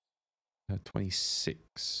damn.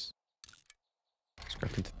 26.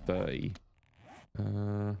 Scrap into 30.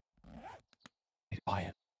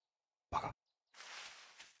 Iron. Bugger.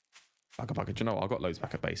 Bugger. Do you know what? I've got loads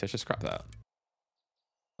back at base. Let's just scrap that.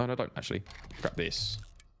 No, don't actually. Scrap this.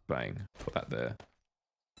 Bang. Put that there.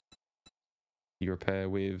 You repair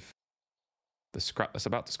with the scrap that's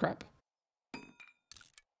about to scrap.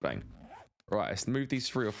 Bang. Right, let's move these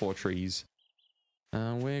 3 or 4 trees.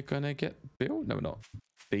 And we're gonna get build. No, we're not.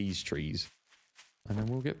 These trees. And then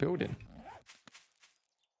we'll get building.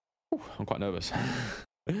 Ooh, I'm quite nervous.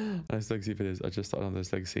 Nice legacy for this. I just started on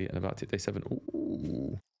this legacy and about to hit day 7.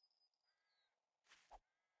 Ooh.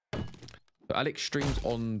 So Alex streams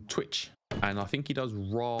on Twitch. And I think he does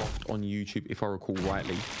Raft on YouTube, if I recall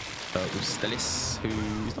rightly. With Stellis,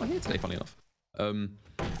 who's not here today, funny enough.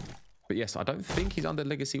 But yes, I don't think his Under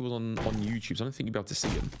Legacy was on YouTube, so I don't think you'll be able to see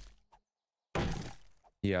him.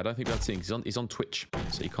 Yeah, I don't think you'll be able to see him. He's on Twitch,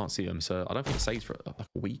 so you can't see him. So I don't think it saves for like a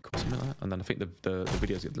week or something like that. And then I think the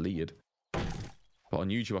videos get deleted. But on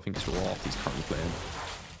YouTube, I think it's Raft he's currently playing.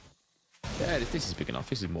 Yeah, this is big enough.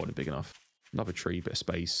 This is more than big enough. Another tree, bit of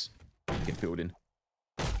space. Get building.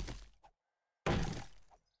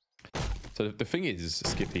 So the thing is,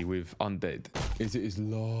 Skippy, with Undead, is it is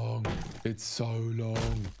long. It's so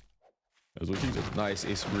long. That's what she said. No,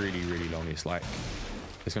 it's really, really long. It's like,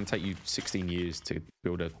 it's going to take you 16 years to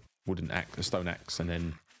build a wooden axe, a stone axe, and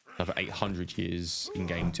then another 800 years in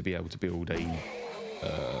game to be able to build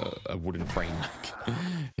a wooden frame.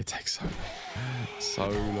 It takes so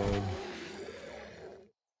long.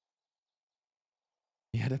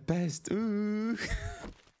 Yeah, the best. Ooh.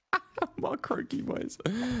 My croaky boys.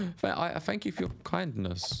 I thank you for your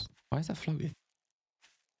kindness. Why is that floating?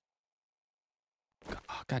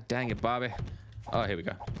 Oh, God dang it, Bobby. Oh, here we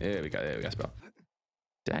go. Here we go. There we go, spell.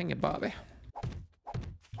 Dang it, Bobby.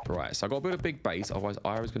 Right, so I got to build a big base. Otherwise,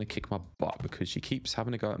 Ira's going to kick my butt because she keeps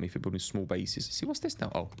having to go at me for building small bases. See, what's this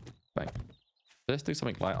now? Oh, bang. So let's do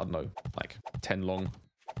something like, I don't know, like 10 long.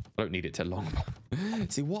 I don't need it 10 long.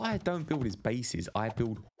 See, what I don't build is bases. I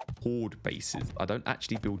build horde bases. I don't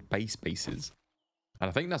actually build base bases. And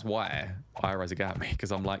I think that's why Ira's a get at me,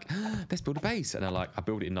 because I'm like, let's build a base. And then like, I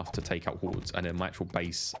build it enough to take out hordes. And then my actual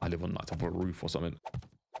base, I live on like top of a roof or something.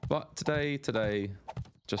 But today,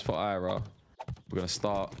 just for Ira, we're going to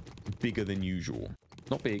start bigger than usual.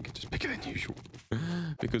 Not big, just bigger than usual.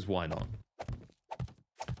 Because why not?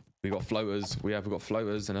 We got floaters. We've got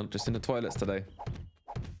floaters and I'm just in the toilets today.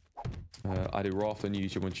 I do Raft on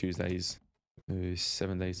YouTube on Tuesdays.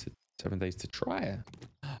 7 days to try it.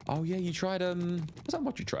 Oh yeah, you tried what's that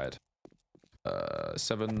mod you tried?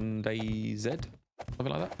 7 days Z?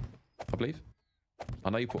 Something like that, I believe. I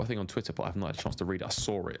know you put a thing on Twitter, but I've not had a chance to read it. I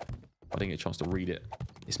saw it. I didn't get a chance to read it.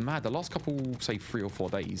 It's mad. The last couple, say 3 or 4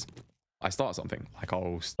 days, I start something. Like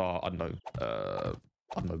I'll start, I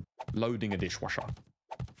don't know, loading a dishwasher.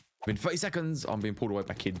 In 30 seconds, I'm being pulled away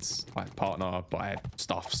by kids, by partner, by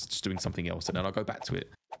stuffs, just doing something else. And then I'll go back to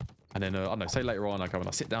it. And then, I don't know, say later on, I go and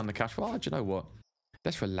I sit down on the couch. Well, do you know what?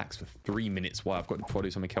 Let's relax for 3 minutes while I've got to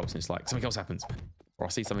do something else. And it's like, something else happens. Or I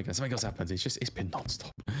see something and something else happens. It's been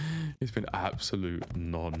non-stop. It's been absolute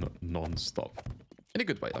non-stop. In a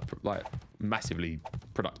good way, like massively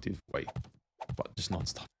productive way. But just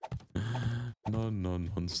non-stop.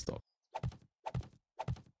 Non-stop.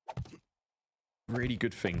 Really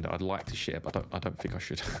good thing that I'd like to share, but I don't think I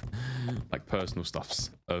should. Like personal stuffs.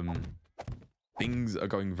 Things are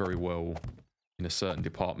going very well in a certain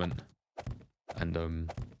department,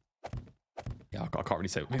 and yeah, I can't really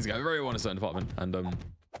say things are going very well in a certain department, and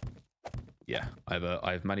yeah,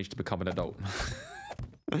 I've managed to become an adult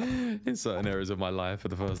in certain areas of my life for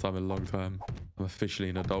the first time in a long time. I'm officially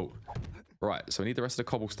an adult. Right, so we need the rest of the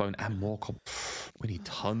cobblestone and more we need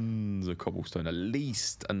tons of cobblestone. At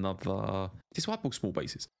least another... This is why I build small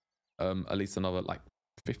bases. At least another, like,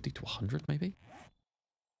 50 to 100, maybe?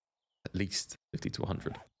 At least 50 to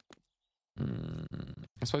 100.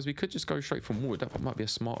 I suppose we could just go straight from wood. That might be a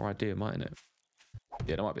smarter idea, mightn't it?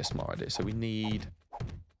 Yeah, that might be a smart idea. So we need...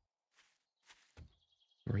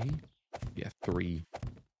 3? Yeah, 3.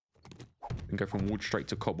 We can go from wood straight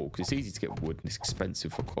to cobble, because it's easy to get wood and it's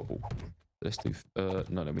expensive for cobble. Let's do...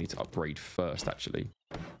 no, we need to upgrade first, actually.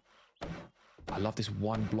 I love this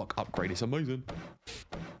 1 block upgrade. It's amazing.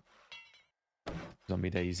 Zombie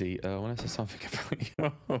Daisy. I want to say something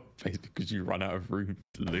about your face because you run out of room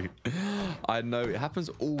to loot. I know. It happens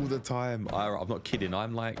all the time. I'm not kidding.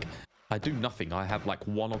 I'm like... I do nothing. I have like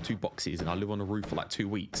 1 or 2 boxes and I live on a roof for like 2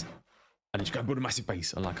 weeks. And then just go and build a massive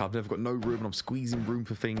base. And like, I've never got no room and I'm squeezing room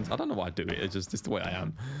for things. I don't know why I do it. It's just the way I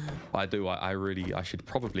am. But I do. I should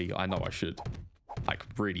probably, I know I should like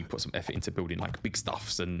really put some effort into building like big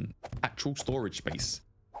stuffs and actual storage space.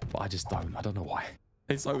 But I just don't. I don't know why.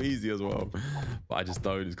 It's so easy as well. But I just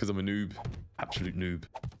don't. It's because I'm a noob. Absolute noob.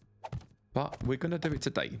 But we're going to do it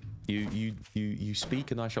today. You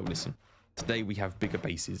speak and I shall listen. Today we have bigger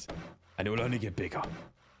bases. And it will only get bigger.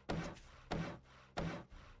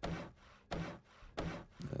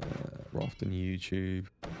 Raft on YouTube.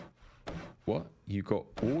 What? You got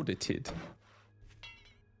audited?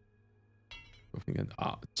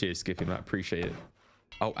 Ah, cheers, Skippy, man. Appreciate it.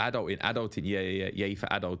 Oh, adulting. Yeah, for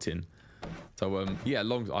adulting. So, yeah,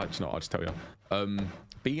 I'll just tell you.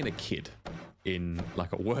 Being a kid in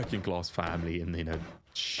like a working class family in, you know,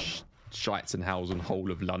 shites and howls on the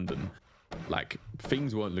whole of London, like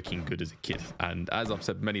things weren't looking good as a kid. And as I've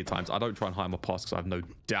said many times, I don't try and hide my past because I have no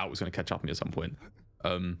doubt it's going to catch up with me at some point.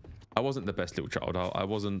 I wasn't the best little child. I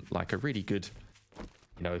wasn't like a really good,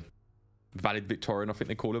 you know, valedictorian, I think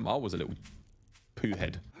they call him. I was a little poo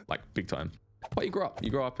head, like big time. But you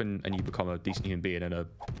grow up and you become a decent human being and a,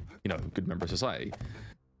 you know, good member of society.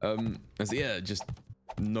 And so yeah, just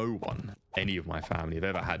no one, any of my family have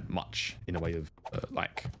ever had much in the way of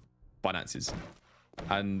like finances.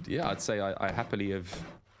 And yeah, I'd say I happily have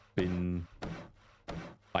been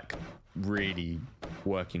like really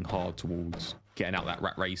working hard towards getting out that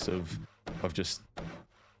rat race of just,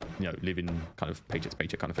 you know, living kind of paycheck to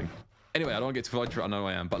paycheck kind of thing. Anyway, I don't want to get too far into it. I know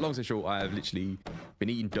I am, but long story short, I have literally been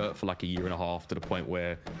eating dirt for like a year and a half to the point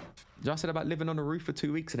where I said about living on a roof for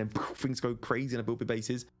 2 weeks and then poof, things go crazy and I build big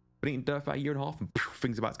bases. Been eating dirt for about a year and a half and poof,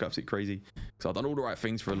 things are about to go absolutely crazy. So I've done all the right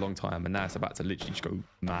things for a long time and now it's about to literally just go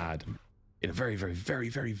mad in a very, very, very,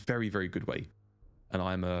 very, very, very good way. And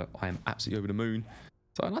I am absolutely over the moon.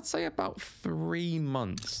 So I'd say about 3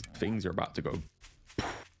 months, things are about to go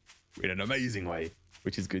in an amazing way,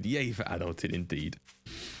 which is good. Yay for adulting indeed.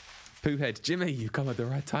 Poohead, Jimmy, you come at the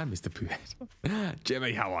right time, Mr. Poohead.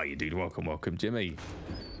 Jimmy, how are you, dude? Welcome, welcome, Jimmy.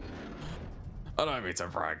 I don't mean to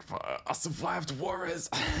brag, but I survived Warriors.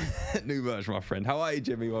 New merch, my friend. How are you,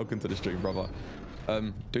 Jimmy? Welcome to the stream, brother.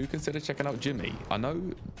 Do consider checking out Jimmy. I know,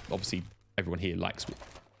 obviously, everyone here likes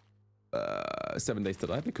 7 Days to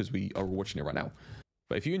Die because we are watching it right now.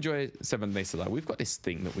 But if you enjoy 7 Days to Die, we've got this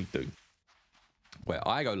thing that we do where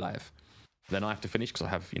I go live, then I have to finish because I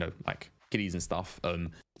have, you know, like kiddies and stuff.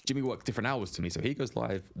 Jimmy works different hours to me, so he goes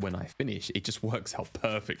live when I finish. It just works out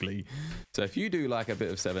perfectly. So if you do like a bit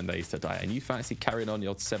of 7 Days to Die and you fancy carrying on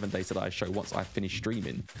your 7 Days to Die show once I finish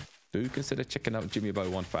streaming, do consider checking out Jimmy Bo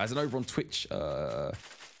 15. And over on Twitch,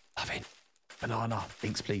 loving Banana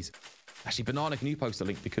links, please. Actually, Banana, can you post a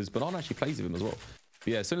link because Banana actually plays with him as well.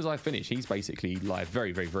 But yeah, as soon as I finish, he's basically live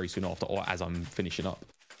very, very, very soon after, or as I'm finishing up.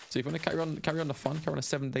 So if you want to carry on the fun, carry on the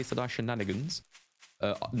 7 Days to Die shenanigans,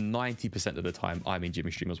 90% of the time I'm in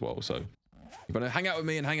Jimmy's stream as well. So if you want to hang out with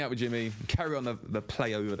me and hang out with Jimmy, carry on the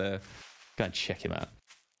play over there, go and check him out.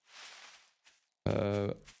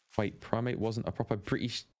 Wait, Primate wasn't a proper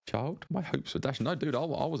British child? My hopes were dashed. No, dude, I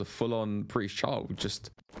was a full-on British child.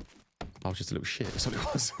 I was just a little shit. That's all it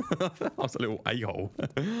was. I was a little a-hole.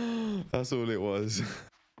 That's all it was.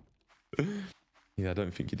 Yeah, I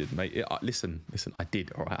don't think you did, mate. Listen, I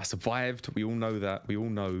did. All right, I survived. We all know that. We all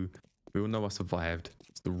know I survived.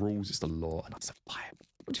 It's the rules. It's the law, and I survived.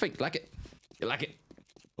 What do you think? You like it? You like it?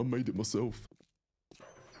 I made it myself.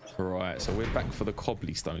 All right, so we're back for the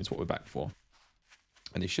cobbly stones. What we're back for,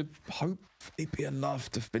 and it should hopefully be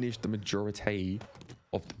enough to finish the majority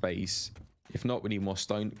of the base. If not, we need more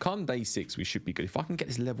stone. Come day 6, we should be good. If I can get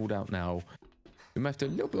this leveled out now, we may have to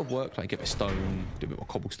do a little bit of work, like get a stone, do a bit more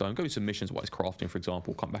cobblestone, go do some missions while it's crafting, for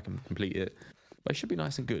example, come back and complete it. But it should be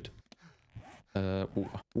nice and good. Yeah,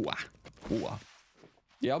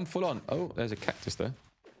 I'm full on. Oh, there's a cactus there.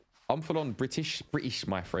 I'm full on British,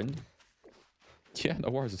 my friend. Yeah, no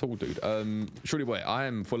worries at all, dude. Surely boy, I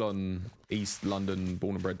am full on East London,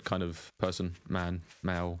 born and bred kind of person, man,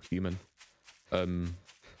 male, human.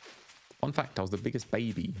 Fun fact, I was the biggest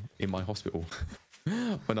baby in my hospital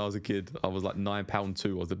when I was a kid. I was like 9 pound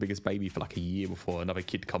 2. I was the biggest baby for like a year before another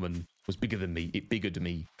kid come and was bigger than me. It biggered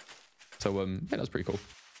me. So yeah, that was pretty cool.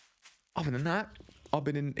 Other than that, I've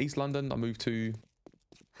been in East London. I moved to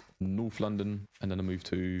North London, and then I moved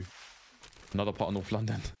to another part of North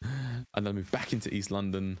London, and then I moved back into East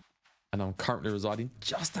London, and I'm currently residing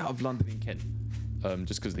just out of London in Kent,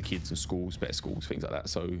 just because of the kids and schools, better schools, things like that.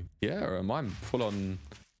 So yeah, I'm full on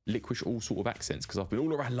liquish all sort of accents because I've been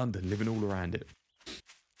all around London, living all around it.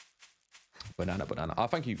 Banana.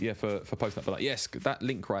 Thank you, yeah, for posting that. But like, yes, that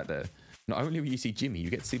link right there. Not only will you see Jimmy, you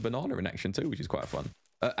get to see Banana in action too, which is quite fun.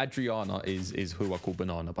 Adriana is who I call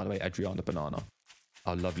Banana. By the way, Adriana Banana,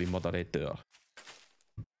 our lovely moderator.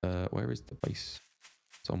 Where is the base?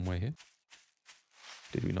 Somewhere here.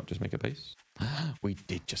 Did we not just make a base? We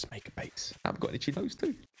did just make a base. I've got itchy nose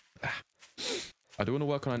too. I do want to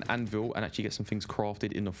work on an anvil and actually get some things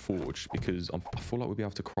crafted in a forge because I feel like we'll be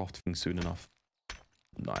able to craft things soon enough.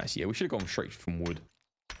 Nice. Yeah, we should have gone straight from wood.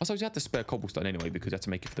 I suppose you had to spare cobblestone anyway because you had to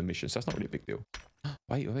make it for the mission, so that's not really a big deal.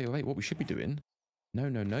 Wait. What we should be doing? No,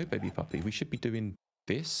 baby puppy. We should be doing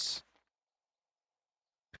this.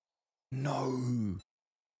 No.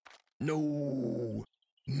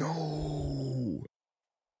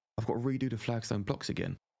 I've got to redo the flagstone blocks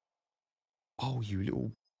again. Oh, you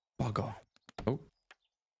little bugger. Oh.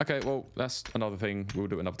 Okay, well, that's another thing. We'll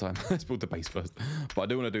do it another time. Let's build the base first. But I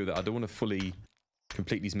do want to do that. I do want to fully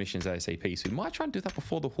complete these missions ASAP. So we might try and do that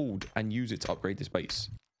before the horde and use it to upgrade this base.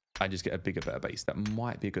 And just get a bigger, better base. That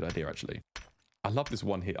might be a good idea, actually. I love this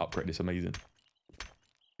one-hit upgrade. It's amazing.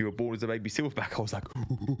 You were born as a baby silverback. I was like,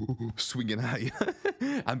 swinging at you.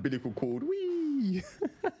 Umbilical cord. Whee!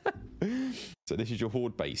 So this is your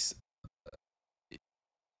horde base.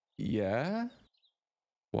 Yeah?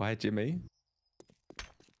 Why, Jimmy?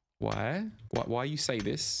 Why? Why you say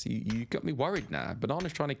this? You got me worried now.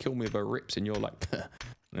 Banana's trying to kill me with her rips and you're like,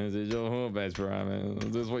 this is your whole best Primate.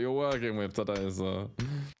 This is what you're working with today, so.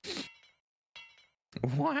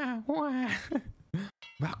 Why? We're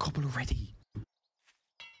out of cobble already.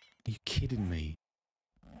 Are you kidding me?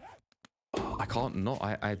 Oh, I can't not.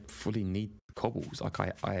 I fully need cobbles. Like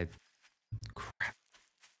I crap.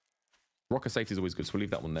 Rocker safety is always good, so we'll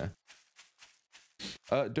leave that one there.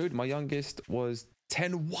 Dude, my youngest was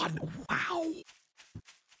 10-1. Wow.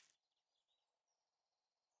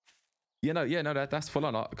 Yeah, no, that's full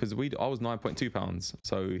on, because I was 9.2 pounds,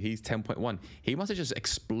 so he's 10.1. He must have just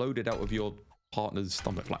exploded out of your partner's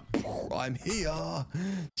stomach, like, I'm here.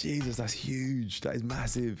 Jesus, that's huge. That is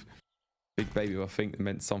massive. Big baby, I think,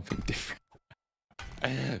 meant something different.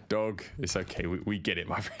 Dog, it's okay. We get it,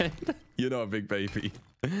 my friend. You're not a big baby.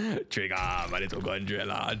 Trigger, my little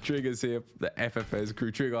gondrella. Trigger's here. The FFS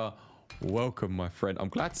crew. Trigger, welcome, my friend. I'm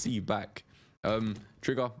glad to see you back.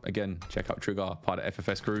 Trigger, again, check out Trigger, part of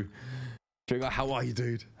FFS crew. Trigger, how are you,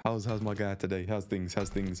 dude? How's my guy today? How's things?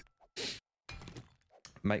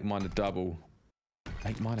 Make mine a double.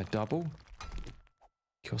 Make mine a double?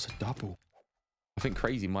 Yours a double. I think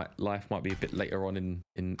Crazy life might be a bit later on in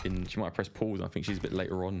she might press pause. I think she's a bit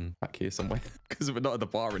later on back here somewhere because we're not at the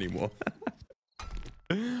bar anymore.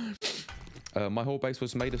 My whole base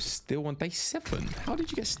was made of steel on day 7. How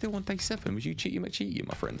did you get steel on day 7? Was you cheaty McCheaty,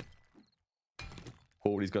 my friend?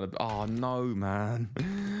 Oh, he's gonna. Oh no, man.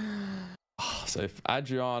 So if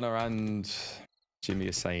Adriana and Jimmy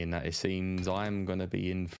are saying that, it seems I'm gonna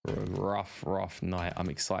be in for a rough night. I'm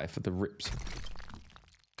excited for the rips.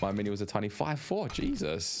 My mini was a tiny 5.4.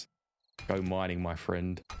 Jesus. Go mining, my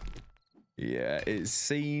friend. Yeah, it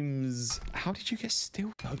seems. How did you get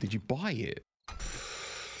steel though? Did you buy it?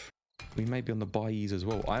 We may be on the buys as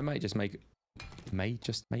well. I might just make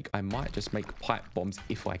pipe bombs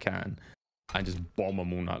if I can, and just bomb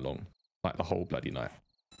them all night long, like the whole bloody night.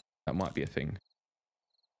 That might be a thing.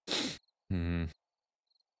 Oh,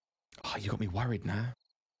 you got me worried now.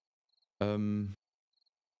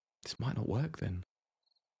 This might not work then.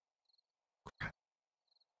 Crap.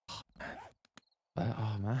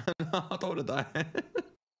 Oh man, I don't want to die.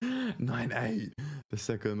 9-8. The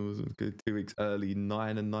second was good. 2 weeks early.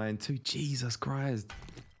 9 and 9-2. Jesus Christ.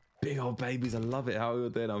 Big old babies. I love it. How are you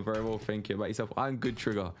doing? I'm very well. Thank you. About yourself? I'm good,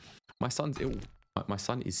 Trigger. My son's ill. My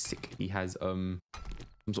son is sick. He has some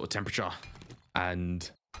sort of temperature, and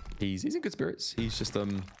he's in good spirits. He's just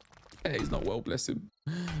yeah, he's not well, bless him.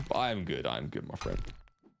 But I am good. I'm good, my friend.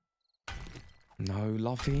 No,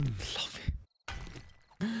 love him.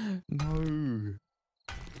 No.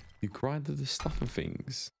 You grinded the stuff and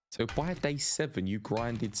things. So by day 7, you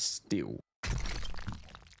grinded steel.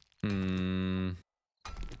 3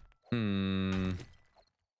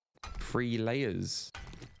 layers.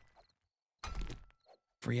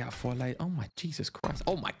 3 out of 4 layers. Oh my Jesus Christ.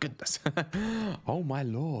 Oh my goodness. Oh my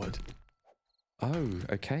Lord. Oh,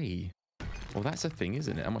 okay. Well, that's a thing,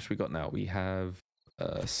 isn't it? How much we got now? We have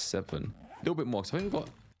 7. A little bit more. So I think we've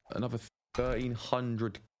got another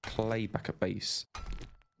 1,300 clay back at base.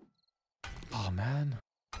 Oh man.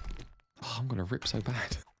 Oh, I'm gonna rip so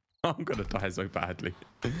bad. I'm gonna die so badly.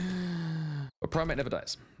 But Primate never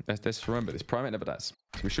dies. Let's remember this. Primate never dies.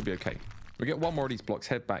 So we should be okay. We get 1 more of these blocks,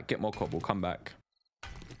 head back, get more cobble, come back.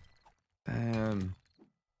 Damn.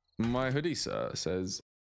 My hoodie, sir, says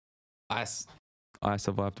I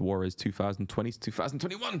survived Warriors 2020 to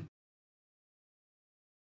 2021.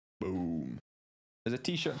 Boom. There's a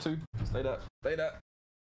t-shirt too. Stay there.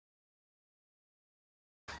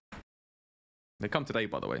 They come today,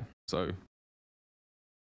 by the way. So,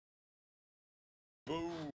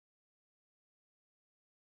 boom.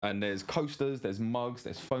 And there's coasters, there's mugs,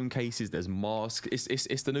 there's phone cases, there's masks.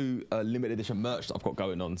 It's the new limited edition merch that I've got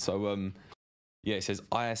going on. So, yeah, it says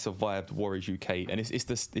I survived Warriors UK, and it's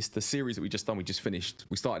the series that we just done. We just finished.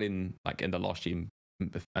 We started in like end of last year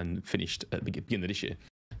and finished at the beginning of this year.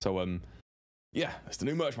 So, yeah, it's the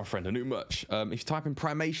new merch, my friend. The new merch. If you type in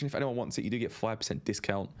Primation, if anyone wants it, you do get 5%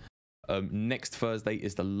 discount. Next Thursday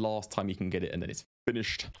is the last time you can get it, and then it's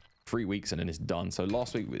finished. 3 weeks and then it's done. So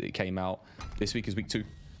last week it came out. This week is week 2.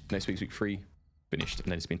 Next week's week 3. Finished,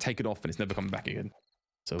 and then it's been taken off and it's never coming back again.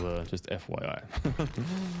 So just FYI.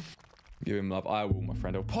 Give him love. I will, my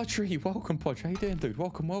friend. Oh, Pottery, welcome, Pottery. How you doing, dude?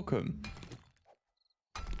 Welcome.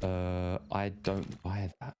 I don't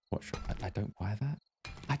buy that. I don't buy that.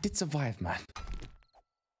 I did survive, man.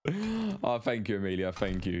 Oh, thank you, Amelia.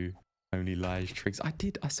 Thank you. Only lies, tricks. I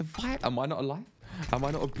survived. Am I not alive? Am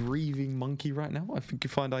I not a breathing monkey right now? I think you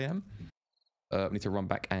find I am. I need to run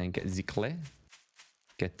back and get the Claire.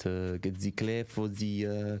 get the clay for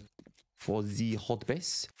the hot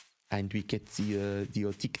base, and we get the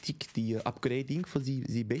tick the upgrading for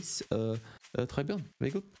the base. Très bien,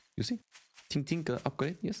 very good. You see, ting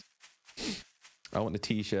upgrade. Yes. I want the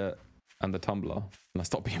t-shirt and the tumbler, and I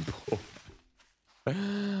stop being poor.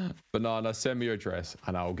 Banana, send me your address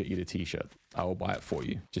and I'll get you the t-shirt. I will buy it for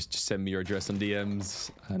you. Just send me your address and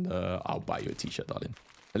DMs and I'll buy you a t-shirt, darling.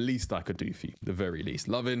 The least I could do for you, the very least.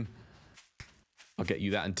 Loving, I'll get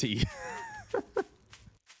you that and tea.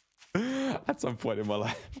 At some point in my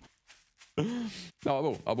life.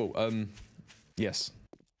 No, I will. Yes.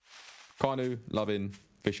 Kanu, Loving,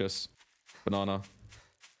 Vicious, Banana,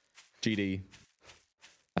 GD.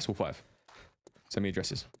 That's all 5. Send me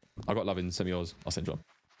addresses. I got Loving, send me yours. I'll send you one.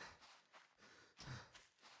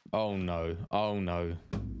 Oh no. Oh no.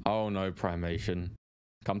 Oh no, Primation.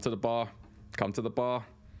 Come to the bar. Come to the bar.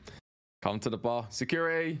 Come to the bar.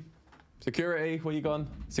 Security. Security. Where you gone?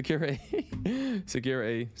 Security.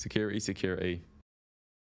 Security. Security. Security.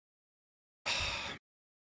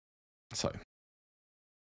 So.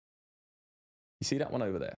 You see that one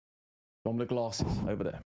over there? One with the glasses over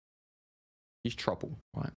there. She's trouble,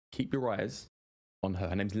 right? Keep your eyes on her.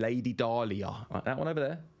 Her name's Lady Dahlia. Right, that one over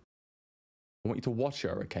there. I want you to watch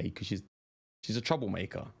her, okay? Because she's a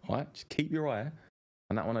troublemaker, right? Just keep your eye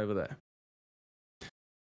on that one over there.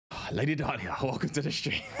 Lady Dahlia, welcome to the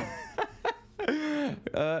stream.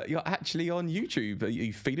 You're actually on YouTube. Are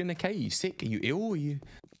you feeling okay? Are you sick? Are you ill? Are you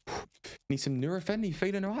need some Nurofen? Are you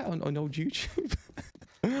feeling all right on old YouTube?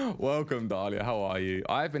 Welcome, Dahlia. How are you?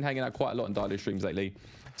 I've been hanging out quite a lot on Dahlia streams lately,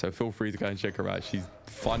 so feel free to go and check her out. She's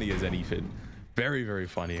funny as anything. Very, very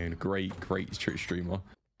funny and great streamer.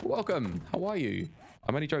 Welcome. How are you?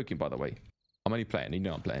 I'm only joking, by the way. I'm only playing. You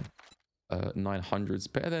know I'm playing. 900's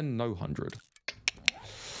better than no 100.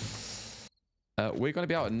 We're going to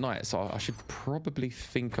be out at night, so I should probably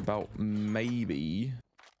think about maybe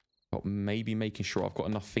making sure I've got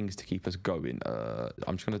enough things to keep us going.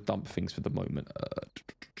 I'm just going to dump things for the moment.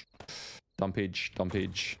 Dumpage. I'm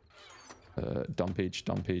going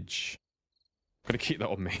to keep that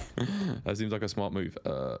on me. That seems like a smart move.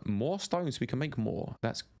 More stones, we can make more.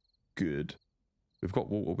 That's good. We've got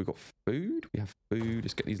water, we've got food. We have food.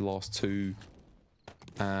 Let's get these last 2.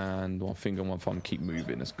 And one finger, one thumb. Keep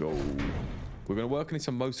moving. Let's go. We're going to work on this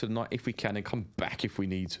on most of the night if we can and come back if we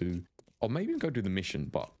need to. Or maybe go do the mission,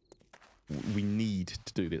 but we need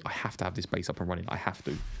to do this. I have to have this base up and running. I have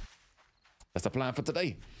to. That's the plan for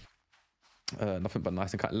today. Nothing but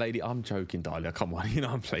nice and cut. Lady, I'm joking, Dahlia. Come on. You know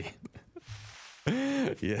I'm playing.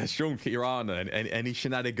 Yeah, Sean, keep your eye on her. Any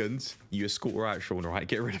shenanigans, you escort her out, Sean, all right?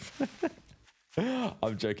 Get rid of her.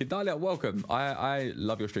 I'm joking. Dahlia, welcome. I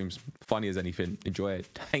love your streams. Funny as anything. Enjoy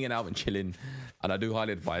it. Hanging out and chilling. And I do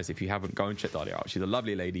highly advise, if you haven't, go and check Dahlia out. She's a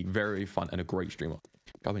lovely lady, very fun, and a great streamer.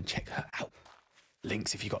 Go and check her out.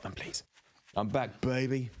 Links if you got them, please. I'm back,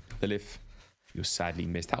 baby. The lift. You're sadly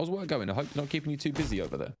missed. How's work going? I hope not keeping you too busy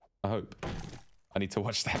over there. I hope. I need to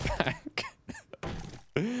watch that back.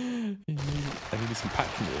 I need some pack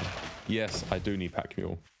mule. Yes, I do need pack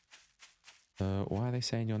mule. Why are they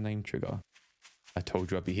saying your name, Trigger? I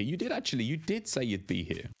told you I'd be here. You did actually. You did say you'd be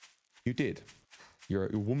here. You did.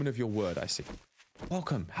 You're a woman of your word, I see.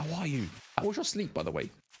 Welcome. How are you? How was your sleep, by the way?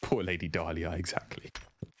 Poor Lady Dahlia, exactly.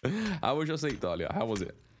 How was your sleep, Dahlia? How was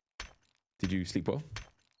it? Did you sleep well?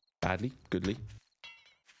 Badly? Goodly?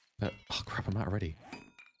 Oh, crap, I'm out already.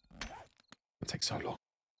 It takes so long.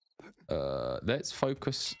 Let's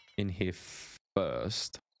focus in here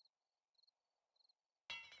first.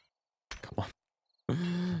 Come on.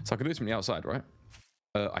 So I can do this from the outside, right?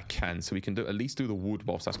 I can. So we can at least do the wood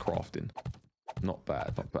whilst that's crafting. Not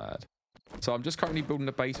bad, not bad. So I'm just currently building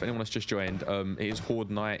a base for anyone that's just joined. It is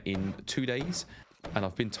Horde Night in 2 days. And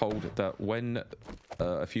I've been told that when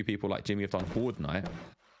a few people like Jimmy have done Horde Night,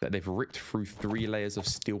 that they've ripped through 3 layers of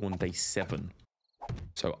steel on day 7.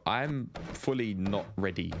 So I'm fully not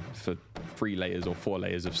ready for 3 layers or 4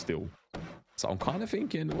 layers of steel. So I'm kind of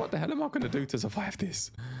thinking, what the hell am I going to do to survive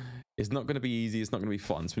this? It's not going to be easy. It's not going to be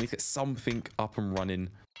fun. So we need to get something up and running.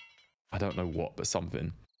 I don't know what, but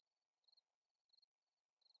something.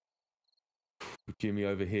 Jimmy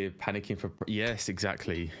over here panicking for... Yes,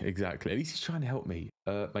 exactly. Exactly. At least he's trying to help me.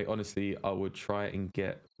 Mate, honestly, I would try and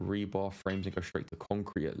get rebar frames and go straight to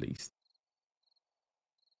concrete at least.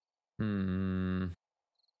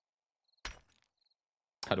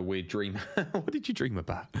 Had a weird dream. What did you dream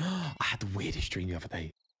about? I had the weirdest dream the other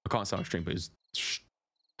day. I can't say on stream, but it was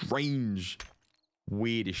strange.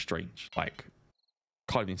 Weirdest strange. Like,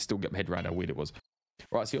 can't even still get my head around how weird it was.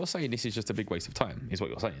 Right, so you're saying this is just a big waste of time, is what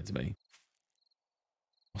you're saying to me.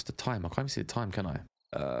 What's the time? I can't even see the time, can I?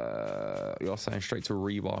 You're saying straight to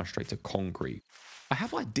rebar and straight to concrete. I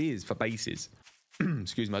have ideas for bases.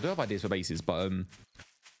 Excuse me, I do have ideas for bases, but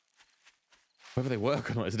whether they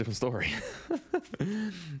work or not is a different story.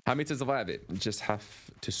 How many to survive it? Just have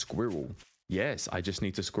to squirrel. Yes, I just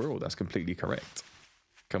need to squirrel. That's completely correct.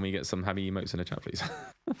 Can we get some happy emotes in the chat, please?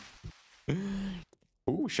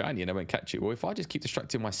 Oh, shiny, and I won't catch it. Well, if I just keep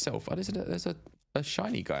distracting myself, there's a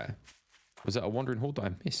shiny guy. Was that a wandering horde that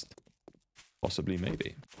I missed? Possibly,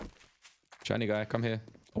 maybe. Shiny guy, come here.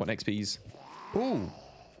 I want XPs. Oh,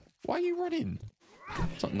 why are you running?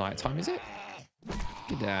 It's not night time, is it?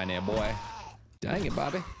 Get down there, boy. Dang it,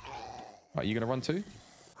 Bobby. Right, you gonna run too?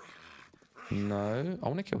 No, I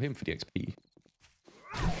want to kill him for the XP.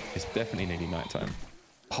 It's definitely nearly night time.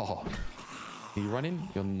 Oh, are you running?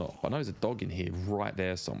 You're not. I know there's a dog in here right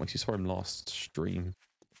there somewhere. You saw him last stream.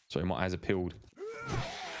 Sorry, my eyes are peeled. I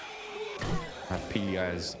have peely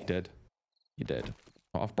eyes. You dead? You're dead.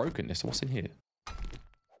 Oh, I've broken this. What's in here?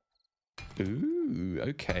 Ooh,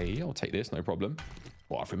 okay. I'll take this. No problem.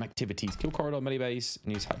 Bathroom activities. Kill corridor, melee base.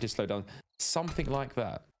 Needs to slow down. Something like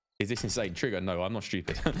that. Is this insane? Trigger? No, I'm not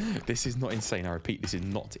stupid. This is not insane. I repeat, this is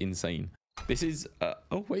not insane. This is...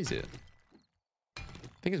 oh, what is it? I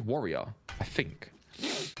think it's warrior. I think.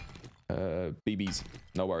 BBs.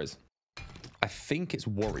 No worries. I think it's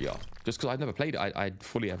warrior. Just because I've never played it, I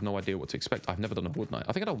fully have no idea what to expect. I've never done a horde night.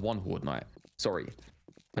 I think I done one horde night. Sorry.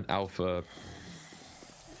 An alpha...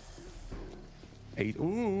 8. Ooh,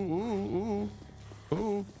 ooh, ooh.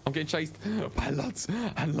 Ooh, I'm getting chased by lots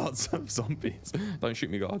and lots of zombies. Don't shoot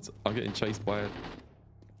me, guards. I'm getting chased by...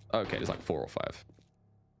 Okay, there's like 4 or 5.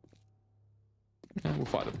 Yeah, we'll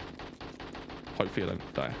fight them. Hopefully I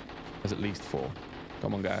don't die. There's at least 4.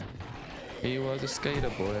 Come on, guy. He was a skater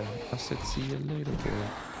boy. I said, see you later, boy.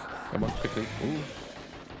 Come on, quickly. Ooh.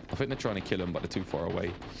 I think they're trying to kill him, but they're too far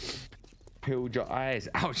away. Peeled your eyes.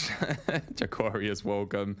 Ouch. Jaquarius,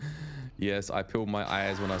 welcome. Yes, I peeled my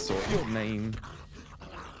eyes when I saw your name.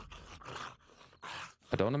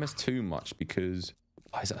 I don't want to miss too much because...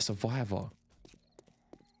 Oh, is that a survivor? I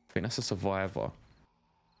think that's a survivor.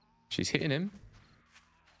 She's hitting him.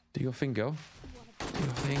 Do your thing, girl. Do your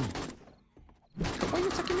thing. What are you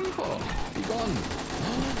attacking me for? Be gone.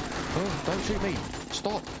 Oh, don't shoot me.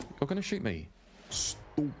 Stop. You're going to shoot me.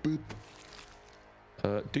 Stupid.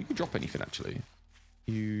 Do you drop anything, actually?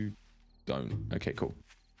 You don't. Okay, cool.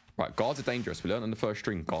 Right, guards are dangerous. We learned on the first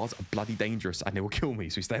stream. Guards are bloody dangerous and they will kill me,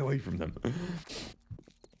 so we stay away from them.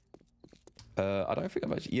 I don't think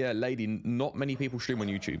I've actually... Yeah, lady, not many people stream on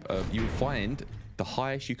YouTube. You'll find the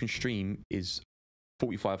highest you can stream is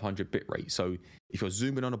 4500 bitrate. So if you're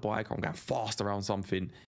zooming on a bike or I'm going fast around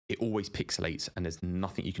something, it always pixelates and there's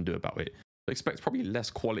nothing you can do about it. So expect probably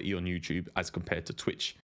less quality on YouTube as compared to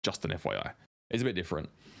Twitch, just an FYI. It's a bit different.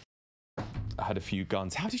 I had a few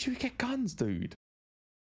guns. How did you get guns, dude?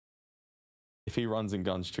 If he runs and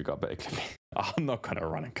guns trigger, I better clip it. I'm not going to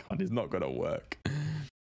run and gun. It's not going to work.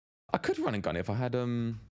 I could run and gun if I had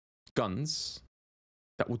guns.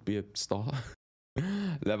 That would be a start.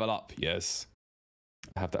 Level up, yes.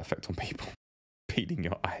 I have that effect on people. Beating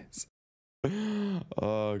your eyes.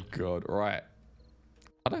 Oh, God. Right.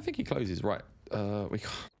 I don't think he closes. Right. We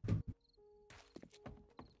have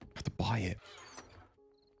to buy it.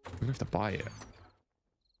 We're going to have to buy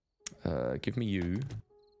it. Give me you.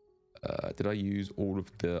 Did I use all of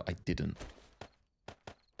the... I didn't.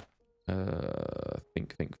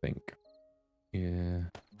 Think. Yeah.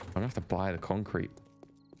 I'm gonna have to buy the concrete.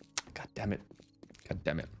 God damn it.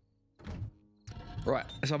 Right,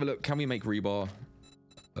 let's have a look. Can we make rebar?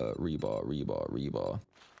 Rebar.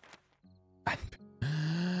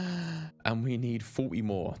 And we need 40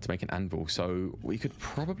 more to make an anvil. So we could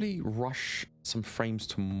probably rush some frames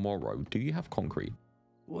tomorrow. Do you have concrete?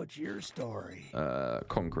 What's your story?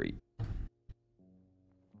 Concrete.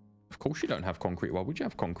 Of course you don't have concrete. Why would you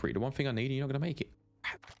have concrete? The one thing I need and you're not going to make it.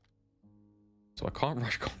 So I can't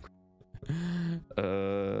rush concrete.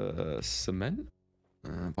 Cement?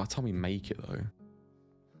 By the time we make it, though.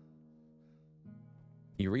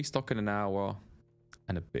 You restock in an hour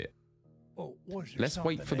and a bit. Oh, let's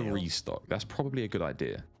wait for the restock. That's probably a good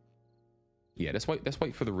idea. Yeah, let's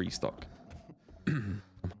wait for the restock. I'm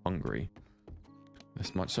hungry.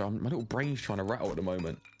 This much. So my little brain's trying to rattle at the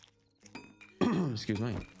moment. Excuse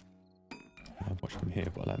me. I'll watch from here,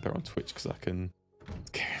 but they're on Twitch because I can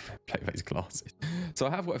play with these glasses. So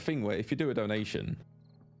I have got a thing where if you do a donation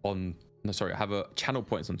on... No, sorry, I have a channel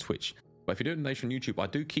points on Twitch. But if you do a donation on YouTube, I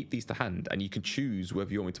do keep these to hand and you can choose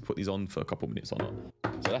whether you want me to put these on for a couple minutes or not.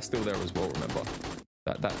 So that's still there as well, remember.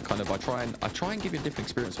 That kind of, I try and give you a different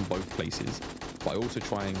experience on both places, but I also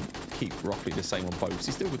try and keep roughly the same on both. So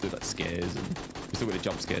you still would do like scares, and you still get the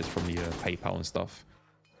jump scares from the PayPal and stuff.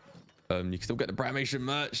 You can still get the Primation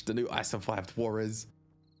merch, the new I Survived Warriors.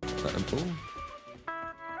 Oh.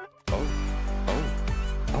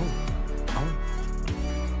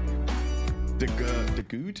 The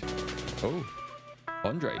good. Oh.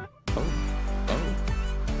 Andre. Oh.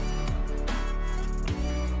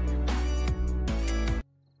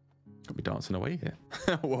 Got me dancing away here.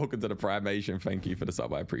 Welcome to the Primation. Thank you for the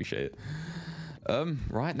sub. I appreciate it.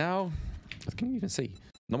 Right now, can you even see?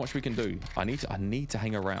 Not much we can do. I need to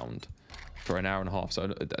hang around for an hour and a half. So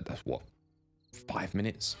that's what, 5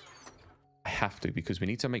 minutes? I have to, because we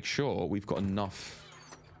need to make sure we've got enough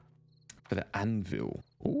for the anvil.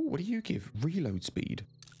 Oh, what do you give? Reload speed,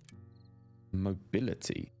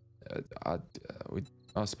 mobility. I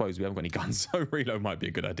suppose we haven't got any guns, so reload might be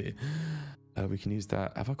a good idea. We can use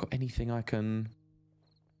that. Have I got anything I can?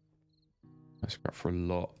 I scrap for a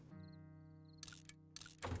lot.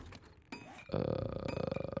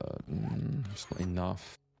 It's not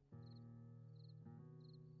enough.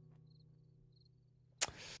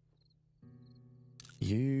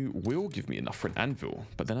 You will give me enough for an anvil,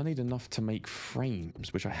 but then I need enough to make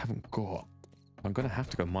frames, which I haven't got. I'm going to have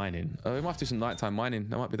to go mining. We might have to do some nighttime mining.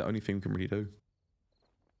 That might be the only thing we can really do.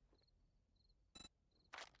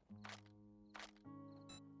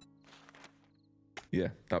 Yeah,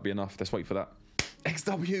 that'll be enough. Let's wait for that.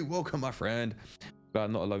 XW, welcome, my friend. But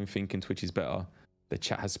I'm not alone thinking Twitch is better. The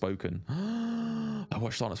chat has spoken. I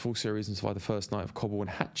watched Arnott's full series and survived the first night of Cobble and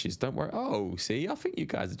Hatches. Don't worry. Oh, see, I think you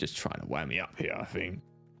guys are just trying to wham me up here, I think.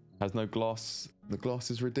 Has no glass. The glass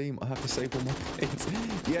is redeemed. I have to save all my things.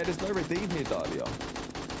 Yeah, there's no redeem here, Dahlia.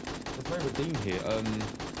 There's no redeem here.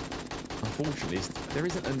 Unfortunately, there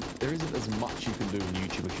isn't as much you can do on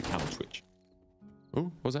YouTube as you can on Twitch. Oh,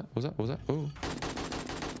 what was that? Oh.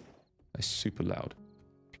 That's super loud.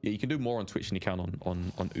 Yeah, you can do more on Twitch than you can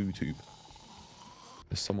on YouTube.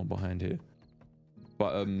 There's someone behind here.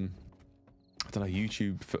 But I don't know,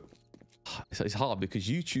 YouTube it's hard because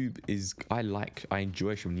YouTube is I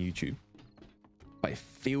enjoy from YouTube, but it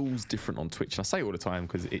feels different on Twitch. And I say it all the time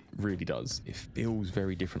because it really does. It feels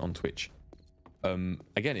very different on Twitch.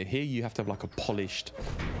 Again, here you have to have like a polished,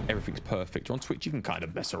 everything's perfect. On Twitch you can kind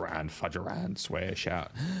of mess around, fudge around, swear,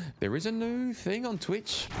 shout. There is a new thing on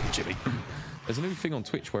Twitch, Jimmy. There's a new thing on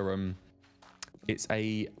Twitch where it's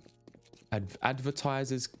a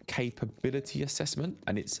advertiser's capability assessment,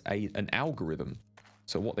 and it's an algorithm.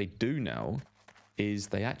 So what they do now is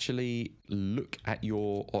they actually look at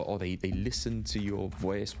your or they listen to your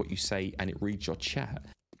voice, what you say, and it reads your chat,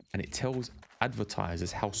 and it tells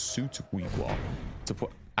advertisers how suitable you are to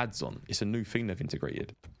put ads on. It's a new thing they've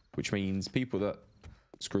integrated, which means people that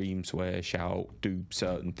scream, swear, shout, do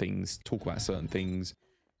certain things, talk about certain things,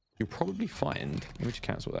 you'll probably find, let me just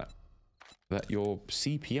cancel that your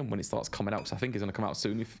CPM when it starts coming out, because I think it's going to come out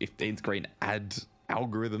soon, if they integrate ad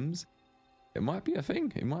algorithms, it might be a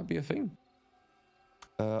thing. It might be a thing.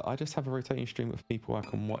 I just have a rotating stream of people I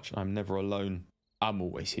can watch. I'm never alone. I'm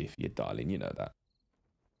always here for you, darling. You know that.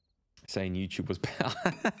 Saying YouTube was better.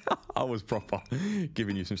 I was proper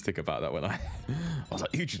giving you some stick about that when I was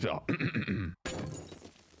like, YouTube's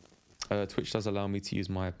better. Twitch does allow me to use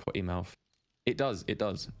my potty mouth. It does.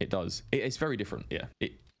 It's very different. Yeah.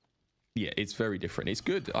 Yeah, it's very different. It's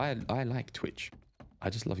good. I like Twitch. I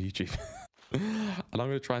just love YouTube. And I'm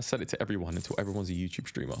going to try and sell it to everyone until everyone's a YouTube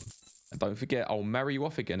streamer. And don't forget, I'll marry you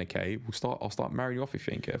off again, okay? I'll start marrying you off if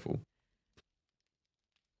you ain't careful.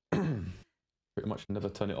 Pretty much never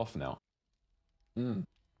turn it off now. Got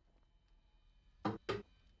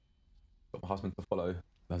my husband to follow.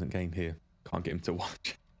 Doesn't game here. Can't get him to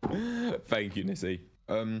watch. Thank you, Nissy.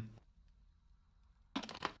 I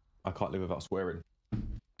can't live without swearing.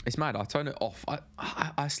 It's mad. I turn it off.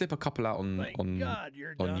 I slip a couple out on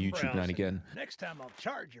YouTube now and again. Next time I'll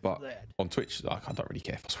charge you but for that. on Twitch, I don't really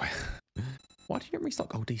care if I swear. Why did you get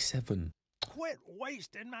restock? Oh, D7. Quit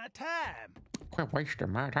wasting my time. Quit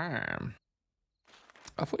wasting my time.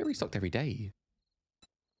 I thought they restocked every day.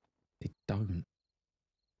 They don't.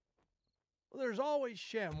 Well, there's always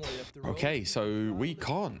Shamway up the road. Okay, so we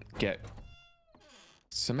can't get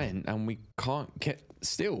cement and we can't get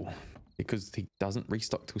steel because he doesn't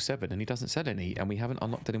restock till 7 and he doesn't sell any, and we haven't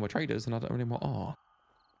unlocked any more traders, and I don't know any more are.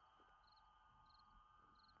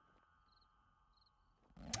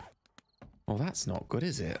 Well, that's not good,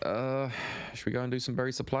 is it? Should we go and do some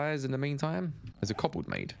berry supplies in the meantime? There's a cobbled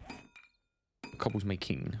made. The cobble's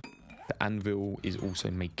making. The anvil is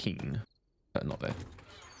also making. Not there.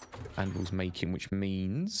 Anvil's making, which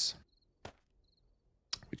means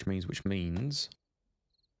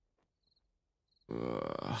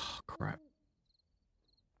Crap.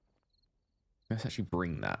 Let's actually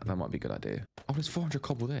bring that. That might be a good idea. Oh, there's 400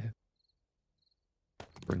 cobble there.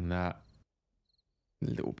 Bring that. A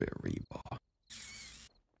little bit of rebar.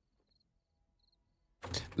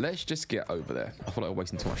 Let's just get over there. I feel like we're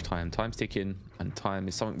wasting too much time. Time's ticking, and time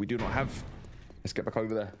is something we do not have. Let's get back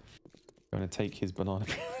over there. I'm going to take his banana.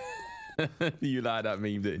 You liked that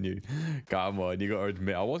meme, didn't you? Come on, you got to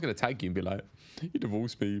admit. I was going to tag you and be like, you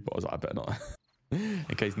divorced me, but I was like, I better not.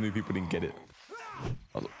 In case new people didn't get it.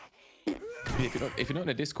 I was like, if you're not in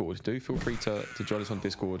the Discord, do feel free to join us on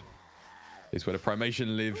Discord. It's where the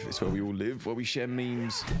Primation live. It's where we all live, where we share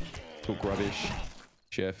memes, talk rubbish,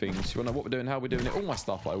 share things. You want to know what we're doing, how we're doing it? All my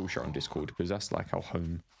stuff I will share on Discord because that's like our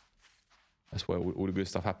home. That's where all the good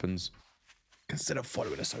stuff happens. Instead of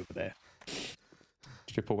following us over there.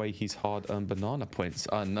 Strip away his hard-earned banana points.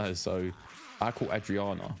 No, so I call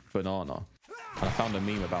Adriana banana. And I found a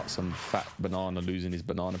meme about some fat banana losing his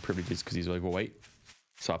banana privileges because he's overweight.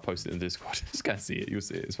 So I posted it in Discord. Just go see it. You'll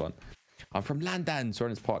see it. It's fun. I'm from London.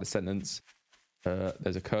 Sorry, it's part of the sentence.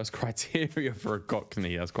 There's a curse criteria for a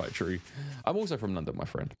cockney. That's quite true. I'm also from London, my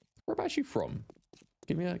friend. Where about you from?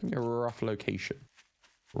 Give me a rough location.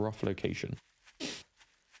 Rough location.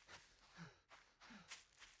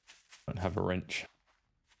 Don't have a wrench.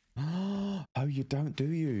 Oh, you don't,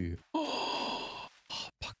 do you? Oh,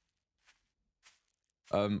 fuck.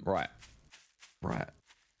 Right.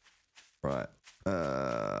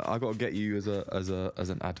 I gotta get you as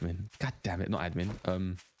an admin. God damn it, not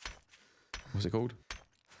admin. What's it called?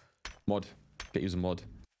 Mod. Get you as a mod.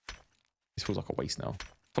 This feels like a waste now. I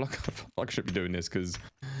feel like I should be doing this because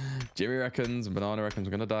Jimmy reckons and Banana reckons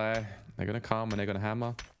we're gonna die. They're gonna come and they're gonna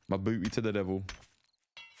hammer my booty to the devil.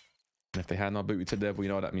 And if they hand my booty to the devil, you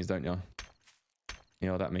know what that means, don't you? You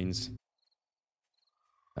know what that means?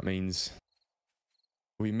 That means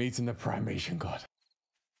we meet in the Primation God,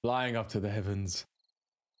 flying up to the heavens.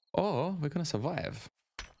 Or we're gonna survive,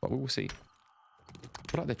 but we will see.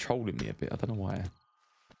 I feel like they're trolling me a bit. I don't know why. I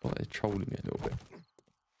feel like they're trolling me a little bit.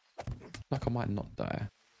 Like I might not die.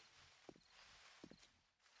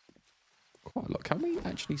 Quite a lot. Can we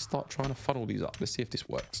actually start trying to funnel these up? Let's see if this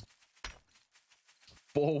works.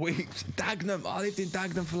 4 weeks. Dagenham. I lived in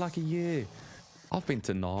Dagenham for like a year. I've been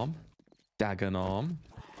to Narm. Dagenham.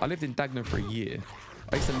 I lived in Dagenham for a year.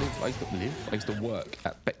 I used to work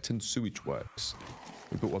at Beckton Sewage Works.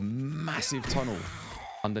 We built a massive tunnel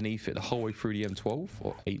underneath it the whole way through the M12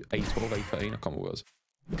 or A12, A13. I can't remember what it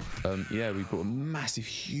was. Yeah, we built a massive,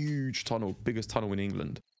 huge tunnel, biggest tunnel in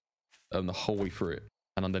England, the whole way through it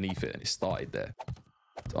and underneath it, and it started there.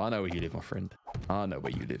 So I know where you live, my friend. I know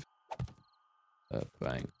where you live.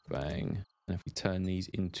 Bang, bang. And if we turn these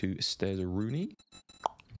into stairs of Rooney,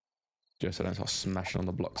 just so I don't start smashing on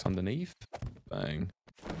the blocks underneath. Bang.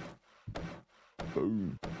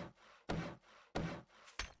 Boom.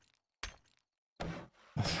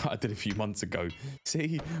 I did a few months ago.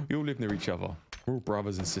 See, we all live near each other. We're all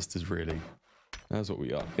brothers and sisters, really. That's what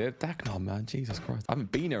we are. Yeah, Dagenham, man. Jesus Christ. I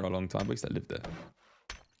haven't been there in a long time, but I used to live there.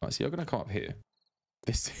 Right, so you're going to come up here.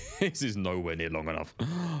 This is nowhere near long enough.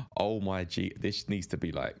 Oh my G. This needs to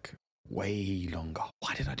be like way longer.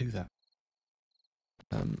 Why did I do that?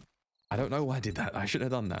 I don't know why I did that. I should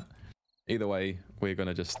have done that. Either way, we're going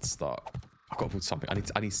to just start. I've got to put something.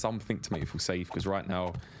 I need something to make me feel safe because right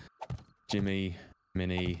now, Jimmy,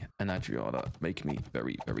 Minnie, and Adriana make me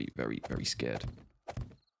very, very, very, very scared.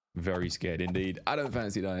 Very scared indeed. I don't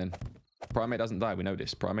fancy dying. Primate doesn't die. We know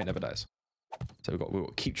this. Primate never dies. So we've got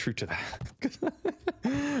to keep true to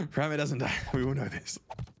that. Primate doesn't die. We all know this.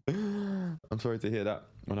 I'm sorry to hear that.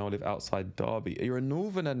 When I live outside Derby. You're a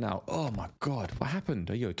northerner now. Oh my God. What happened?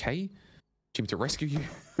 Are you okay? Do you want me to rescue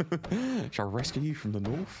you? Shall I rescue you from the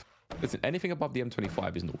north? Listen, anything above the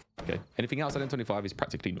M25 is north. Okay. Anything outside M25 is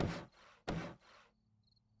practically north.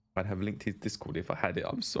 I'd have linked his Discord if I had it.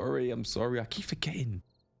 I'm sorry. I'm sorry. I keep forgetting.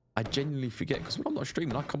 I genuinely forget because when I'm not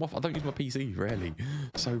streaming, I come off. I don't use my PC rarely.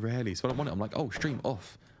 So rarely. So when I'm on it, I'm like, oh, stream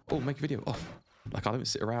off. Oh, make a video off. Like I don't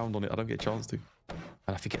sit around on it. I don't get a chance to.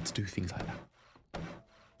 And I forget to do things like that.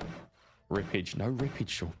 Rippage. No rippage,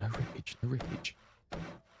 Sean. No rippage. No rippage.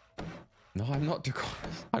 No, I'm not.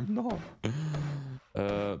 I'm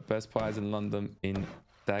not. Best pies in London in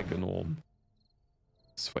Dagenham.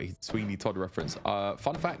 Sweeney Todd reference.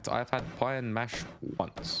 Fun fact, I've had pie and mash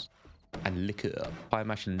once. And liquor. Pie,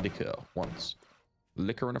 mash, and liquor once.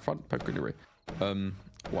 Liquor in the front, poker in the rear.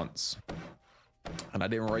 Once. And I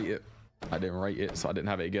didn't rate it. I didn't rate it, so I didn't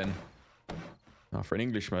have it again. Now, for an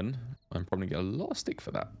Englishman, I'm probably going to get a lot of stick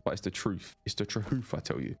for that. But it's the truth. It's the truth, I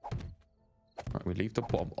tell you. Right, we leave the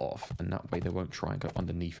bottom off, and that way they won't try and go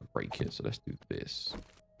underneath and break it. So let's do this.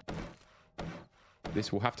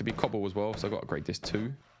 This will have to be cobble as well, so I've got to upgrade this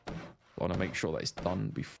too. I want to make sure that it's done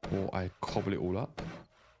before I cobble it all up.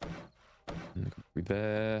 And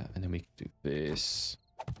there, and then we can do this.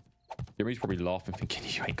 Jimmy's probably laughing, thinking,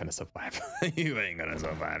 you ain't gonna survive. You ain't gonna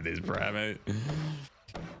survive this, Primate.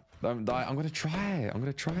 Don't die. I'm gonna try. I'm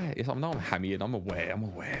gonna try. Yes, I'm hammying. I'm aware. I'm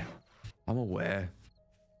aware. I'm aware.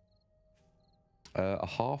 A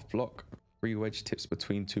half block, 3 wedge tips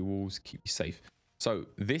between 2 walls, keep you safe. So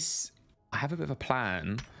this, I have a bit of a plan,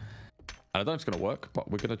 and I don't know if it's gonna work,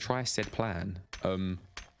 but we're gonna try said plan.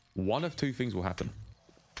 One of 2 things will happen.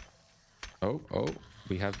 Oh,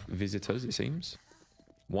 we have visitors, it seems.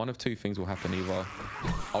 One of 2 things will happen. Either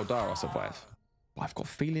I'll die or I'll survive. But I've got a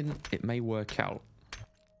feeling it may work out.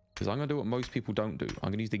 Because I'm going to do what most people don't do.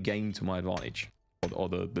 I'm going to use the game to my advantage. Or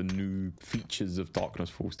the new features of Darkness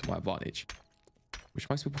Falls to my advantage. Which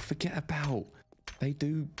most people forget about. They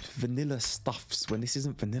do vanilla stuffs when this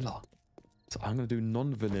isn't vanilla. So I'm going to do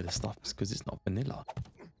non-vanilla stuffs because it's not vanilla.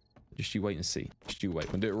 Just you wait and see. Just you wait.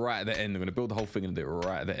 I'm going to do it right at the end. I'm going to build the whole thing and do it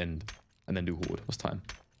right at the end. And then do Horde. What's time?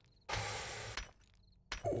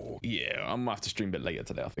 Oh, yeah, I'm gonna have to stream a bit later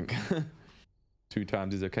today, I think. 2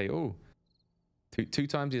 times is okay. Oh, two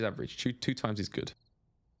times is average. Two times is good.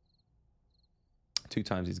 2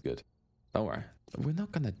 times is good. Don't worry. We're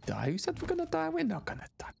not gonna die. Who said we're gonna die? We're not gonna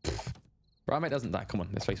die. Primate doesn't die. Come on,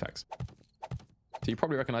 let's face facts. So you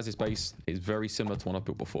probably recognize this base. It's very similar to one I've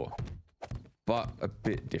built before, but a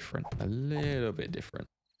bit different. A little bit different.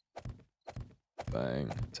 Bang.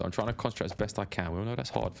 So I'm trying to concentrate as best I can. We all know that's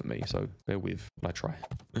hard for me, so bear with while I try.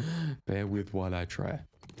 Bear with while I try.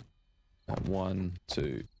 1,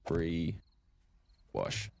 2, 3.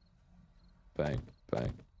 Wash. Bang,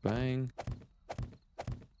 bang, bang.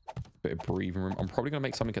 Bit of breathing room. I'm probably gonna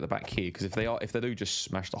make something at the back here because if they do just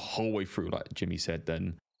smash the whole way through, like Jimmy said,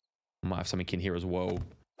 then I might have something in here as well,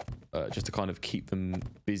 just to kind of keep them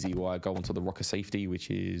busy while I go onto the rock of safety, which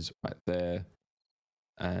is right there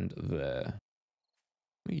and there.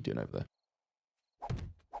 What are you doing over there?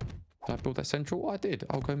 Did I build that central? Oh, I did.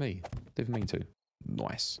 I'll go me. Didn't mean to.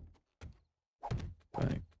 Nice.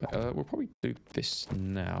 Right. We'll probably do this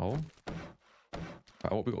now.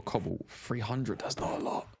 Right, what we got? Cobble. 300. That's not a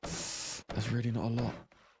lot. That's really not a lot.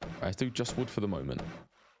 Right, let's do just wood for the moment.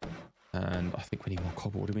 And I think we need more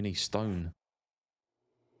cobble. What do we need? Stone.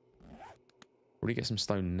 We'll get some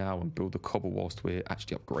stone now and build the cobble whilst we're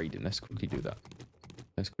actually upgrading. Let's quickly do that.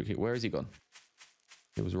 Let's quickly. Where has he gone?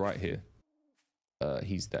 It was right here.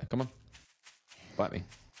 He's there. Come on. Bite me.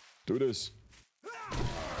 Do this.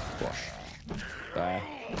 Wash. Die.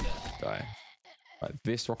 Die. Right,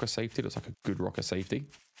 this rock of safety looks like a good rock of safety.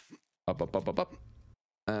 Up, up, up, up, up.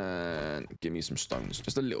 And give me some stones.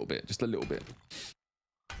 Just a little bit. Just a little bit.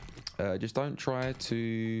 Just don't try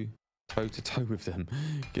to toe-to-toe with them.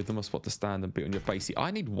 Give them a spot to stand and beat on your base. See,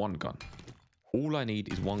 I need 1 gun. All I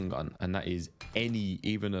need is 1 gun, and that is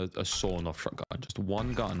even a sawn-off shotgun. Just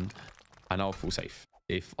 1 gun, and I'll feel safe.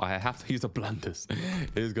 If I have to use the blunders,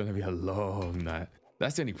 it's going to be a long night.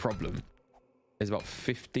 That's the only problem. It's about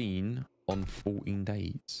 15 on 14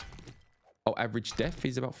 days. Oh, average death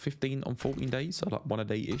is about 15 on 14 days, so like 1 a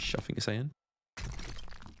day-ish, I think you're saying.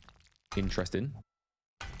 Interesting.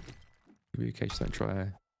 In case don't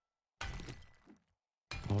try.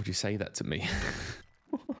 Why would you say that to me?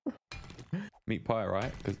 Meat pie,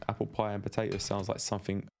 right? Because apple pie and potatoes sounds like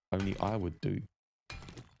something only I would do.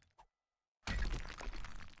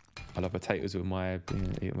 I love potatoes with my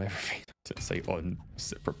everything. To say on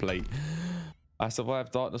separate plate. I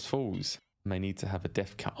survived Darkness Falls. May need to have a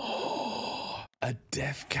death count. A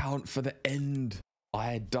death count for the end.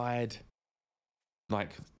 I died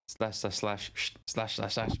like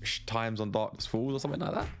 // times on Darkness Falls or something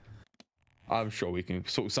like that. I'm sure we can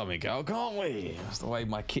sort something out, can't we? That's the way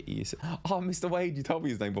my kitty is. Oh, Mr. Wade, you told me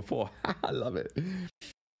his name before. I love it.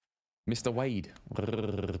 Mr. Wade.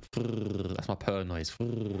 That's my purr noise.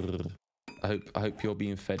 I hope you're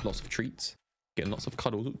being fed lots of treats, getting lots of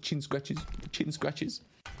cuddles, chin scratches.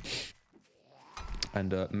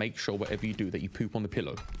 And make sure whatever you do that you poop on the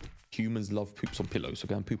pillow. Humans love poops on pillows, so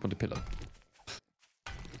go and poop on the pillow.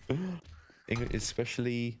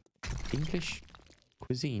 Especially English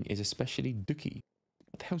cuisine is especially dookie.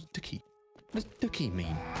 What the hell's dookie? What does dookie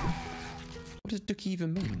mean? What does dookie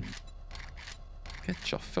even mean?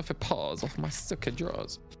 Get your filthy paws off my silky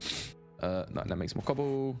drawers. No, that makes more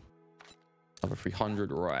cobble. Another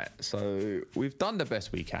 300, right? So we've done the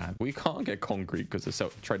best we can. We can't get concrete because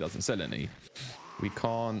the trade doesn't sell any. We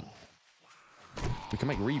can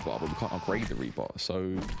make rebar, but we can't upgrade the rebar.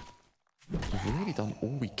 So we've really done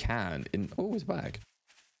all we can in his bag.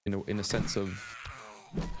 In a sense of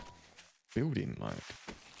building, like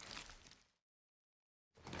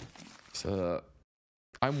So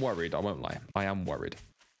I'm worried. I won't lie. I am worried.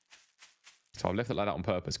 So I've left it like that on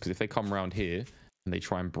purpose, because if they come around here and they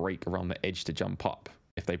try and break around the edge to jump up,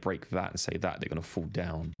 if they break that and say that, they're going to fall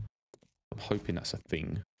down. I'm hoping that's a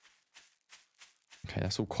thing. Okay,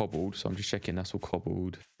 that's all cobbled. So I'm just checking that's all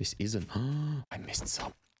cobbled. This isn't. I missed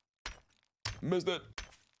some. Missed it.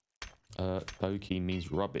 Doki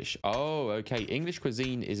means rubbish. Oh, okay. English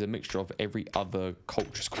cuisine is a mixture of every other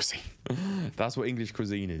culture's cuisine. That's what English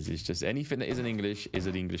cuisine is. It's just anything that isn't English is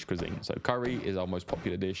an English cuisine. So curry is our most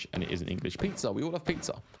popular dish, and it isn't English. Pizza, we all have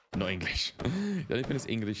pizza. Not English. The only thing that's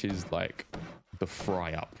English is like the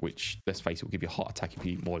fry up, which, let's face it, will give you a heart attack if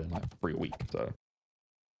you eat more than like 3 a week. So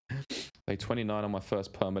day 29 on my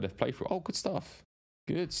first permadeath playthrough. Oh, good stuff.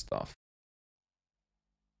 Good stuff.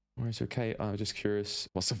 Where's okay? I'm just curious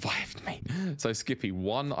what survived me. So Skippy,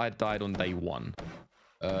 one, I died on day 1.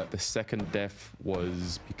 The second death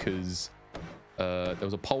was because there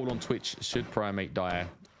was a poll on Twitch: should Primate die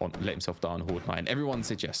on let himself die on Horde Night? And everyone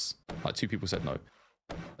said yes. Like 2 people said no.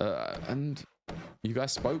 And you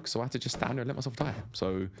guys spoke, so I had to just stand there and let myself die.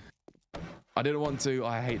 So I didn't want to.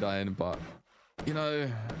 I hate dying, but you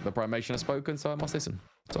know, the Primation has spoken, so I must listen.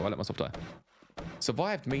 So I let myself die.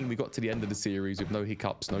 Survived mean we got to the end of the series with no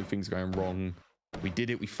hiccups, no things going wrong. We did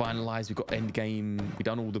it, we finalized, we got end game, we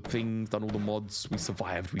done all the things, done all the mods, we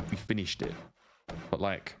survived, we finished it. But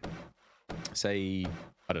like, say,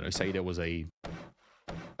 I don't know, say there was a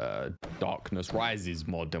Darkness Rises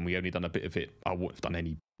mod and we only done a bit of it, I wouldn't have done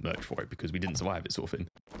any merch for it because we didn't survive it, sort of thing.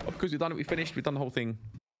 But because we've done it, we finished, we've done the whole thing.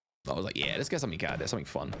 I was like, yeah, let's get something out there, something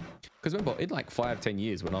fun. Because remember, in like 5-10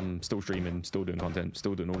 years when I'm still streaming, still doing content,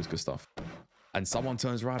 still doing all this good stuff, and someone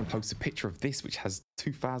turns around and posts a picture of this, which has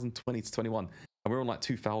 2020 to 21, and we're on like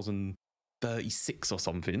 2036 or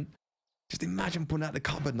something. Just imagine putting out the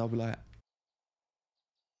cupboard and I'll be like,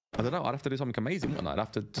 I don't know, I'd have to do something amazing, wouldn't I? I'd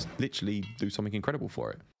have to just literally do something incredible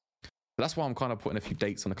for it. But that's why I'm kind of putting a few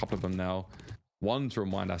dates on a couple of them now. One, to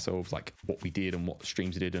remind ourselves like what we did and what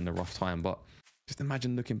streams we did in a rough time, but just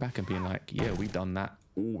imagine looking back and being like, yeah, we done that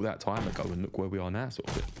all that time ago and look where we are now, sort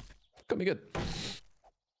of thing. Got me good.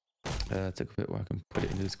 Took a bit where I can put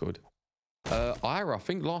it in the Discord. Ira, I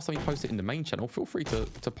think last time you posted it in the main channel. Feel free to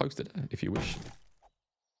post it there if you wish.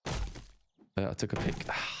 I took a pic.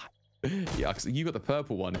 Yeah, you got the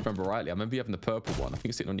purple one, if I remember rightly. I remember you having the purple one. I think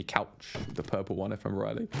you're sitting on your couch, the purple one, if I remember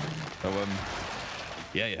rightly. So,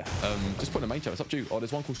 yeah. Just put in the main channel. It's up to you. Oh,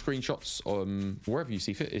 there's one called screenshots. Wherever you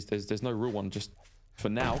see fit. There's no real one. Just for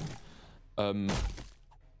now,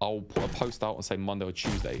 I'll put a post out and say Monday or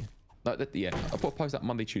Tuesday. No, yeah, I'll put a post out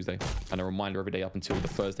Monday, Tuesday, and a reminder every day up until the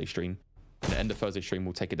Thursday stream. And the end of Thursday stream,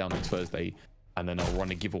 we'll take it down next Thursday, and then I'll run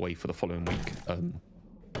a giveaway for the following week.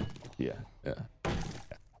 Yeah. You're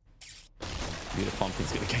the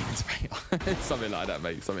pumpkins get the game into paint. Something like that,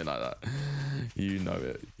 mate. Something like that. You know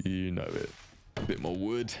it. A bit more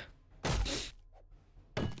wood.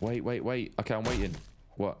 Wait. Okay, I'm waiting.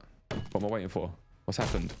 What am I waiting for? What's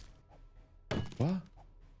happened? What?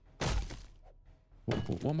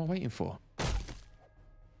 What am I waiting for?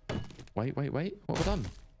 Wait. What have I done?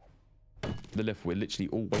 The left, we're literally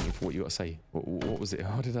all waiting for what you got to say. What was it?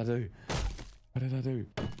 What did I do?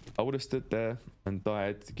 I would have stood there and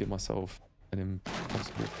died to give myself an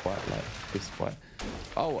impossible fight like this fight.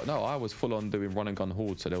 Oh, no, I was full on doing run and gun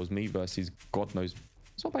horde. So there was me versus God knows.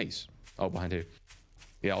 It's my base. Oh, behind here.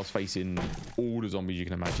 Yeah, I was facing all the zombies you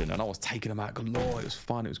can imagine. And I was taking them out galore. It was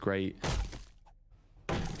fun. It was great.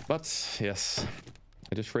 But, yes.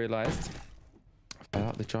 I just realised I fell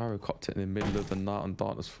out the gyrocopter in the middle of the Night on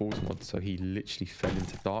Darkness Falls mod, so he literally fell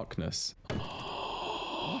into darkness.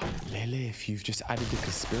 Lilith, you've just added a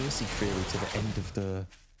conspiracy theory to the end of the...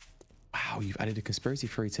 Wow, you've added a conspiracy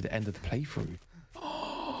theory to the end of the playthrough.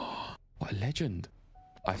 What a legend.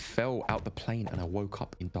 I fell out the plane and I woke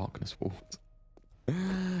up in Darkness Falls.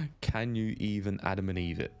 Can you even Adam and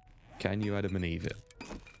Eve it? Can you Adam and Eve it?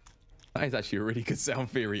 That is actually a really good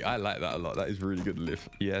sound theory. I like that a lot. That is really good, Liv.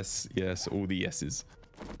 Yes, all the yeses.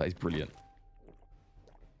 That is brilliant.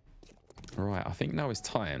 All right, I think now it's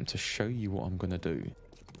time to show you what I'm going to do.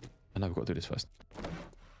 I know we've got to do this first.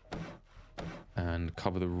 And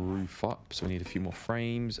cover the roof up. So we need a few more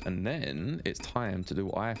frames. And then it's time to do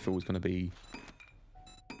what I feel is going to be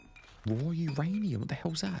raw uranium. What the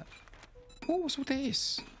hell's that? What's all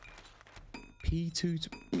this?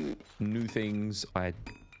 P2. New things. I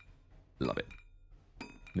love it.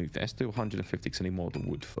 New thing. Let's do 150 because I need more of the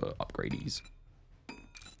wood for upgrades.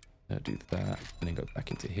 Do that. And then go back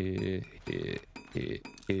into here.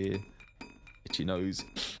 Itchy nose.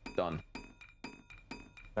 Done.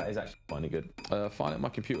 That is actually finally good. Fine at my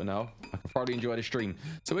computer now. I can probably enjoy the stream.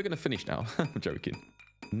 So we're going to finish now. I'm joking.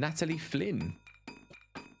 Natalie Flynn.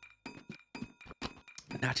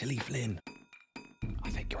 Natalie Flynn. I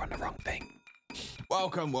think you're on the wrong thing.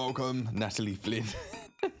 Welcome, welcome, Natalie Flynn.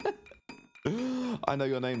 I know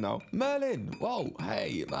your name now. Merlin. Whoa,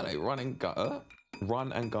 hey, Merlin.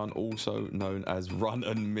 Run and gun, also known as run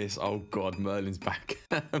and miss. Oh God, Merlin's back.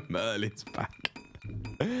 Merlin's back.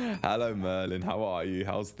 Hello, Merlin. How are you?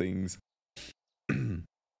 How's things?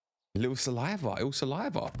 Little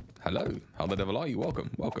saliva. Hello. How the devil are you? Welcome.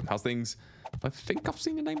 Welcome. How's things? I think I've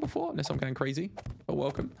seen your name before, unless I'm going crazy. Oh,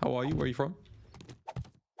 welcome. How are you? Where are you from?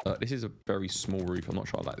 This is a very small roof. I'm not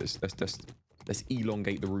sure I like this. Let's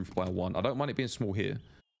elongate the roof by 1. I don't mind it being small here,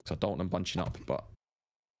 because I don't want them bunching up, but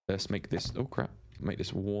let's make this... Oh, crap. Make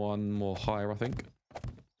this 1 more higher, I think.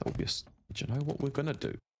 That would be a... Do you know what we're going to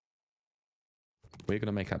do? We're going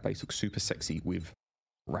to make our base look super sexy with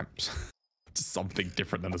ramps. Just something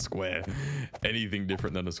different than a square. Anything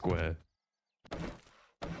different than a square.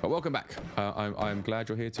 But welcome back. I'm glad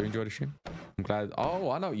you're here to enjoy the stream. I'm glad...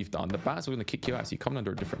 Oh, I know what you've done. The bats are going to kick you out, so you're coming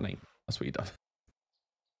under a different name. That's what you've done.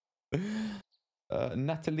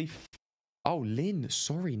 Natalie... Oh, Lynn.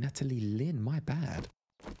 Sorry, Natalie Lynn. My bad.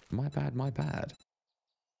 My bad.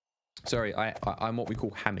 Sorry, I'm what we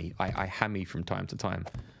call hammy. I hammy from time to time.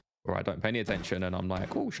 Or I don't pay any attention and I'm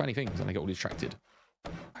like, oh, shiny things. And I get all distracted.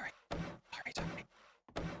 All right.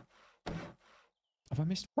 Have I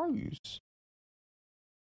missed Rose?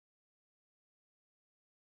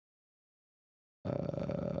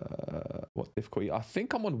 What difficulty? I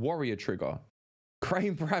think I'm on Warrior Trigger.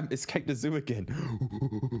 Crane Bram escaped the zoo again.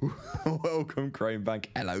 Welcome, Crane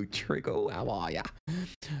Bank. Hello, Trigger. How are ya?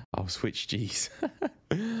 I'll switch G's.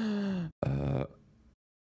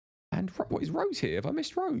 And what is Rose here? Have I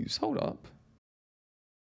missed Rose? Hold up.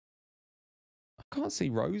 I can't see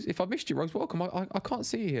Rose. If I missed you, Rose, welcome. I can't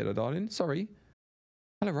see you here, darling. Sorry.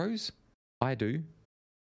 Hello, Rose. I do.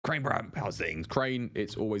 Crane Bram, how's things? Crane,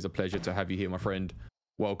 it's always a pleasure to have you here, my friend.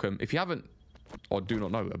 Welcome. If you haven't or do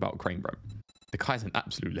not know about Crane Bram, the guy's an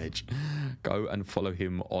absolute ledge. Go and follow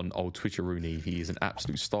him on old Twitcheroony. He is an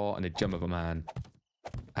absolute star and a gem of a man.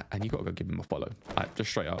 And you got to go give him a follow.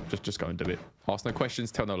 Just straight up. Just go and do it. Ask no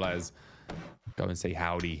questions. Tell no lies. Go and say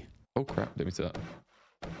howdy. Oh, crap. Let me see that.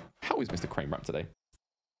 How is Mr. Crane Bram today?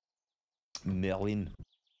 Merlin.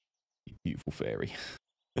 You beautiful fairy.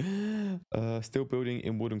 Still building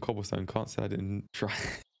in wood and cobblestone. Can't say I didn't try.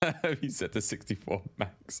 He set to 64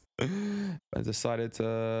 max. And decided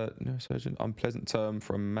to... No surgeon. Unpleasant term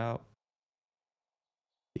from Mal.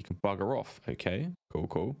 You can bugger off. Okay.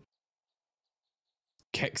 Cool.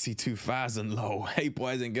 Kexy 2000 lol. Hey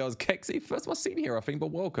boys and girls, Kexy, first time I've seen here I think,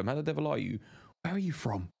 but welcome. How the devil are you? Where are you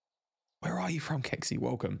from? Kexy?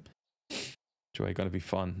 Welcome. Joy, gonna be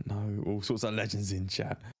fun. No, all sorts of legends in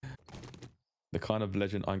chat. The kind of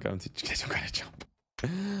legend I'm going to jump.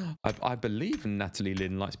 I believe Natalie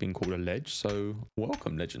Lynn likes being called a ledge, so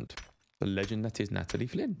welcome, legend. The legend that is Natalie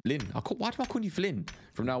Flynn. Lynn. Why do I call you Flynn?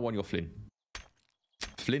 From now on, you're Flynn.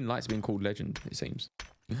 Flynn likes being called legend, it seems.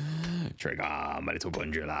 Trigger, my little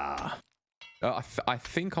gondola. I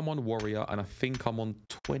think I'm on Warrior, and I think I'm on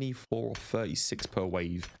 24 or 36 per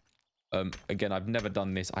wave. Again, I've never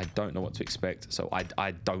done this. I don't know what to expect, so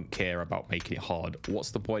I don't care about making it hard.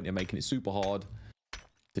 What's the point in making it super hard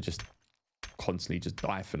to just constantly just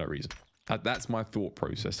die for no reason? That's my thought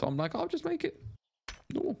process. So I'm like, I'll just make it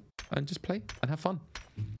normal and just play and have fun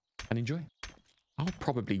and enjoy. I'll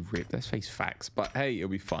probably rip. Let's face facts, but hey, it'll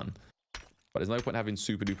be fun. But there's no point having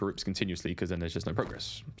super duper rips continuously because then there's just no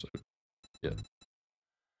progress. So, yeah.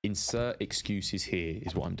 Insert excuses here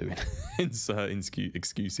is what I'm doing. Insert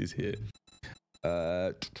excuses here.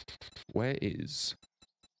 Where is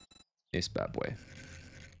this bad boy?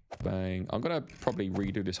 Bang. I'm going to probably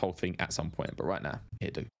redo this whole thing at some point, but right now,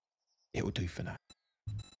 it'll do. It will do for now.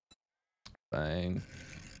 Bang.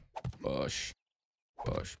 Bush.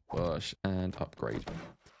 And upgrade.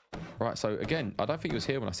 Right, so again, I don't think you was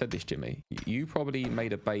here when I said this, Jimmy. You probably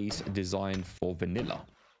made a base designed for vanilla.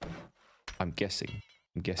 I'm guessing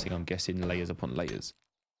layers upon layers,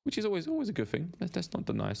 which is always a good thing. Let's not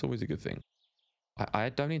deny it's always a good thing. I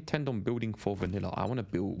don't intend on building for vanilla. I want to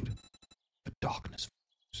build for darkness,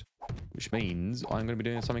 which means I'm going to be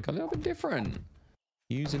doing something a little bit different,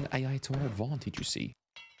 using AI to our advantage. You see.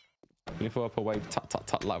 24 per wave,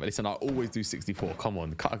 tut, like, listen, I always do 64. Come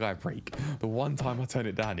on, cut a guy a break. The one time I turn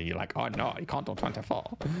it down and you're like, oh no, you can't do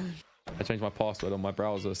 24. I changed my password on my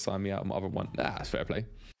browser, sign me out on my other one. Nah, that's fair play.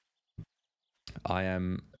 I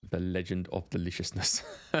am the legend of deliciousness.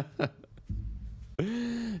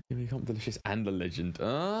 You become delicious and the legend.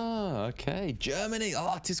 Ah, okay. Germany.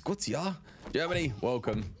 Ah, tis gut, ja. Germany,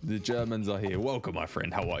 welcome. The Germans are here. Welcome, my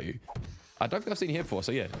friend. How are you? I don't think I've seen you here before,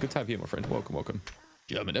 so yeah, good to have you, my friend. Welcome, welcome.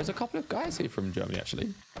 German. There's a couple of guys here from Germany,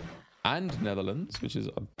 actually. And Netherlands, which is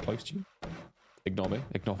close to you. Ignore me.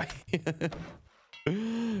 Ignore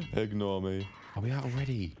me. Ignore me. Are we out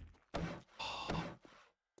already?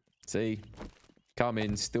 See? Come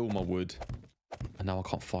in, steal my wood. And now I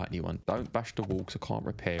can't fight anyone. Don't bash the wall because I can't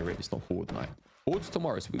repair it. It's not Horde night. Horde's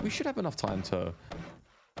tomorrow, so we should have enough time to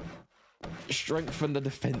strengthen the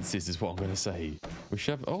defenses, is what I'm going to say. We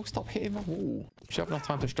should have... Oh, stop hitting my wall. We should have enough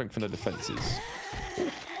time to strengthen the defenses.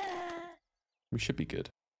 We should be good.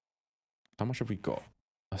 How much have we got?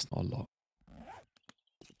 That's not a lot.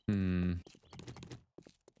 I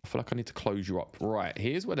feel like I need to close you up. Right,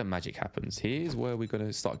 here's where the magic happens. Here's where we're going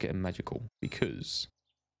to start getting magical. Because,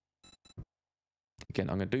 again,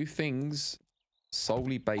 I'm going to do things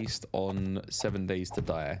solely based on 7 Days to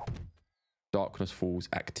Die. Darkness Falls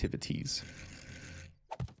activities.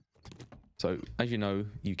 So, as you know,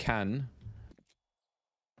 you can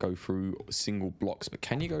go through single blocks, but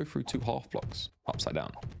can you go through 2 half blocks upside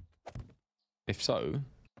down? If so,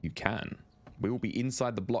 you can. We will be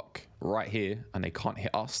inside the block right here, and they can't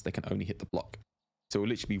hit us. They can only hit the block. So we'll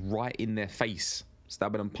literally be right in their face,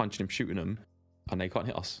 stabbing them, punching them, shooting them, and they can't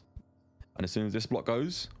hit us. And as soon as this block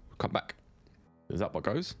goes, we'll come back. As that block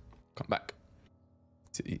goes, come back.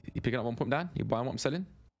 So you picking up 1 point down? You buying what I'm selling?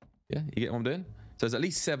 Yeah, you get what I'm doing? So there's at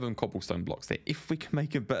least 7 cobblestone blocks there. If we can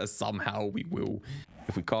make it better somehow, we will.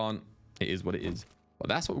 If we can't, it is what it is. But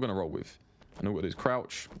that's what we're going to roll with. And all we're going to do is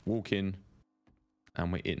crouch, walk in,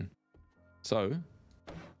 and we're in. So,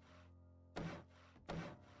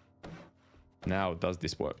 now does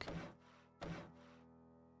this work?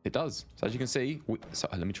 It does. So as you can see, so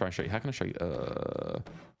let me try and show you. How can I show you?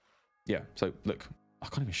 Yeah, so look, I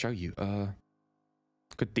can't even show you.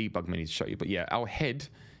 Could debug menu to show you, but yeah, our head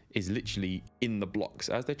is literally in the blocks.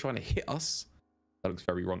 As they're trying to hit us, that looks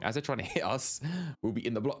very wrong. As they're trying to hit us, we'll be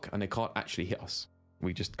in the block and they can't actually hit us.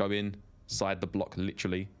 We just go inside the block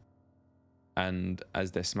literally. And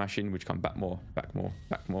as they're smashing, we just come back more, back more,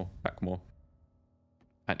 back more, back more.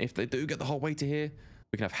 And if they do get the whole way to here,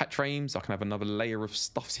 we can have hat frames. I can have another layer of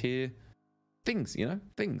stuffs here. Things, you know,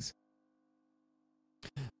 things.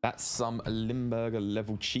 That's some Limburger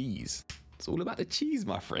level cheese. It's all about the cheese,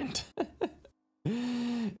 my friend.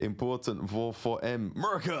 Important for M.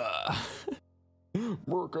 Merca.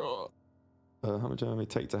 Merca. How much time may it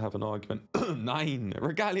take to have an argument? 9.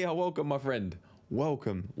 Regalia, welcome, my friend.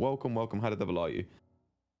 Welcome, welcome, welcome. How the devil are you?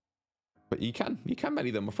 But you can melee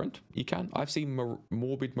them, my friend. You can. I've seen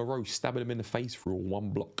Morbid Moreau stabbing them in the face through 1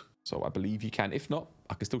 block. So I believe you can. If not,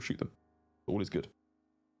 I can still shoot them. All is good.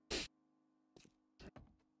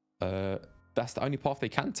 That's the only path they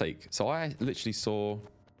can take. So I literally saw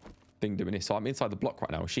Thing doing this. So I'm inside the block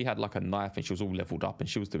right now. She had like a knife and she was all leveled up and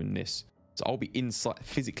she was doing this. So I'll be inside,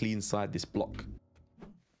 physically inside this block,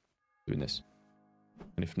 doing this.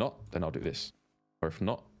 And if not, then I'll do this. Or if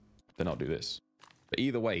not, then I'll do this. But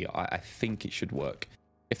either way, I think it should work.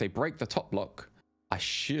 If they break the top block, I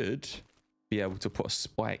should be able to put a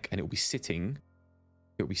spike and it'll be sitting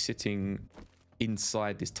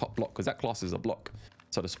inside this top block because that class is a block.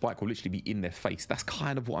 So the spike will literally be in their face. That's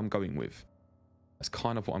kind of what I'm going with. That's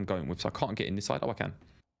kind of what I'm going with. So I can't get in this side. Oh, I can.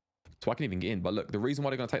 So I can even get in. But look, the reason why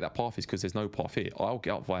they're going to take that path is because there's no path here. I'll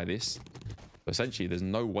get out via this. But essentially, there's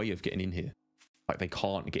no way of getting in here. Like, they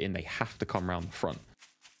can't get in. They have to come around the front.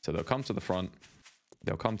 So they'll come to the front.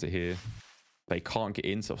 They'll come to here. They can't get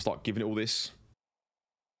in. So I'll start giving it all this.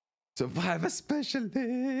 Survivor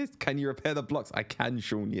specialist. Can you repair the blocks? I can,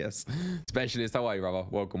 Sean. Yes. Specialist. How are you, brother?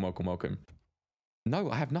 Welcome, welcome, welcome.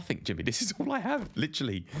 No, I have nothing, Jimmy. This is all I have.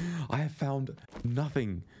 Literally. I have found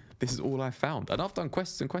nothing. This is all I found. And I've done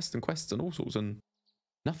quests and quests and quests and all sorts and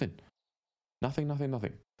nothing. Nothing, nothing,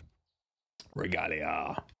 nothing.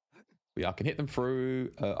 Regalia. Yeah, I can hit them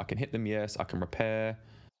through. I can hit them, yes. I can repair.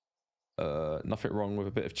 Nothing wrong with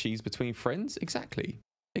a bit of cheese between friends. Exactly.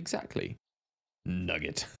 Exactly.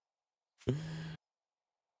 Nugget.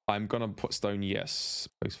 I'm gonna put stone, yes.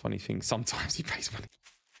 Post funny things. Sometimes he plays funny.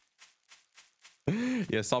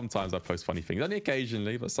 Yeah, sometimes I post funny things. Only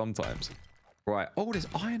occasionally, but sometimes. Right. Oh, there's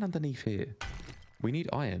iron underneath here. We need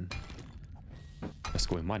iron. The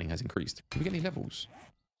score in mining has increased. Can we get any levels?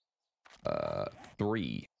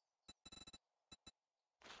 3.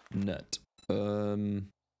 Nut.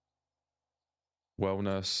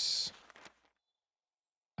 Wellness.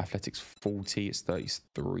 Athletics 40. It's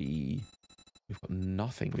 33. We've got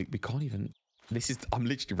nothing. We can't even. This is. I'm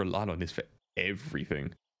literally relying on this for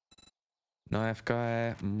everything. Knife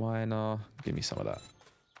guy, miner. Give me some of that.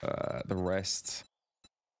 The rest.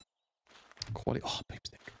 Quality. Oh,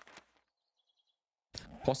 boomstick.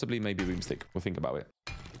 Possibly, maybe boomstick. We'll think about it.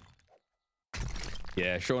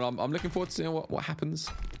 Yeah, Sean, I'm looking forward to seeing what happens.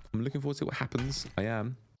 I'm looking forward to what happens. I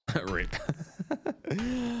am. Rip.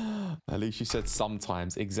 At least you said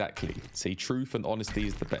sometimes. Exactly. See, truth and honesty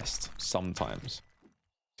is the best. Sometimes.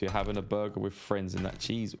 So you're having a burger with friends and that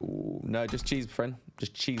cheese. Ooh, no, just cheese, friend.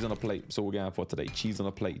 Just cheese on a plate. That's all we're going for today. Cheese on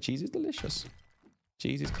a plate. Cheese is delicious.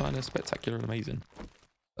 Cheese is kind of spectacular and amazing.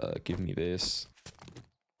 Give me this.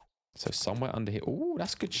 So somewhere under here. Oh,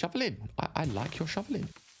 that's good shoveling. I like your shoveling.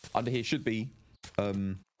 Under here should be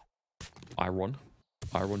iron.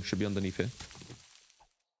 Iron should be underneath here.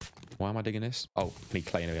 Why am I digging this? Oh, I need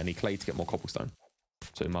clay anyway. I need clay to get more cobblestone.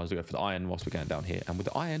 So we might as well go for the iron whilst we're going down here. And with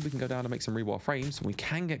the iron, we can go down and make some rewire frames. And we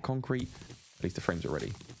can get concrete. At least the frames are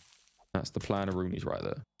ready. That's the plan of Rooney's right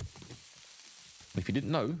there. If you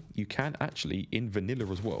didn't know, you can actually, in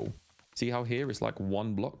vanilla as well. See how here it's like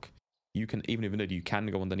one block? You can, even in vanilla, you can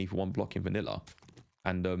go underneath one block in vanilla.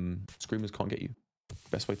 And screamers can't get you.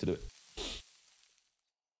 Best way to do it.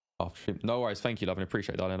 Oh, no worries. Thank you, love, and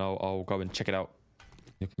appreciate it, darling. I'll go and check it out.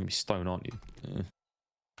 You're going to be stone, aren't you?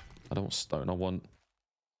 I don't want stone. I want...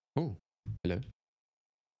 Oh, hello.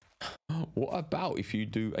 What about if you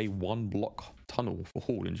do a 1 block tunnel for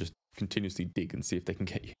haul and just continuously dig and see if they can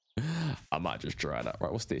get you? I might just try that.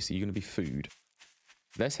 Right, what's this? Are you going to be food?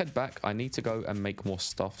 Let's head back. I need to go and make more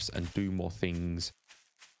stuffs and do more things.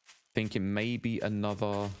 Thinking maybe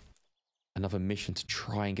another mission to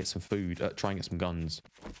try and get some food. Try and get some guns.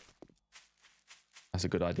 That's a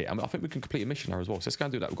good idea. I mean, I think we can complete a mission now as well. So let's go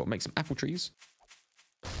and do that. We've got to make some apple trees.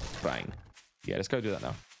 Bang. Yeah, let's go do that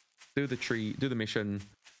now. Do the tree. Do the mission.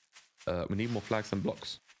 We need more flagstone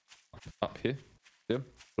blocks. Up here. Yeah.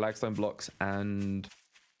 Flagstone blocks and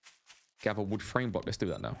gather wood frame block. Let's do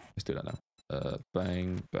that now. Let's do that now.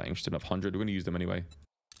 Bang. Bang. Just enough 100. We're going to use them anyway.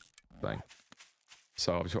 Bang.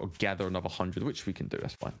 So I've just got to gather another 100, which we can do.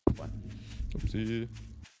 That's fine. Fine. Oopsie.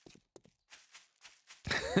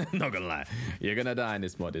 Not gonna lie, you're gonna die in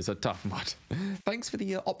this mod. It's a tough mod. Thanks for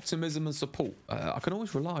the optimism and support. I can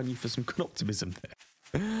always rely on you for some good optimism there.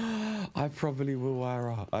 I probably will,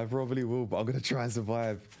 Ira. I probably will, but I'm gonna try and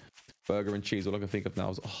survive. Burger and cheese. All I can think of now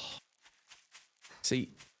is, oh. See,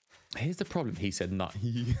 here's the problem. He said nut.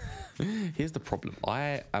 Here's the problem.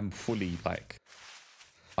 I am fully like,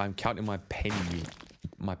 I'm counting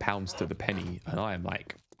my pounds to the penny, and I am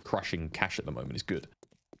like crushing cash at the moment. It's good.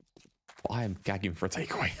 I am gagging for a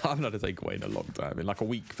takeaway. I've not had a takeaway in a long time. In like a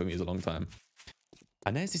week for me is a long time.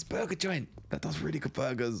 And there's this burger joint that does really good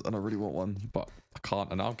burgers, and I really want one, but I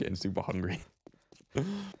can't. And now I'm getting super hungry.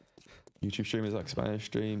 YouTube stream is like Spanish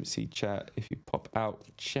stream. See chat. If you pop out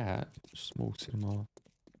chat, small cinema.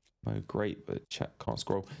 Oh, great, but chat can't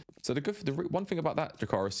scroll. So the one thing about that,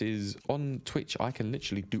 Dracaris, is on Twitch I can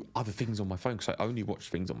literally do other things on my phone because I only watch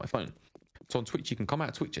things on my phone. So on Twitch you can come out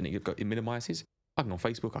of Twitch and it minimizes. I can on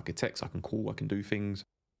Facebook, I can text, I can call, I can do things.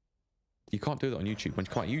 You can't do that on YouTube. When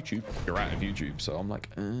you can't YouTube, you're out of YouTube. So I'm like,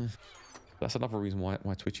 that's another reason why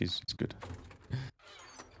Twitch is good.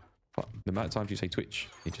 But the amount of times you say Twitch,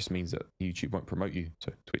 it just means that YouTube won't promote you.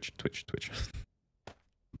 So Twitch.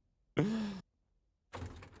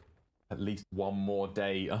 At least one more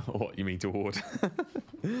day. What you mean toward?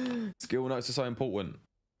 Skill notes are so important.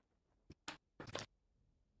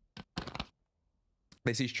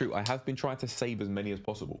 This is true. I have been trying to save as many as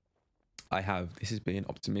possible. I have. This is being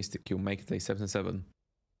optimistic. You'll make it day 7-7.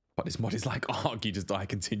 But this mod is like, arg, you just die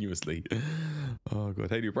continuously. Oh, God.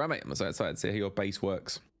 Hey, Primate. I'm so excited to see how your base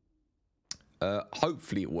works.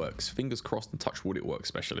 Hopefully it works. Fingers crossed and touch wood it works,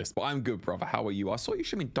 specialist. But I'm good, brother. How are you? I saw you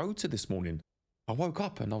streaming Dota this morning. I woke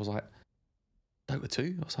up and I was like, Dota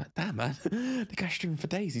 2? I was like, damn, man. The guy's streaming for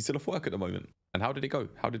days. He's still off work at the moment. And how did it go?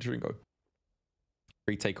 How did the stream go?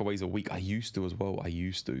 3 takeaways a week. I used to as well. I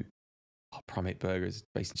used to. Oh, Primate burgers.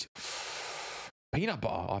 Basically, peanut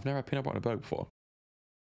butter. I've never had peanut butter on a burger before.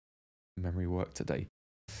 Memory work today.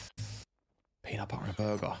 Peanut butter on a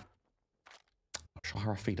burger. Not sure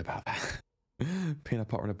how I feel about that. Peanut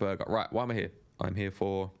butter on a burger. Right, why am I here? I'm here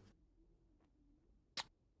for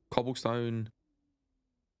cobblestone.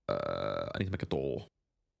 I need to make a door.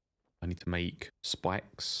 I need to make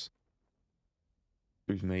spikes.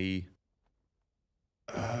 Excuse me.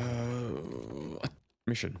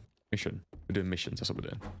 Mission. We're doing missions. That's what we're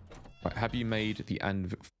doing. Right, have you made the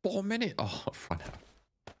anvil? 4 minutes. Oh, run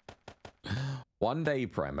out. One day,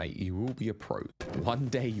 Primate, you will be a pro. One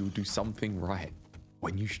day you'll do something right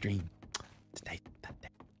when you stream. Today, that day.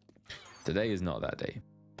 Today is not that day.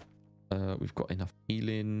 We've got enough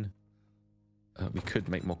healing. We could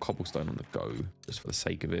make more cobblestone on the go, just for the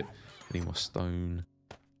sake of it. We need more stone.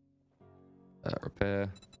 Repair.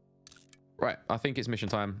 Right, I think it's mission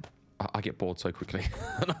time. I get bored so quickly.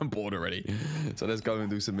 And I'm bored already. So let's go and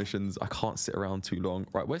do some missions. I can't sit around too long.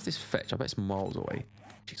 Right, where's this fetch? I bet it's miles away.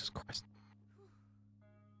 Jesus Christ.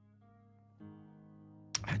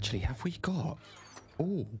 Actually, have we got...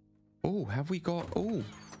 Oh, have we got... Oh,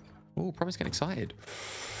 Primate's getting excited.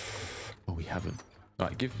 Oh, we haven't. All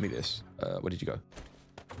right, give me this. Where did you go?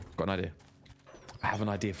 Got an idea. I have an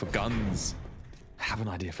idea for guns.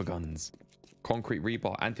 Concrete,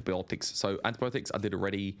 rebar, antibiotics. So antibiotics I did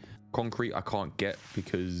already. Concrete I can't get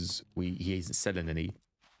because he isn't selling any.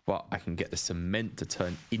 But I can get the cement to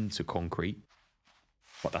turn into concrete.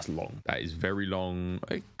 But that's long. That is very long.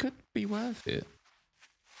 It could be worth it.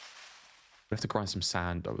 We have to grind some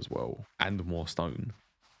sand though as well. And more stone.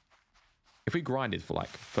 If we grinded for like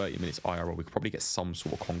 30 minutes IRL, we could probably get some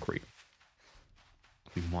sort of concrete.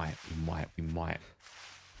 We might.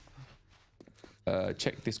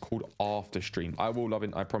 Check this called after stream. I will, love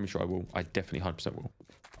it. I promise you I will. I definitely 100% will.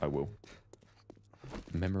 I will.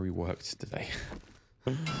 Memory worked today.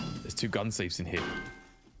 There's 2 gun safes in here.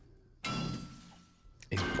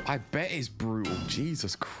 I bet it's brutal.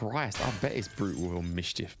 Jesus Christ. I bet it's brutal or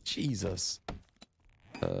mischief. Jesus.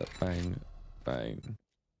 Bang. Bang.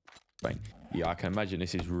 Bang. Yeah, I can imagine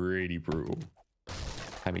this is really brutal.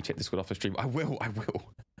 Let me check this one off the stream. I will.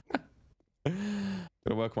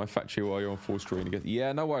 Gonna work on my factory while you're on full stream again.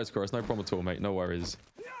 Yeah, no worries, Chorus. No problem at all, mate. No worries.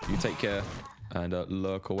 You take care and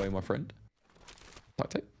lurk away, my friend.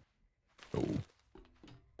 Tactic. Oh.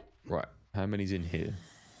 Right. How many's in here?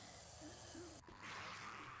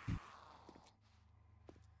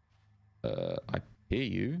 I hear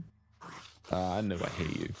you. I know I hear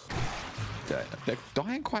you. They're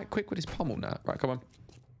dying quite quick with this pummel now. Right, come on.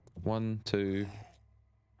 1, 2.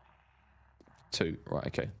 2. Right,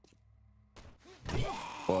 okay.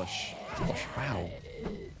 Gosh. Wow.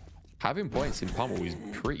 Having points in pummel is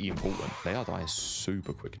pretty important. They are dying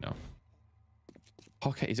super quick now.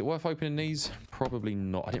 Okay, is it worth opening these? Probably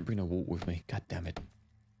not. I didn't bring no water with me. God damn it.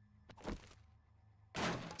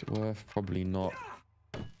 Is it worth? Probably not.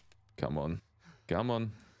 Come on.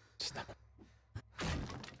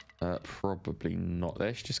 Probably not.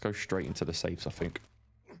 Let's just go straight into the safes, I think.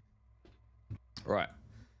 Right.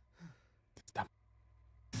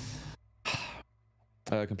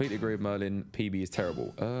 Completely agree with Merlin. PB is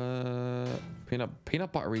terrible.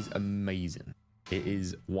 Peanut butter is amazing. It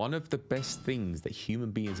is one of the best things that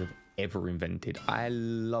human beings have ever invented. I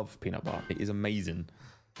love peanut butter. It is amazing.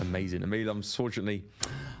 Amazing. Amelia, unfortunately,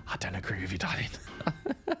 I don't agree with you, darling.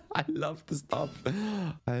 I love the stuff.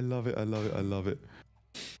 I love it.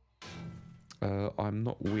 I'm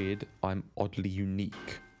not weird. I'm oddly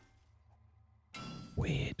unique.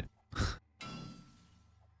 Weird.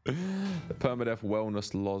 The permadeath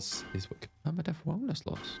wellness loss is what? Permadeath wellness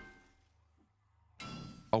loss?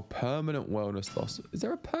 Oh, permanent wellness loss. Is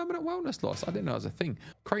there a permanent wellness loss? I didn't know it was a thing.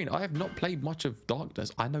 Crane, I have not played much of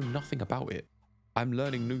Darkness. I know nothing about it. I'm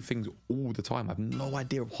learning new things all the time. I have no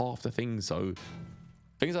idea of half the things. So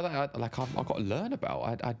things like that, I've got to learn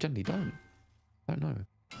about. I generally don't know.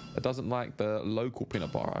 It doesn't like the local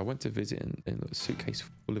peanut butter. I went to visit in a suitcase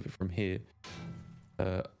full of it from here.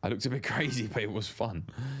 I looked a bit crazy, but it was fun.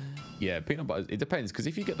 Yeah, peanut butter, it depends. Because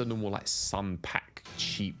if you get the normal like sun pack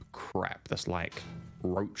cheap crap that's like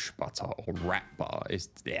roach butter or rat butter, it's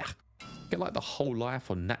yeah. Get like the whole life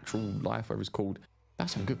or natural life, whatever it's called.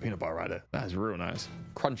 That's some good peanut butter right there. That is real nice.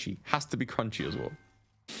 Crunchy. Has to be crunchy as well.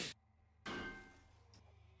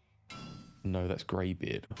 No, that's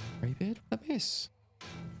Greybeard. Greybeard? What I miss?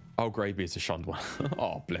 Oh, Greybeard's a shunned one.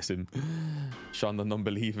 Oh, bless him. Shun the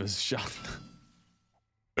non-believers. Shun.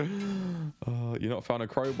 You're not found a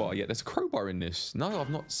crowbar yet. There's a crowbar in this. No, I've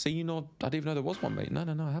not seen or I didn't even know there was one, mate. No,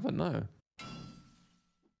 I haven't. No.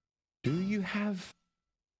 Do you have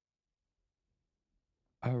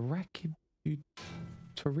a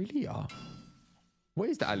Rakibutorilia? What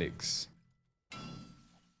is that, Alex?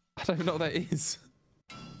 I don't know what that is.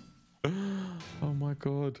 Oh my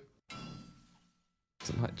god.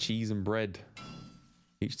 Something like cheese and bread.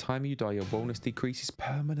 Each time you die, your bonus decreases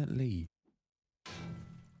permanently.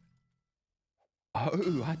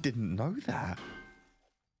 Oh, I didn't know that.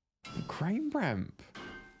 Crane Bramp.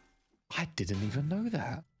 I didn't even know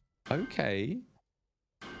that. Okay.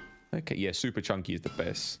 Okay, yeah, super chunky is the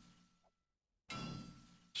best.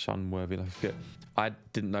 Shunworthy, I forget. I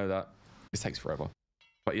didn't know that. This takes forever.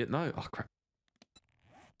 But yeah, no. Oh, crap.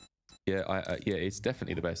 Yeah, yeah, it's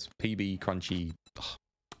definitely the best. PB, crunchy. Oh,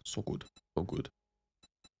 so good. So good.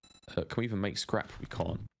 Can we even make scrap? We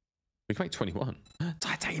can't. We can make 21.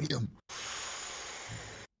 Titanium.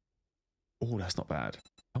 Oh, that's not bad.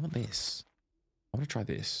 I want this. I want to try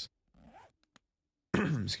this.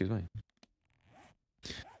 Excuse me.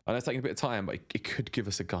 I know it's taking a bit of time, but it could give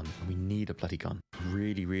us a gun. We need a bloody gun.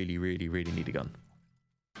 Really, really, really, really need a gun.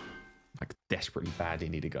 Like, desperately badly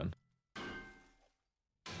need a gun.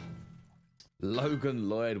 Logan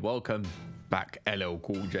Lloyd, welcome back. LL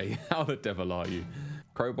Cool J. How the devil are you?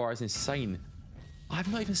 Crowbar is insane.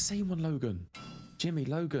 I've not even seen one, Logan. Jimmy,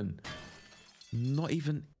 Logan. Not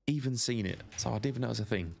even seen it. So I didn't even know it was a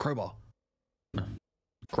thing. Crowbar. No.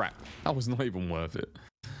 Crap. That was not even worth it.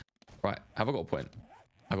 Right. Have I got a point?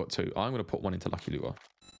 I got 2. I'm going to put 1 into Lucky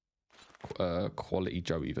Looter. Quality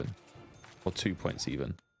Joe even. Or 2 points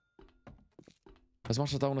even. As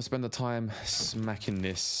much as I don't want to spend the time smacking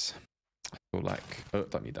this, I feel like... Oh,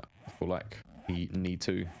 don't need that. I feel like we need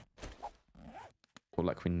to. I feel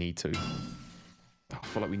like we need to. I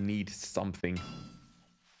feel like we need something.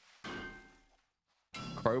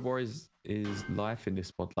 Crowbar is life in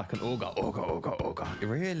this mod. Like an auger. Auger.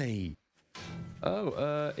 Really?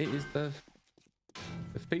 Oh, it is the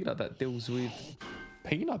feeder that deals with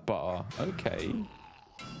peanut butter. Okay.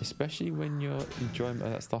 Especially when your enjoyment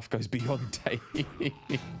of that stuff goes beyond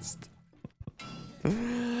taste.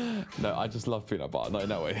 No, I just love peanut butter. No,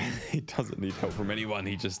 no way. He doesn't need help from anyone.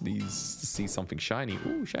 He just needs to see something shiny.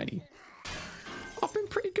 Ooh, shiny. I've been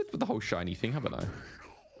pretty good with the whole shiny thing, haven't I?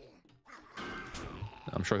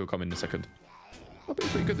 I'm sure he'll come in a second. I've been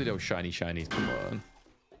pretty good with the old shiny shinies. Come on.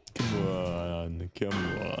 Come on.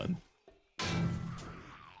 Come on.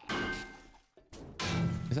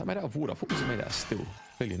 Is that made out of wood? I thought this was made out of steel.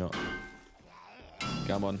 Clearly not.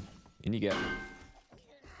 Come on. In you get.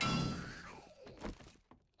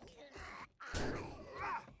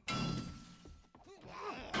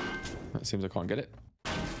 That seems I can't get it.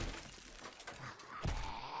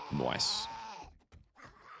 Nice.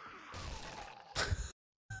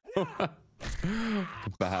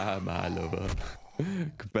 Goodbye, my lover.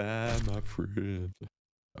 Goodbye, my friend.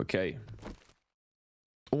 Okay.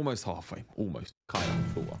 Almost halfway. Almost. Kind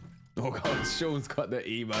of. Oh god, Sean's got the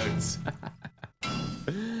emotes.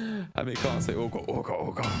 I mean, can't say oh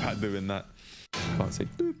god without doing that. Can't say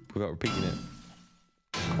boop without repeating it.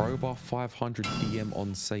 Crowbar 500 DM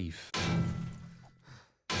on safe.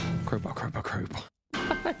 Crowbar.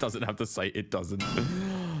 It doesn't have to say it doesn't.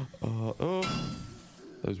 Oh.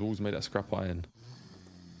 Those walls made out of scrap iron.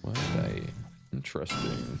 Were they?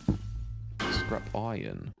 Interesting. Scrap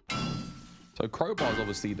iron. So crowbars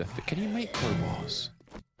obviously the... Can you make crowbars?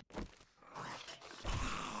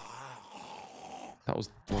 That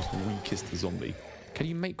was the most weakest zombie. Can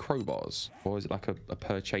you make crowbars? Or is it like a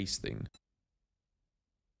per chase thing?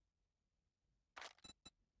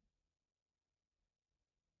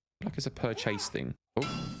 Like it's a per chase thing. Oh,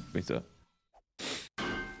 me too.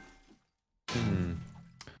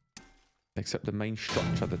 Except the main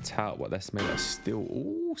structure, the tower, well, that's made out of steel.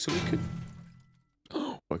 Oh, so we could...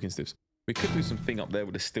 Working stiffs. We could do something up there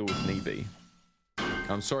with the steel if need be.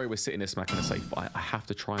 I'm sorry we're sitting there smacking a safe, but I have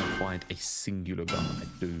to try and find a singular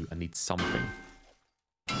gun. I need something.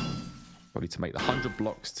 Probably to make the 100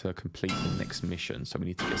 blocks to complete the next mission. So we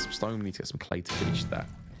need to get some stone, we need to get some clay to finish that.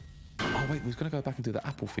 Oh, wait, we was going to go back and do the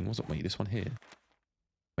apple thing, wasn't we? This one here.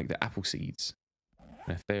 Make the apple seeds.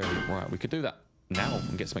 And if they're right, we could do that now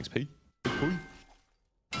and get some XP.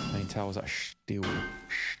 Main towers are still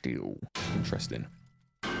interesting.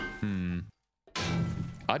 I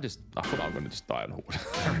thought I'm going to just die on horde.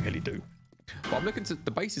 I really do. But I'm looking to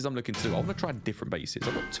the bases I'm looking to do. I want to try different bases.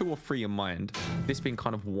 I've got 2 or 3 in mind. This being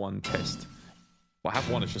kind of one test. But I have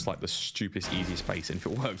one that's just like the stupidest, easiest base. And if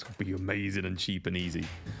it works, it'll be amazing and cheap and easy.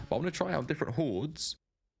 But I want to try out different hordes.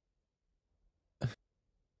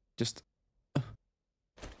 Just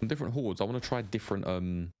on different hordes. I want to try different I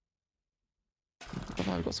don't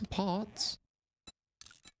know, I've got some parts.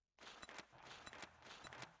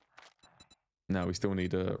 Now we still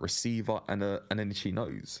need a receiver and an energy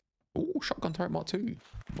nose. Oh, shotgun turret mark 2.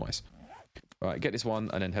 Nice. All right, get this one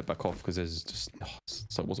and then head back off because there's just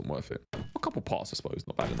so it wasn't worth it. A couple parts, I suppose,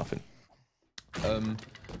 not bad enough.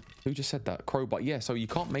 Who just said that? Crowbar. Yeah, so you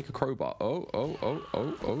can't make a crowbar. Oh.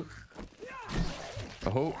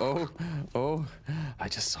 I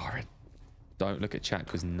just saw it. Don't look at chat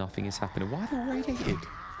because nothing is happening. Why are they all radiated?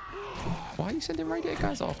 Why are you sending radiated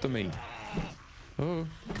guys after me? Oh.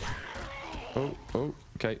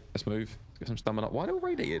 Okay, let's move. Let's get some stamina. Why are they all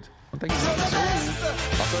radiated? I'm thinking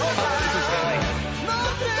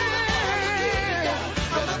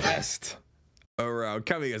best around.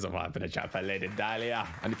 Coming as a vibe in the chat for Lady Dahlia.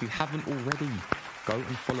 And if you haven't already, go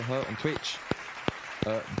and follow her on Twitch.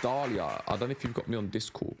 Dahlia, I don't know if you've got me on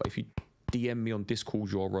Discord, but if you DM me on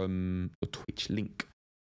Discord your Twitch link,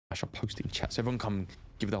 I shall post it in chat. So everyone come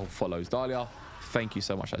give the whole follows. Dahlia, thank you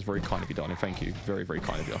so much. That's very kind of you, darling. Thank you. Very, very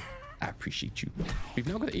kind of you. I appreciate you. We've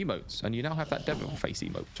now got the emotes, and you now have that devil face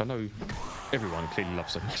emote, which I know everyone clearly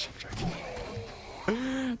loves so much. I'm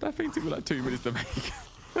joking. That thing took me like 2 minutes to make.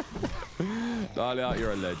 Darling,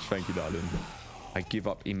 you're a ledge. Thank you, darling. I give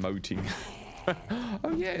up emoting.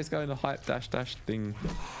 Oh yeah, it's going to hype dash thing.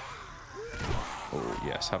 Oh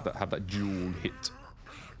yes, have that dual hit.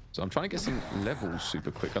 So I'm trying to get some levels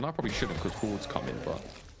super quick. And I probably shouldn't because hordes come in, but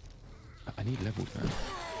I need levels, man.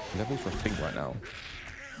 Levels are a thing right now.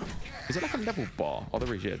 Is it like a level bar? Oh,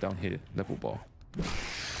 there is, yeah, down here. Level bar.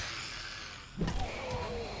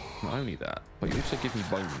 Not only that, but you also give me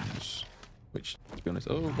bones. Which, to be honest,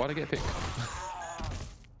 oh, why'd I get picked?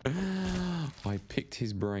 I picked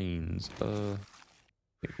his brains. I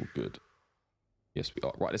think we're good. Yes, we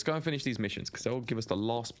are. Right, let's go and finish these missions because they'll give us the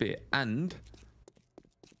last bit and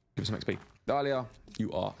give us some XP. Dahlia,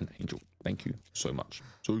 you are an angel. Thank you so much.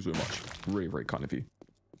 So much. Really, very kind of you.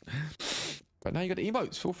 But now you got the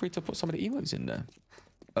emotes. Feel free to put some of the emotes in there.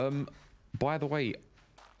 By the way,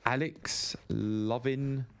 Alex,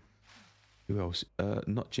 Lovin. Who else?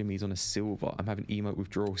 Not Jimmy's on a silver. I'm having emote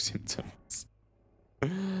withdrawal symptoms.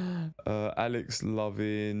 Alex,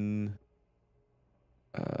 Lovin.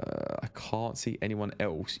 I can't see anyone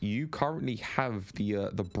else. You currently have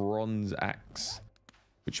the bronze axe,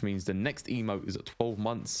 which means the next emote is at 12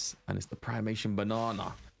 months, and it's the primation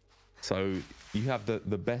banana. So you have the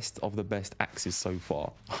best of the best axes so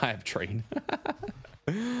far. I have train.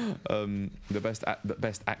 The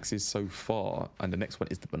best axes so far, and the next one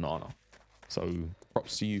is the banana. So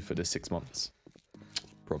props to you for the 6 months.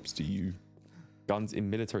 Props to you. Guns in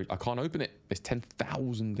military. I can't open it. There's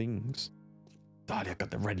 10,000 things. Darling, I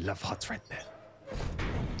got the red love hearts right there.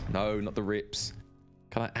 No, not the rips.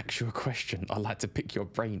 Can I ask you a question? I'd like to pick your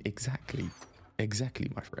brain. Exactly.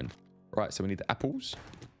 Exactly, my friend. Right, so we need the apples.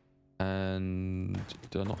 And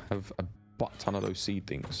did I not have a butt ton of those seed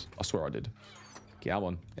things? I swear I did. Yeah, I'm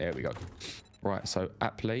on. There we go. Right, so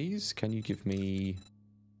apples. Can you give me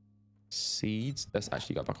seeds? Let's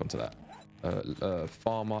actually go back onto that.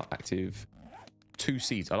 Farmer, active. 2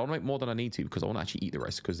 seeds. I don't want to make more than I need to because I want to actually eat the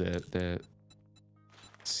rest because they're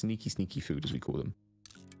sneaky food, as we call them.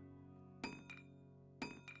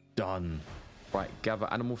 Done. Right, gather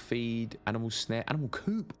animal feed, animal snare, animal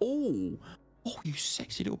coop. Oh, you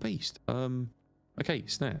sexy little beast. Okay,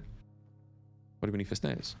 snare. What do we need for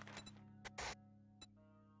snares?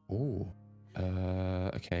 Oh,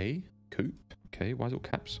 okay, coop. Okay, why is it all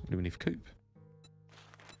caps? What do we need for coop?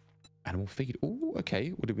 Animal feed. Oh, okay.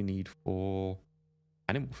 What do we need for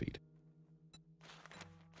animal feed?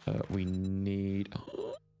 We need.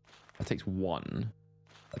 That takes 1.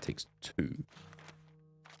 That takes 2.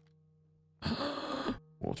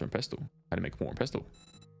 Water and pestle. How to make more and pestle?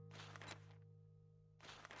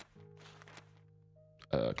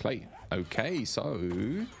 Clay. Okay,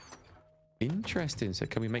 so interesting. So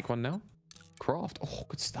can we make one now? Craft. Oh,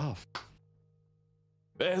 good stuff.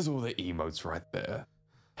 There's all the emotes right there.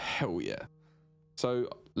 Hell yeah. So,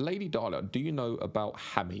 Lady Darla, do you know about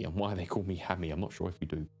Hammy and why they call me Hammy? I'm not sure if you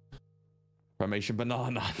do. Primation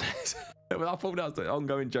banana. Well, I thought that was the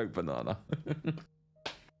ongoing joke banana.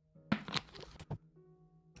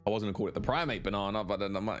 I wasn't going to call it the primate banana, but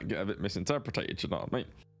then I might get a bit misinterpreted, you know what I mean?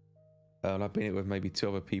 And I've been it with maybe 2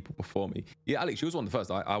 other people before me. Yeah, Alex, you was one of the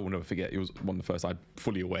first. I will never forget. You was one of the first. I'm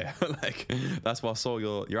fully aware. Like, that's why I saw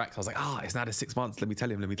your act. I was like, it's now the 6 months. Let me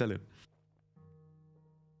tell him.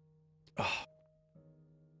 Oh.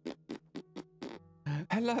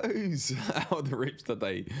 Hellos. How are the rips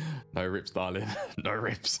today? No rips, darling. No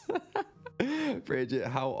rips. Bridget,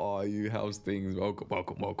 how are you? How's things?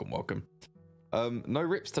 Welcome. No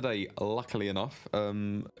rips today, luckily enough.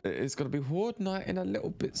 It's going to be horde night in a little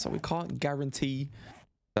bit, so we can't guarantee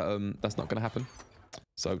that that's not going to happen.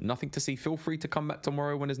 So nothing to see. Feel free to come back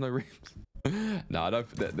tomorrow when there's no rips. No, I don't.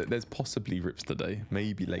 There's possibly rips today,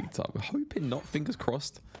 maybe later. We're hoping not. Fingers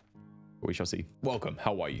crossed. But we shall see. Welcome.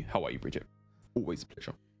 How are you? Bridget? Always a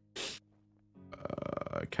pleasure.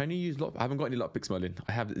 Can you use lot? I haven't got any lockpicks, Merlin.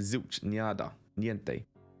 I have zilch, nada, niente.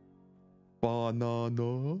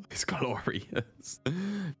 Banana. It's glorious.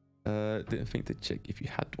 Didn't think to check if you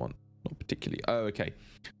had one. Not particularly. Oh, okay.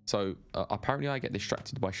 So apparently I get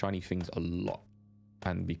distracted by shiny things a lot.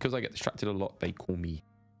 And because I get distracted a lot, they call me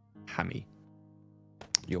Hammy.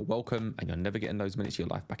 You're welcome, and you're never getting those minutes of your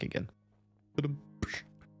life back again.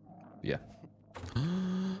 Yeah.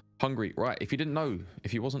 Hungry. Right, if you didn't know,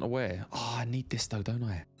 if you wasn't aware. Oh, I need this though, don't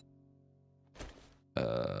I?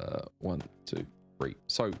 1, 2, 3.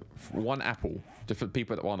 So 1 apple, for the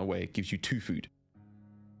people that aren't aware, gives you 2 food.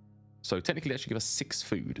 So technically that should give us 6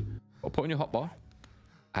 food. I'll put in your hotbar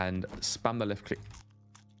and spam the left click.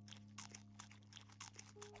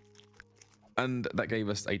 And that gave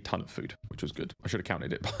us a ton of food, which was good. I should have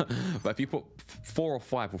counted it. But if you put 4 or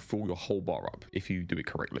 5, will fill your whole bar up if you do it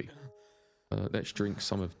correctly. Let's drink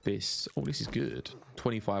some of this. Oh, this is good.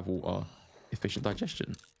 25 water, efficient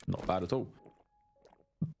digestion. Not bad at all.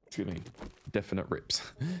 Excuse me. Definite rips.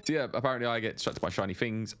 So yeah, apparently I get distracted by shiny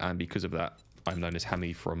things, and because of that, I'm known as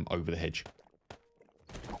Hammy from Over the Hedge,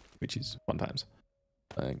 which is fun times.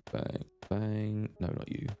 Bang, bang, bang. No,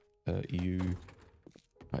 not you. You.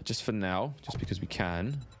 Right, just for now, just because we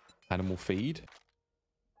can. Animal feed.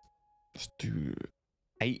 Just do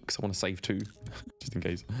 8 because I want to save 2, just in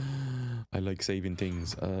case. I like saving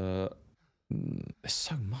things. There's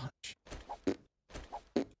so much.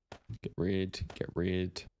 Get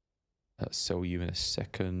rid. Sell you in a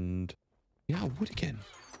second. Yeah, I would again.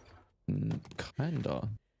 Kinda.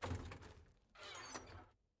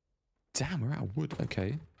 Damn, we're out of wood.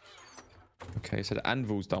 Okay. Okay, so the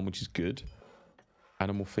anvil's done, which is good.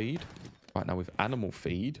 Animal feed. Right, now with animal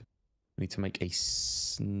feed, we need to make a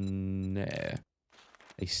snare.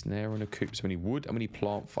 A snare and a coop. So we need wood and we need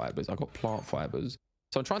plant fibers. I've got plant fibers.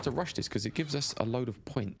 So I'm trying to rush this because it gives us a load of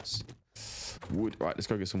points. Wood. Right, let's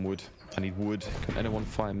go get some wood. I need wood. Can anyone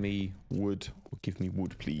find me wood? Or give me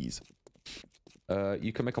wood, please.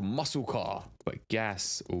 You can make a muscle car, but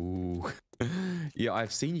gas. Ooh. Yeah,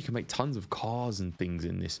 I've seen you can make tons of cars and things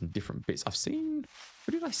in this and different bits. I've seen...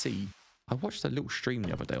 What did I see? I watched a little stream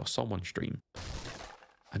the other day, or someone stream.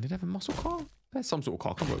 And did it have a muscle car? There's some sort of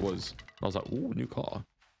car. I can't remember what it was. And I was like, ooh, new car.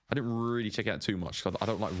 I didn't really check it out too much because I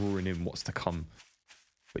don't like ruining what's to come.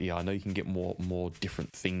 But yeah, I know you can get more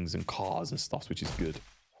different things and cars and stuff, which is good.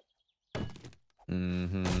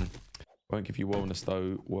 Won't give you wellness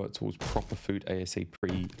though. Work towards proper food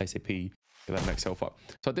ASAP. Get that max health up.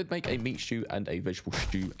 So I did make a meat stew and a vegetable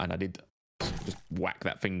stew, and I did just whack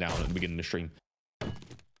that thing down at the beginning of the stream.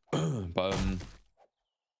 But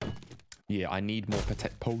yeah, I need more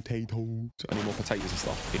potatoes. I need more potatoes and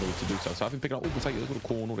stuff in order to do so. So I've been picking up all potatoes, all the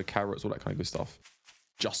corn, all the carrots, all that kind of good stuff,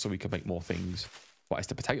 just so we can make more things. But it's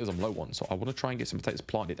the potatoes I'm low on, so I want to try and get some potatoes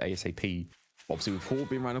planted ASAP. Obviously, with horde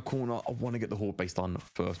being around the corner, I want to get the horde base done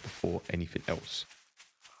first before anything else.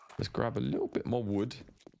 Let's grab a little bit more wood.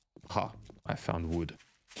 Ha! I found wood.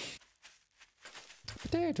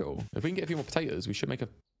 Potato. If we can get a few more potatoes, we should make a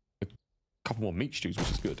couple more meat stews,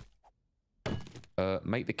 which is good.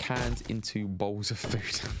 Make the cans into bowls of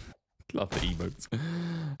food. Love the emotes.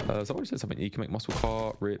 So I already said something. You can make muscle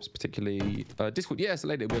car, rips, particularly. Discord. Yes,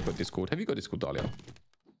 lady, we've got Discord. Have you got Discord, Dahlia?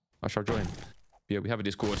 I shall join. Yeah, we have a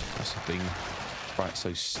Discord. That's the thing. Right,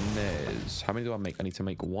 so snares. How many do I make? I need to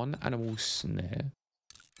make 1 animal snare.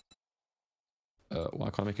 Why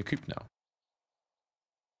can't I make a coop now?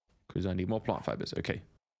 Because I need more plant fibers. Okay.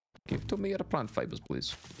 Give to me the plant fibers,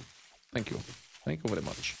 please. Thank you. Thank you very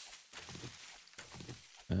much.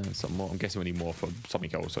 Some more. I'm guessing we need more for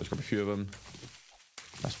something else. So let's grab a few of them.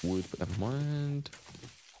 That's wood, but never mind.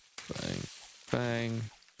 Bang, bang,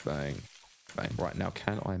 bang, bang. Right, now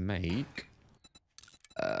can I make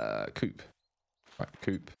coop? Right,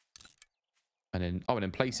 coop. And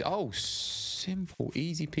then place it. Oh, simple.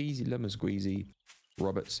 Easy peasy, lemon squeezy.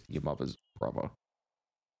 Roberts, your mother's brother.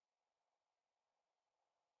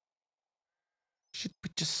 Should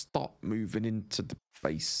we just start moving into the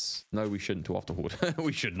base? No, we shouldn't do after horde.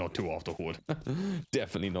 We should not do after horde.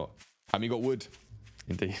 Definitely not. Have you got wood?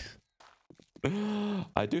 Indeed.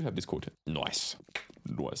 I do have Discord. Nice.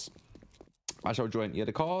 Nice. I shall join. Yeah,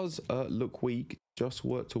 the cars look weak. Just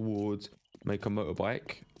work towards make a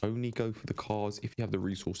motorbike. Only go for the cars if you have the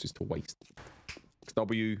resources to waste.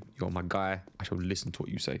 XW, you're my guy. I shall listen to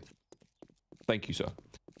what you say. Thank you, sir.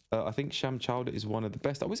 I think Sham Chowder is one of the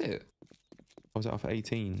best. Oh, was it? I was out for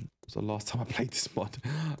 18. It was the last time I played this mod.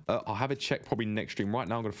 I'll have a check probably next stream. Right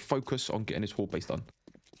now, I'm going to focus on getting this horde base done.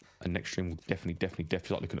 And next stream will definitely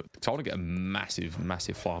start looking at... So I want to get a massive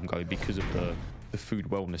farm going because of the food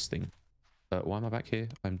wellness thing. Why am I back here?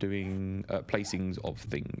 I'm doing placings of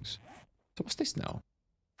things. So what's this now?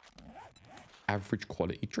 Average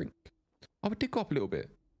quality drink. Oh, it did go up a little bit.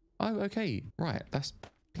 Oh, okay. Right. That's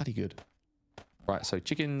bloody good. Right. So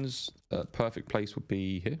chickens, perfect place would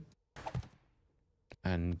be here.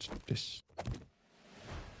 And just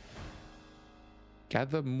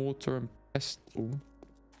gather mortar and pestle.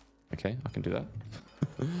 Okay, I can do that.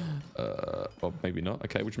 Well, maybe not.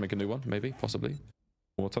 Okay, we should make a new one. Maybe, possibly.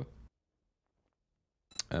 Mortar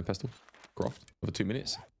and pestle. Craft over 2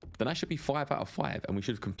 minutes. Then that should be 5 out of 5, and we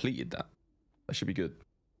should have completed that. That should be good.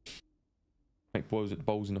 Make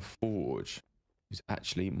bowls in a forge. Who's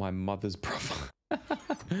actually my mother's brother.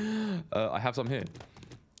 I have some here.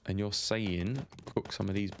 And you're saying cook some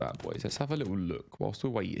of these bad boys. Let's have a little look whilst we're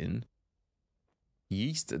waiting.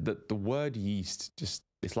 Yeast, the word yeast just,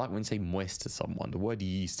 it's like when you say moist to someone. The word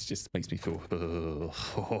yeast just makes me feel,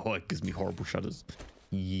 it gives me horrible shudders.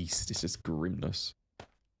 Yeast, it's just grimness.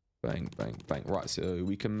 Bang, bang, bang. Right, so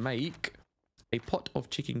we can make a pot of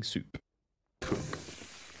chicken soup. Cook.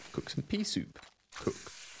 Cook some pea soup. Cook.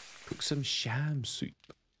 Cook some sham soup.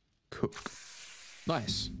 Cook.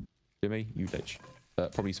 Nice. Jimmy, you ledge.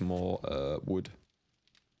 Probably some more wood.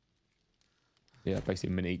 Yeah,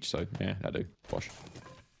 basically a minute each, so yeah, that'll do. Gosh.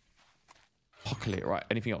 Huckle it. Right,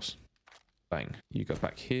 anything else? Bang. You go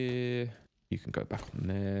back here. You can go back on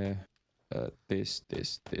there. This. I'm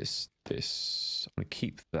gonna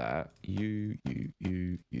keep that. You.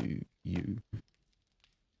 And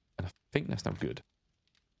I think that's now good.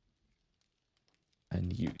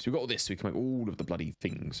 And you. So we've got all this, so we can make all of the bloody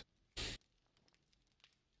things.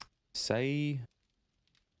 Say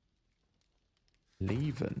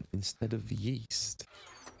leaven instead of yeast.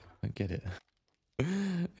 I don't get it.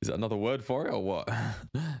 Is that another word for it or what?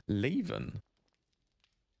 Leaven.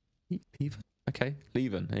 Leaven? Okay,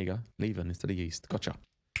 leaven. There you go. Leaven instead of yeast. Gotcha.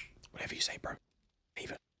 Whatever you say, bro.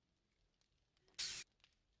 Leaven.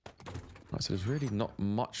 Right, so there's really not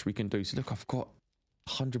much we can do. So look, I've got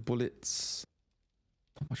 100 bullets.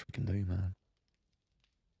 Not much we can do, man.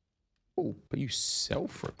 Oh, but you sell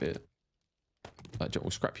for a bit.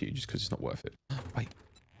 We'll scrap you just because it's not worth it. Wait.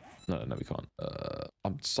 No, we can't.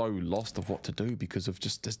 I'm so lost of what to do because of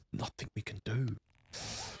just there's nothing we can do.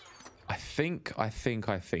 I think.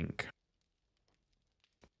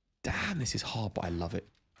 Damn, this is hard, but I love it.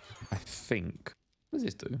 I think. What does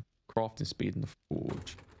this do? Crafting speed in the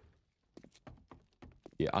forge.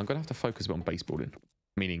 Yeah, I'm gonna have to focus a bit on base building,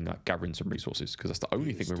 meaning like gathering some resources because that's the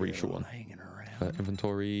only thing we're really short on.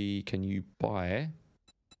 Inventory. Can you buy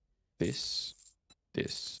this,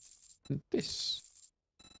 and this?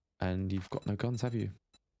 And you've got no guns, have you?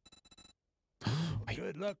 Wait,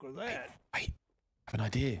 good luck with that. Wait, I have an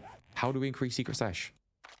idea. How do we increase secret stash?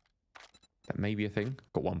 That may be a thing.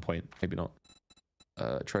 Got 1 point, maybe not.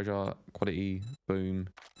 Treasure, quality, boom.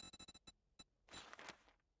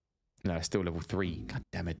 No, it's still level 3. God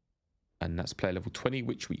damn it. And that's player level 20,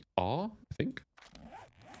 which we are, I think.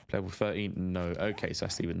 Player level 13, no. Okay, so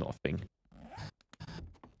that's even not a thing.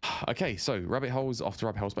 Okay, so rabbit holes after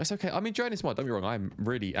rabbit holes, but it's okay. I'm enjoying this mod. Don't be wrong. I'm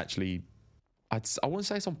really actually, I wouldn't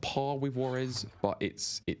say it's on par with Juarez, but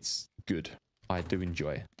it's good. I do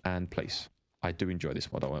enjoy and place. I do enjoy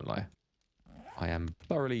this mod. I won't lie. I am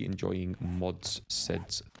thoroughly enjoying mods. Said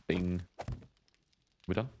thing.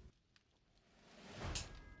 We're done.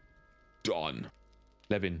 Done.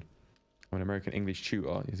 Levin. I'm an American English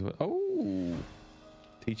tutor. Oh,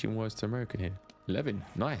 teaching words to American here. Levin,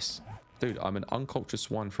 nice. Dude, I'm an uncultured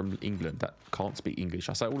swan from England that can't speak English.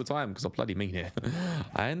 I say it all the time because I bloody mean it.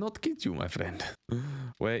 I am not kid you, my friend.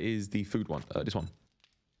 Where is the food one? This one.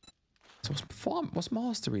 So what's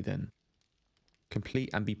mastery then?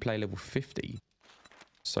 Complete and be play level 50.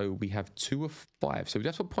 So we have 2 of 5. So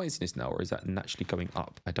that's what points in this now, or is that naturally going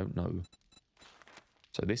up? I don't know.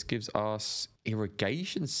 So this gives us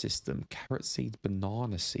irrigation system, carrot seeds,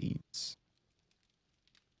 banana seeds,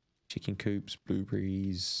 chicken coops,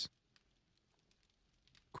 blueberries,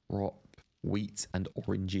 crop, wheat and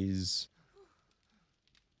oranges.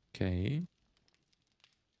 Okay.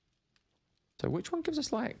 So which one gives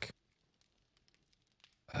us like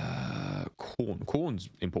corn? Corn's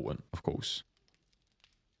important, of course.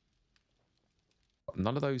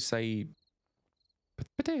 None of those say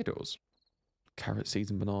potatoes. Carrot seeds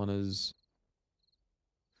and bananas.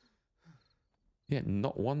 Yeah,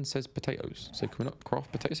 not one says potatoes. So can we not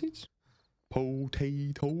craft potato seeds?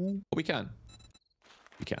 Potato. Oh, we can.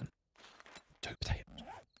 We can. 2 potatoes.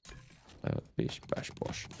 Bish, bash,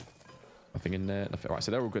 bosh. Nothing in there. Nothing. All right,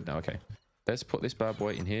 so they're all good now. Okay. Let's put this bad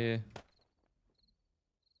boy in here.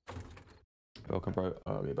 Welcome, bro.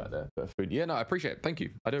 Oh, we're back there. Bit of food. Yeah, no, I appreciate it. Thank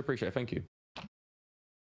you. I do appreciate it. Thank you.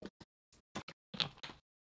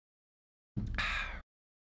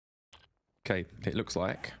 Okay, it looks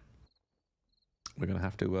like we're going to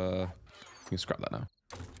have to you can scrap that now.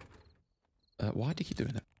 Why do you keep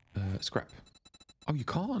doing it? Scrap. Oh, you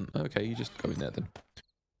can't. Okay, you just go in there then.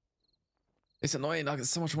 It's annoying. Like, there's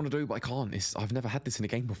so much I want to do, but I can't. I've never had this in a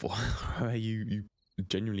game before. you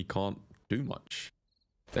genuinely can't do much.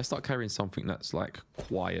 Let's start carrying something that's like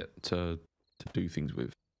quiet to do things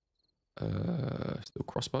with. Still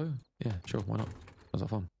crossbow? Yeah, sure. Why not? How's that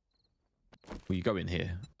fun? Will you go in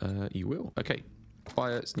here? You will. Okay.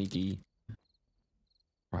 Quiet, sneaky.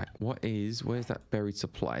 Right. Where's that buried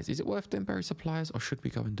supplies? Is it worth doing buried supplies, or should we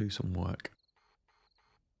go and do some work?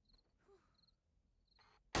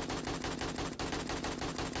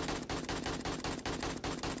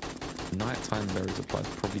 Nighttime buried supplies. but it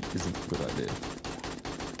probably isn't a good idea.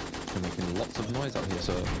 You're making lots of noise out here,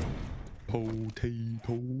 sir.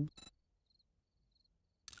 Potato.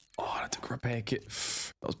 Oh, I took a repair kit.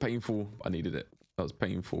 That was painful. I needed it. That was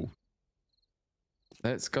painful.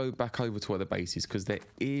 Let's go back over to where the base is, because there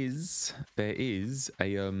is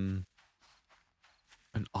a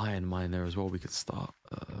an iron mine there as well. We could start.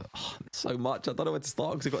 So much. I don't know where to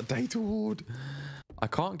start because I've got a data ward. I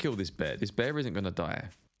can't kill this bear. This bear isn't going to die.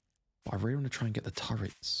 But I really want to try and get the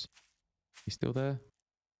turrets. You still there?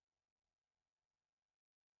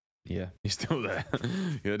 Yeah, he's still there.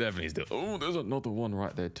 You're definitely still. Oh, there's another one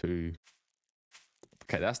right there too.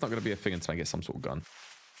 Okay, that's not going to be a thing until I get some sort of gun.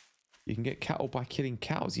 You can get cattle by killing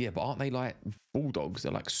cows. Yeah, but aren't they like bulldogs?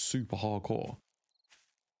 They're like super hardcore.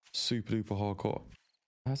 Super duper hardcore.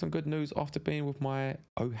 I have some good news. After being with my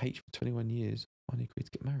OH for 21 years, I finally agreed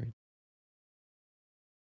to get married.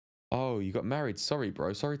 Oh, you got married. Sorry,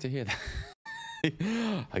 bro. Sorry to hear that.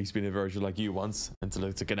 I used to be in a version like you once until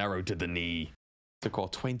I took an arrow to the knee. Took all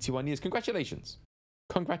 21 years. Congratulations.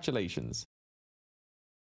 Congratulations.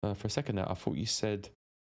 For a second there, I thought you said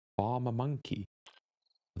farmer monkey.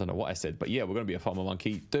 I don't know what I said, but yeah, we're going to be a farmer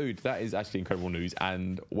monkey. Dude, that is actually incredible news,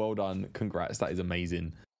 and well done. Congrats. That is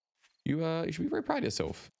amazing. You should be very proud of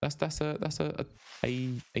yourself. That's a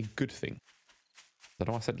good thing. I don't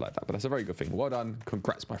know why I said it like that, but that's a very good thing. Well done.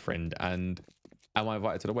 Congrats, my friend. And am I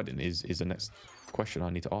invited to the wedding is the next question I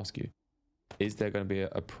need to ask you. Is there going to be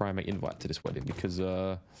a primate invite to this wedding? Because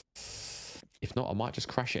if not, I might just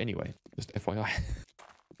crash it anyway. Just FYI.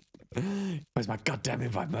 Where's my goddamn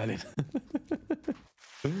invite, Merlin?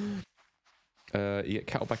 You get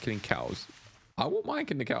cattle by killing cows. I won't mind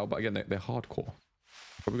killing the cattle, but again, they're hardcore.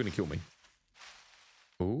 Probably going to kill me.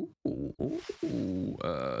 Ooh.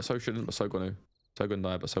 So shouldn't, but so gonna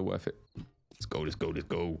die, but so worth it. Let's go.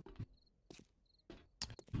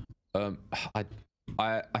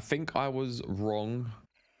 I think I was wrong.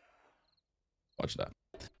 Watch that.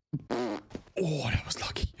 Oh, that was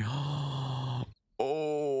lucky.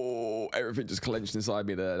 Oh, everything just clenched inside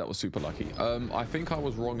me there. That was super lucky. I think I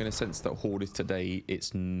was wrong in a sense that Horde is today.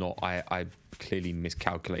 It's not. I clearly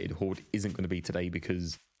miscalculated. Horde isn't going to be today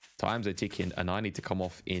because times are ticking and I need to come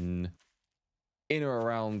off in or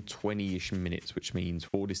around 20-ish minutes, which means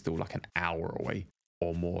Horde is still like an hour away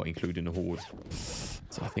or more, including the Horde.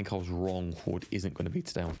 So I think I was wrong. Horde isn't going to be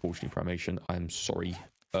today, unfortunately, Primation. I'm sorry.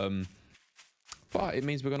 But it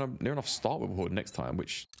means we're going to near enough start with Horde next time,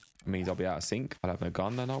 which means I'll be out of sync. I'll have no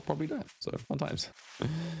gun, and I'll probably die. So fun times.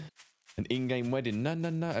 An in-game wedding. No.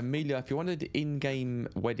 Amelia, if you wanted in-game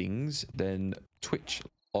weddings, then Twitch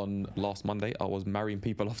on last Monday, I was marrying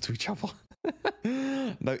people off to each other.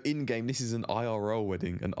 No, in-game. This is an IRL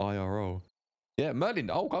wedding. An IRL. Yeah, Merlin,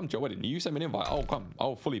 I'll come to your wedding. You send me an invite. I'll come.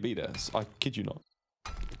 I'll fully be there. I kid you not.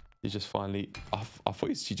 She's just finally... I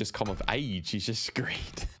thought she just come of age. She's just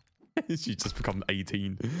great. She's just become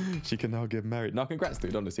 18. She can now get married. No, congrats,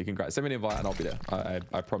 dude. Honestly, congrats. Send me an invite and I'll be there.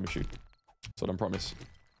 I promise you. So I don't promise.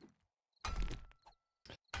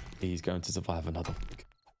 He's going to survive another week.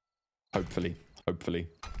 Hopefully.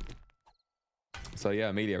 So yeah,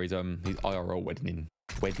 Amelia, he's IRL wedding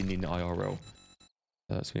in IRL.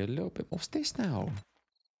 So we need a little bit. What's this now?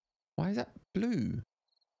 Why is that blue?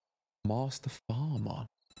 Master Farmer.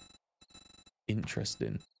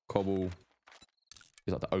 Interesting. Cobble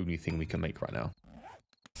is like the only thing we can make right now.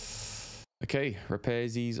 Okay,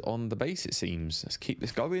 repairsies on the base, it seems. Let's keep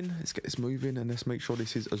this going. Let's get this moving and let's make sure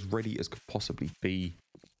this is as ready as could possibly be.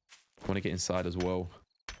 I want to get inside as well.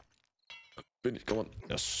 Finish, go on.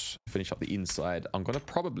 Yes. Finish up the inside. I'm going to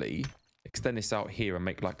probably extend this out here and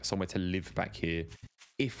make like somewhere to live back here.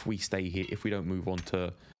 If we stay here, if we don't move on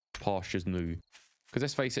to pastures new. Because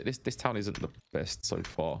let's face it, this town isn't the best so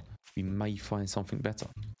far. We may find something better.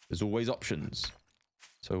 There's always options.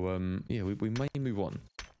 So, yeah, we may move on.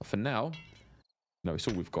 But for now, no, it's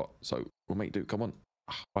all we've got. So we'll make do. Come on.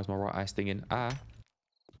 Why's my right eye stinging? Ah.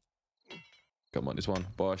 Come on, this one.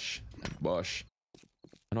 Bosh. Bosh.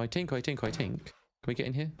 And I think. Can we get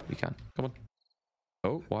in here? We can. Come on.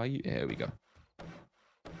 Oh, why are you? There we go.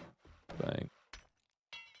 Bang.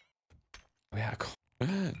 Oh, yeah,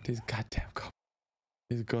 this goddamn cobble.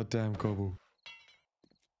 This goddamn cobble.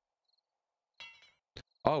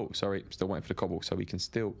 Oh, sorry. Still waiting for the cobble so we can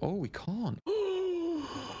still... Oh, we can't.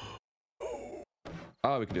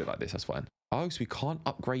 Oh, we can do it like this. That's fine. Oh, so we can't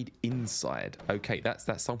upgrade inside. Okay, that's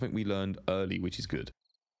something we learned early, which is good.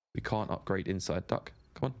 We can't upgrade inside. Duck,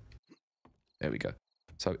 come on. There we go.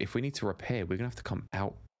 So if we need to repair, we're going to have to come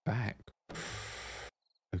out back.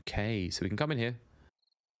 Okay, so we can come in here.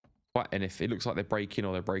 Right, and if it looks like they're breaking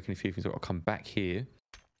or they're breaking a few things, we've got to come back here.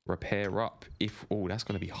 Repair up. If... Oh, that's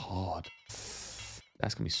going to be hard.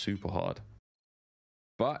 That's going to be super hard.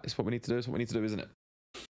 But it's what we need to do. It's what we need to do, isn't it?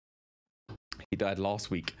 He died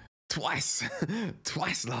last week. Twice.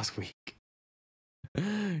 Twice last week.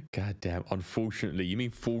 God damn. Unfortunately. You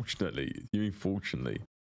mean fortunately? You mean fortunately?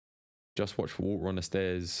 Just watch for water on the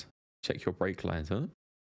stairs. Check your brake lines, huh?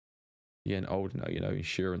 Yeah, and old, no, you know,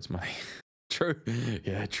 insurance money. True.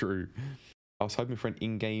 Yeah, true. I was hoping for an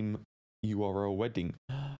in-game URL wedding.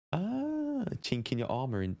 Ah, chink in your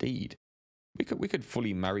armor, indeed. We could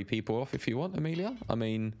fully marry people off if you want, Amelia. I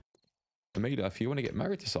mean, Amelia, if you want to get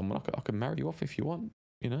married to someone, I could marry you off if you want.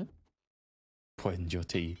 You know, poison your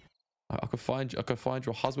tea. I could find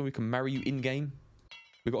your husband. We can marry you in game.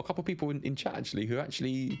 We've got a couple of people in chat actually who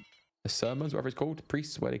actually sermons, whatever it's called,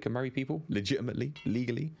 priests, where they can marry people legitimately,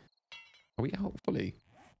 legally. Are we out fully?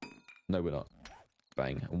 No, we're not.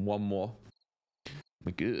 Bang. And one more.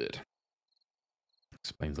 We're good.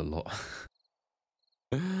 Explains a lot.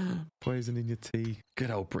 Poison in your tea.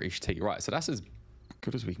 Good old British tea. Right, so that's as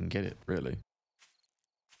good as we can get it, really.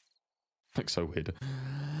 Looks so weird.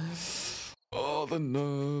 Oh, the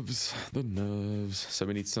nerves. The nerves. So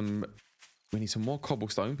we need some more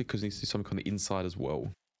cobblestone because we need to do something on the inside as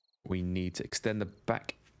well. We need to extend the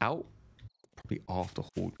back out. Probably after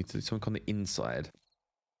haul. We need to do something on the inside.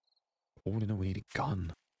 All in all, we need a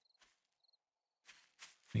gun.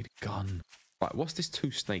 We need a gun. Right, what's this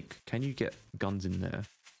 2 snake? Can you get guns in there?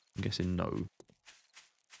 I'm guessing no.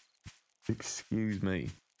 Excuse me.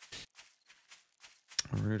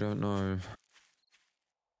 I really don't know.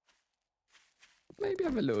 Maybe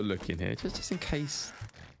have a little look in here, just in case.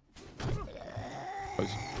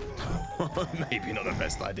 Maybe not the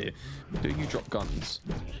best idea. Do you drop guns?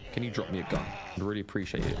 Can you drop me a gun? I'd really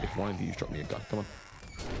appreciate it if one of you drop me a gun. Come on.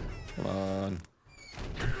 Come on.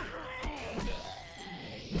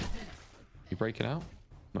 You breaking out?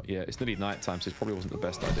 Not yet. It's nearly night time, so it probably wasn't the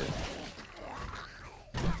best idea.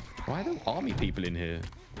 Why are there army people in here?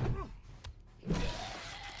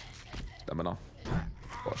 Stamina.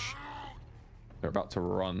 Gosh. They're about to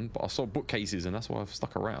run, but I saw bookcases and that's why I've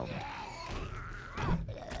stuck around.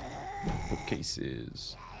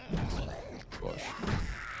 Bookcases. Gosh.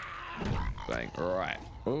 Bang. Right.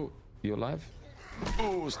 Oh, you alive?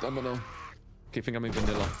 Oh, stamina. Okay, think I'm in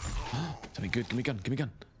vanilla. Tell me good. Give me a gun. Give me a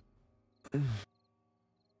gun.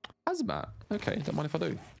 Hazmat. Okay, don't mind if I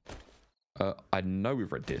do. I know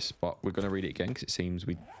we've read this, but we're going to read it again because it seems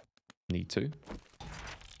we need to.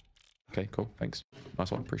 Okay, cool. Thanks.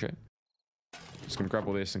 Nice one. Appreciate it. Just going to grab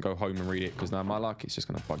all this and go home and read it because now my luck, it's just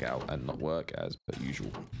going to bug out and not work as per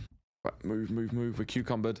usual. Right, move, move, move. We're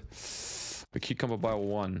cucumbered. We're cucumbered by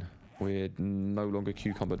 1. We're no longer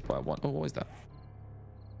cucumbered by 1. Oh, what is that?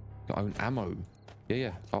 Your own ammo. Yeah,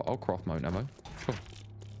 yeah. I'll craft my own ammo. Sure.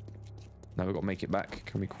 Now we've got to make it back.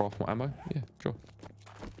 Can we craft more ammo? Yeah, sure.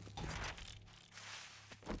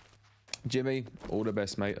 Jimmy, all the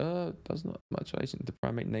best, mate. Does not much relation to the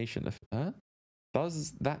Primate Nation. Huh?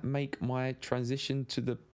 Does that make my transition to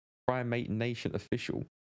the Primate Nation official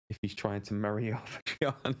if he's trying to marry off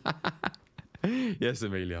John? Yes,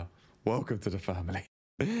 Amelia. Welcome to the family.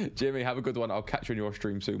 Jimmy, have a good one. I'll catch you on your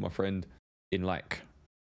stream soon, my friend. In like,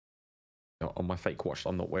 on my fake watch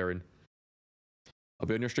I'm not wearing. I'll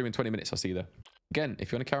be on your stream in 20 minutes. I'll see you there. Again,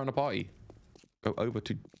 if you want to carry on a party, go over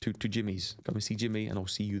to Jimmy's. Go and see Jimmy and I'll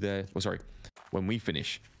see you there. Oh, sorry. When we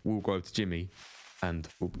finish, we'll go over to Jimmy and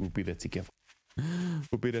we'll be there together.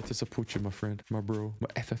 We'll be there to support you, my friend, my bro, my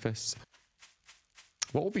FFS.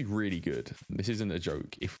 What would be really good, this isn't a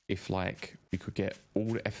joke, if like we could get all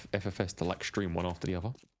the FFS to like stream one after the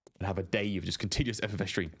other and have a day of just continuous FFS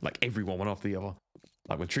stream, like everyone one after the other.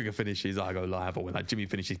 Like when Trigger finishes, I go live, or when like Jimmy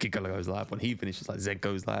finishes, Kiko goes live. When he finishes, like Zed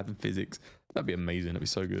goes live in physics. That'd be amazing. That'd be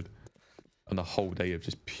so good. And the whole day of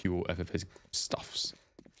just pure FFS stuffs.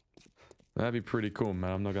 That'd be pretty cool,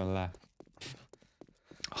 man. I'm not gonna lie.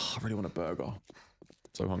 Oh, I really want a burger.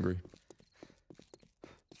 So hungry.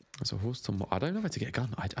 So horse tomorrow. I don't know where to get a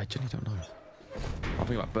gun. I genuinely don't know. I'm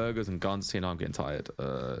thinking about burgers and guns. See, now I'm getting tired.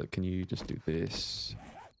 Can you just do this?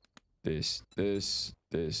 This.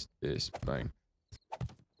 Bang.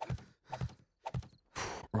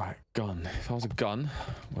 Right, gun. If I was a gun,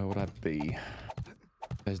 where would I be?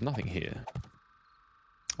 There's nothing here.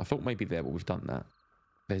 I thought maybe there, but we've done that.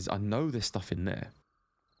 I know there's stuff in there.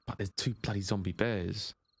 But there's 2 bloody zombie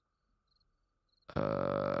bears.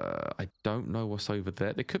 I don't know what's over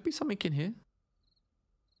there. There could be something in here.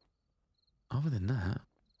 Other than that,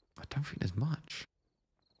 I don't think there's much.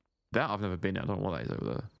 That I've never been at. I don't know what that is over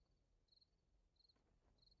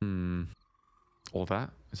there. Or that.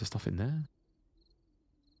 Is there stuff in there?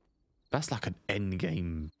 That's like an end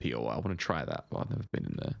game POI. I want to try that, but I've never been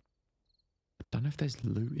in there. I don't know if there's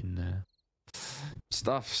loot in there.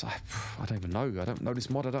 stuff. I don't even know. I don't know this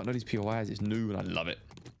mod. I don't know these POIs. It's new and I love it.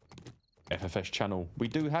 FFS channel. We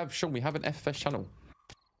do have, Sean, we have an FFS channel.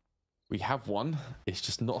 We have one. It's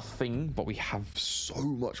just not a thing, but we have so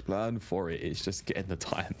much planned for it. It's just getting the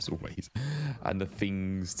times always and the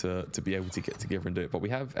things to be able to get together and do it. But we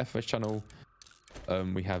have FFS channel.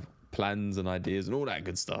 We have plans and ideas and all that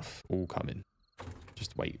good stuff all coming.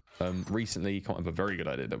 Just wait. Recently, come up with a very good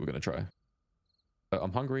idea that we're going to try.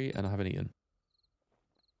 I'm hungry and I haven't eaten.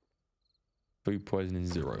 Food poisoning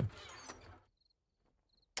 0.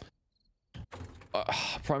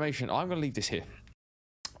 Primation, I'm going to leave this here.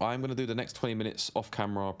 I'm going to do the next 20 minutes off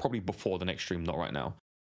camera, probably before the next stream, not right now.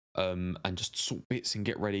 And just sort bits and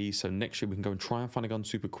get ready. So next year we can go and try and find a gun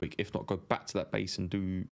super quick. If not, go back to that base and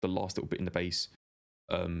do the last little bit in the base.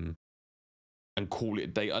 And call it a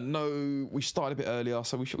day. I know we started a bit earlier,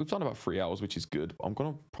 so we've done about 3 hours, which is good. But I'm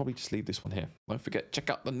going to probably just leave this one here. Don't forget, check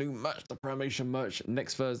out the new merch, the Primation merch.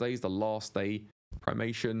 Next Thursday is the last day.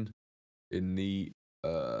 Primation in the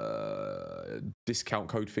discount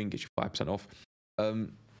code thing gets you 5% off.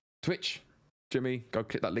 Twitch, Jimmy, go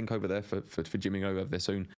click that link over there for Jimmying over there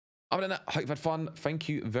soon. Other than that, hope you've had fun. Thank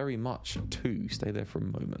you very much to, stay there for a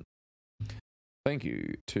moment. Thank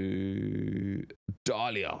you to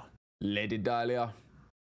Dahlia, Lady Dahlia.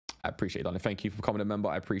 I appreciate it, darling. Thank you for becoming a member.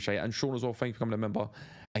 I appreciate it. And Sean as well, thank you for becoming a member.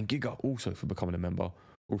 And Giga also for becoming a member.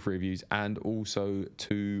 All 3 of yous. And also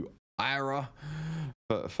to Ira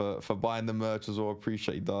for buying the merch as well.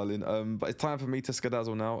 Appreciate you, darling. But it's time for me to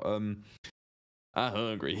skedazzle now. I'm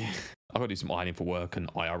hungry. I've got to do some ironing for work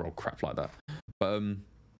and IRL crap like that. But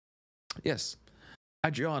yes.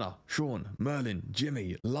 Adriana, Sean, Merlin,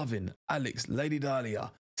 Jimmy, Lovin, Alex, Lady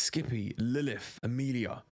Dahlia, Skippy, Lilith,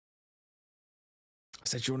 Amelia. I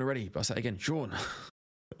said Sean already, but I'll say it again. Sean.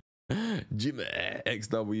 Jimmy,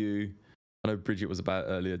 XW. I know Bridget was about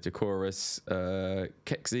earlier. Decorus,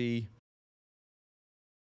 Kexy,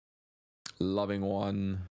 Loving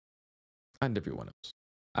One, and everyone else.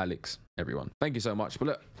 Alex, everyone. Thank you so much. But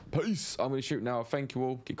look, peace. I'm going to shoot now. Thank you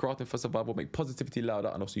all. Keep crafting for survival. Make positivity louder.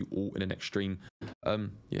 And I'll see you all in the next stream.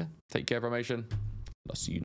 Yeah, take care, Primation. I'll see you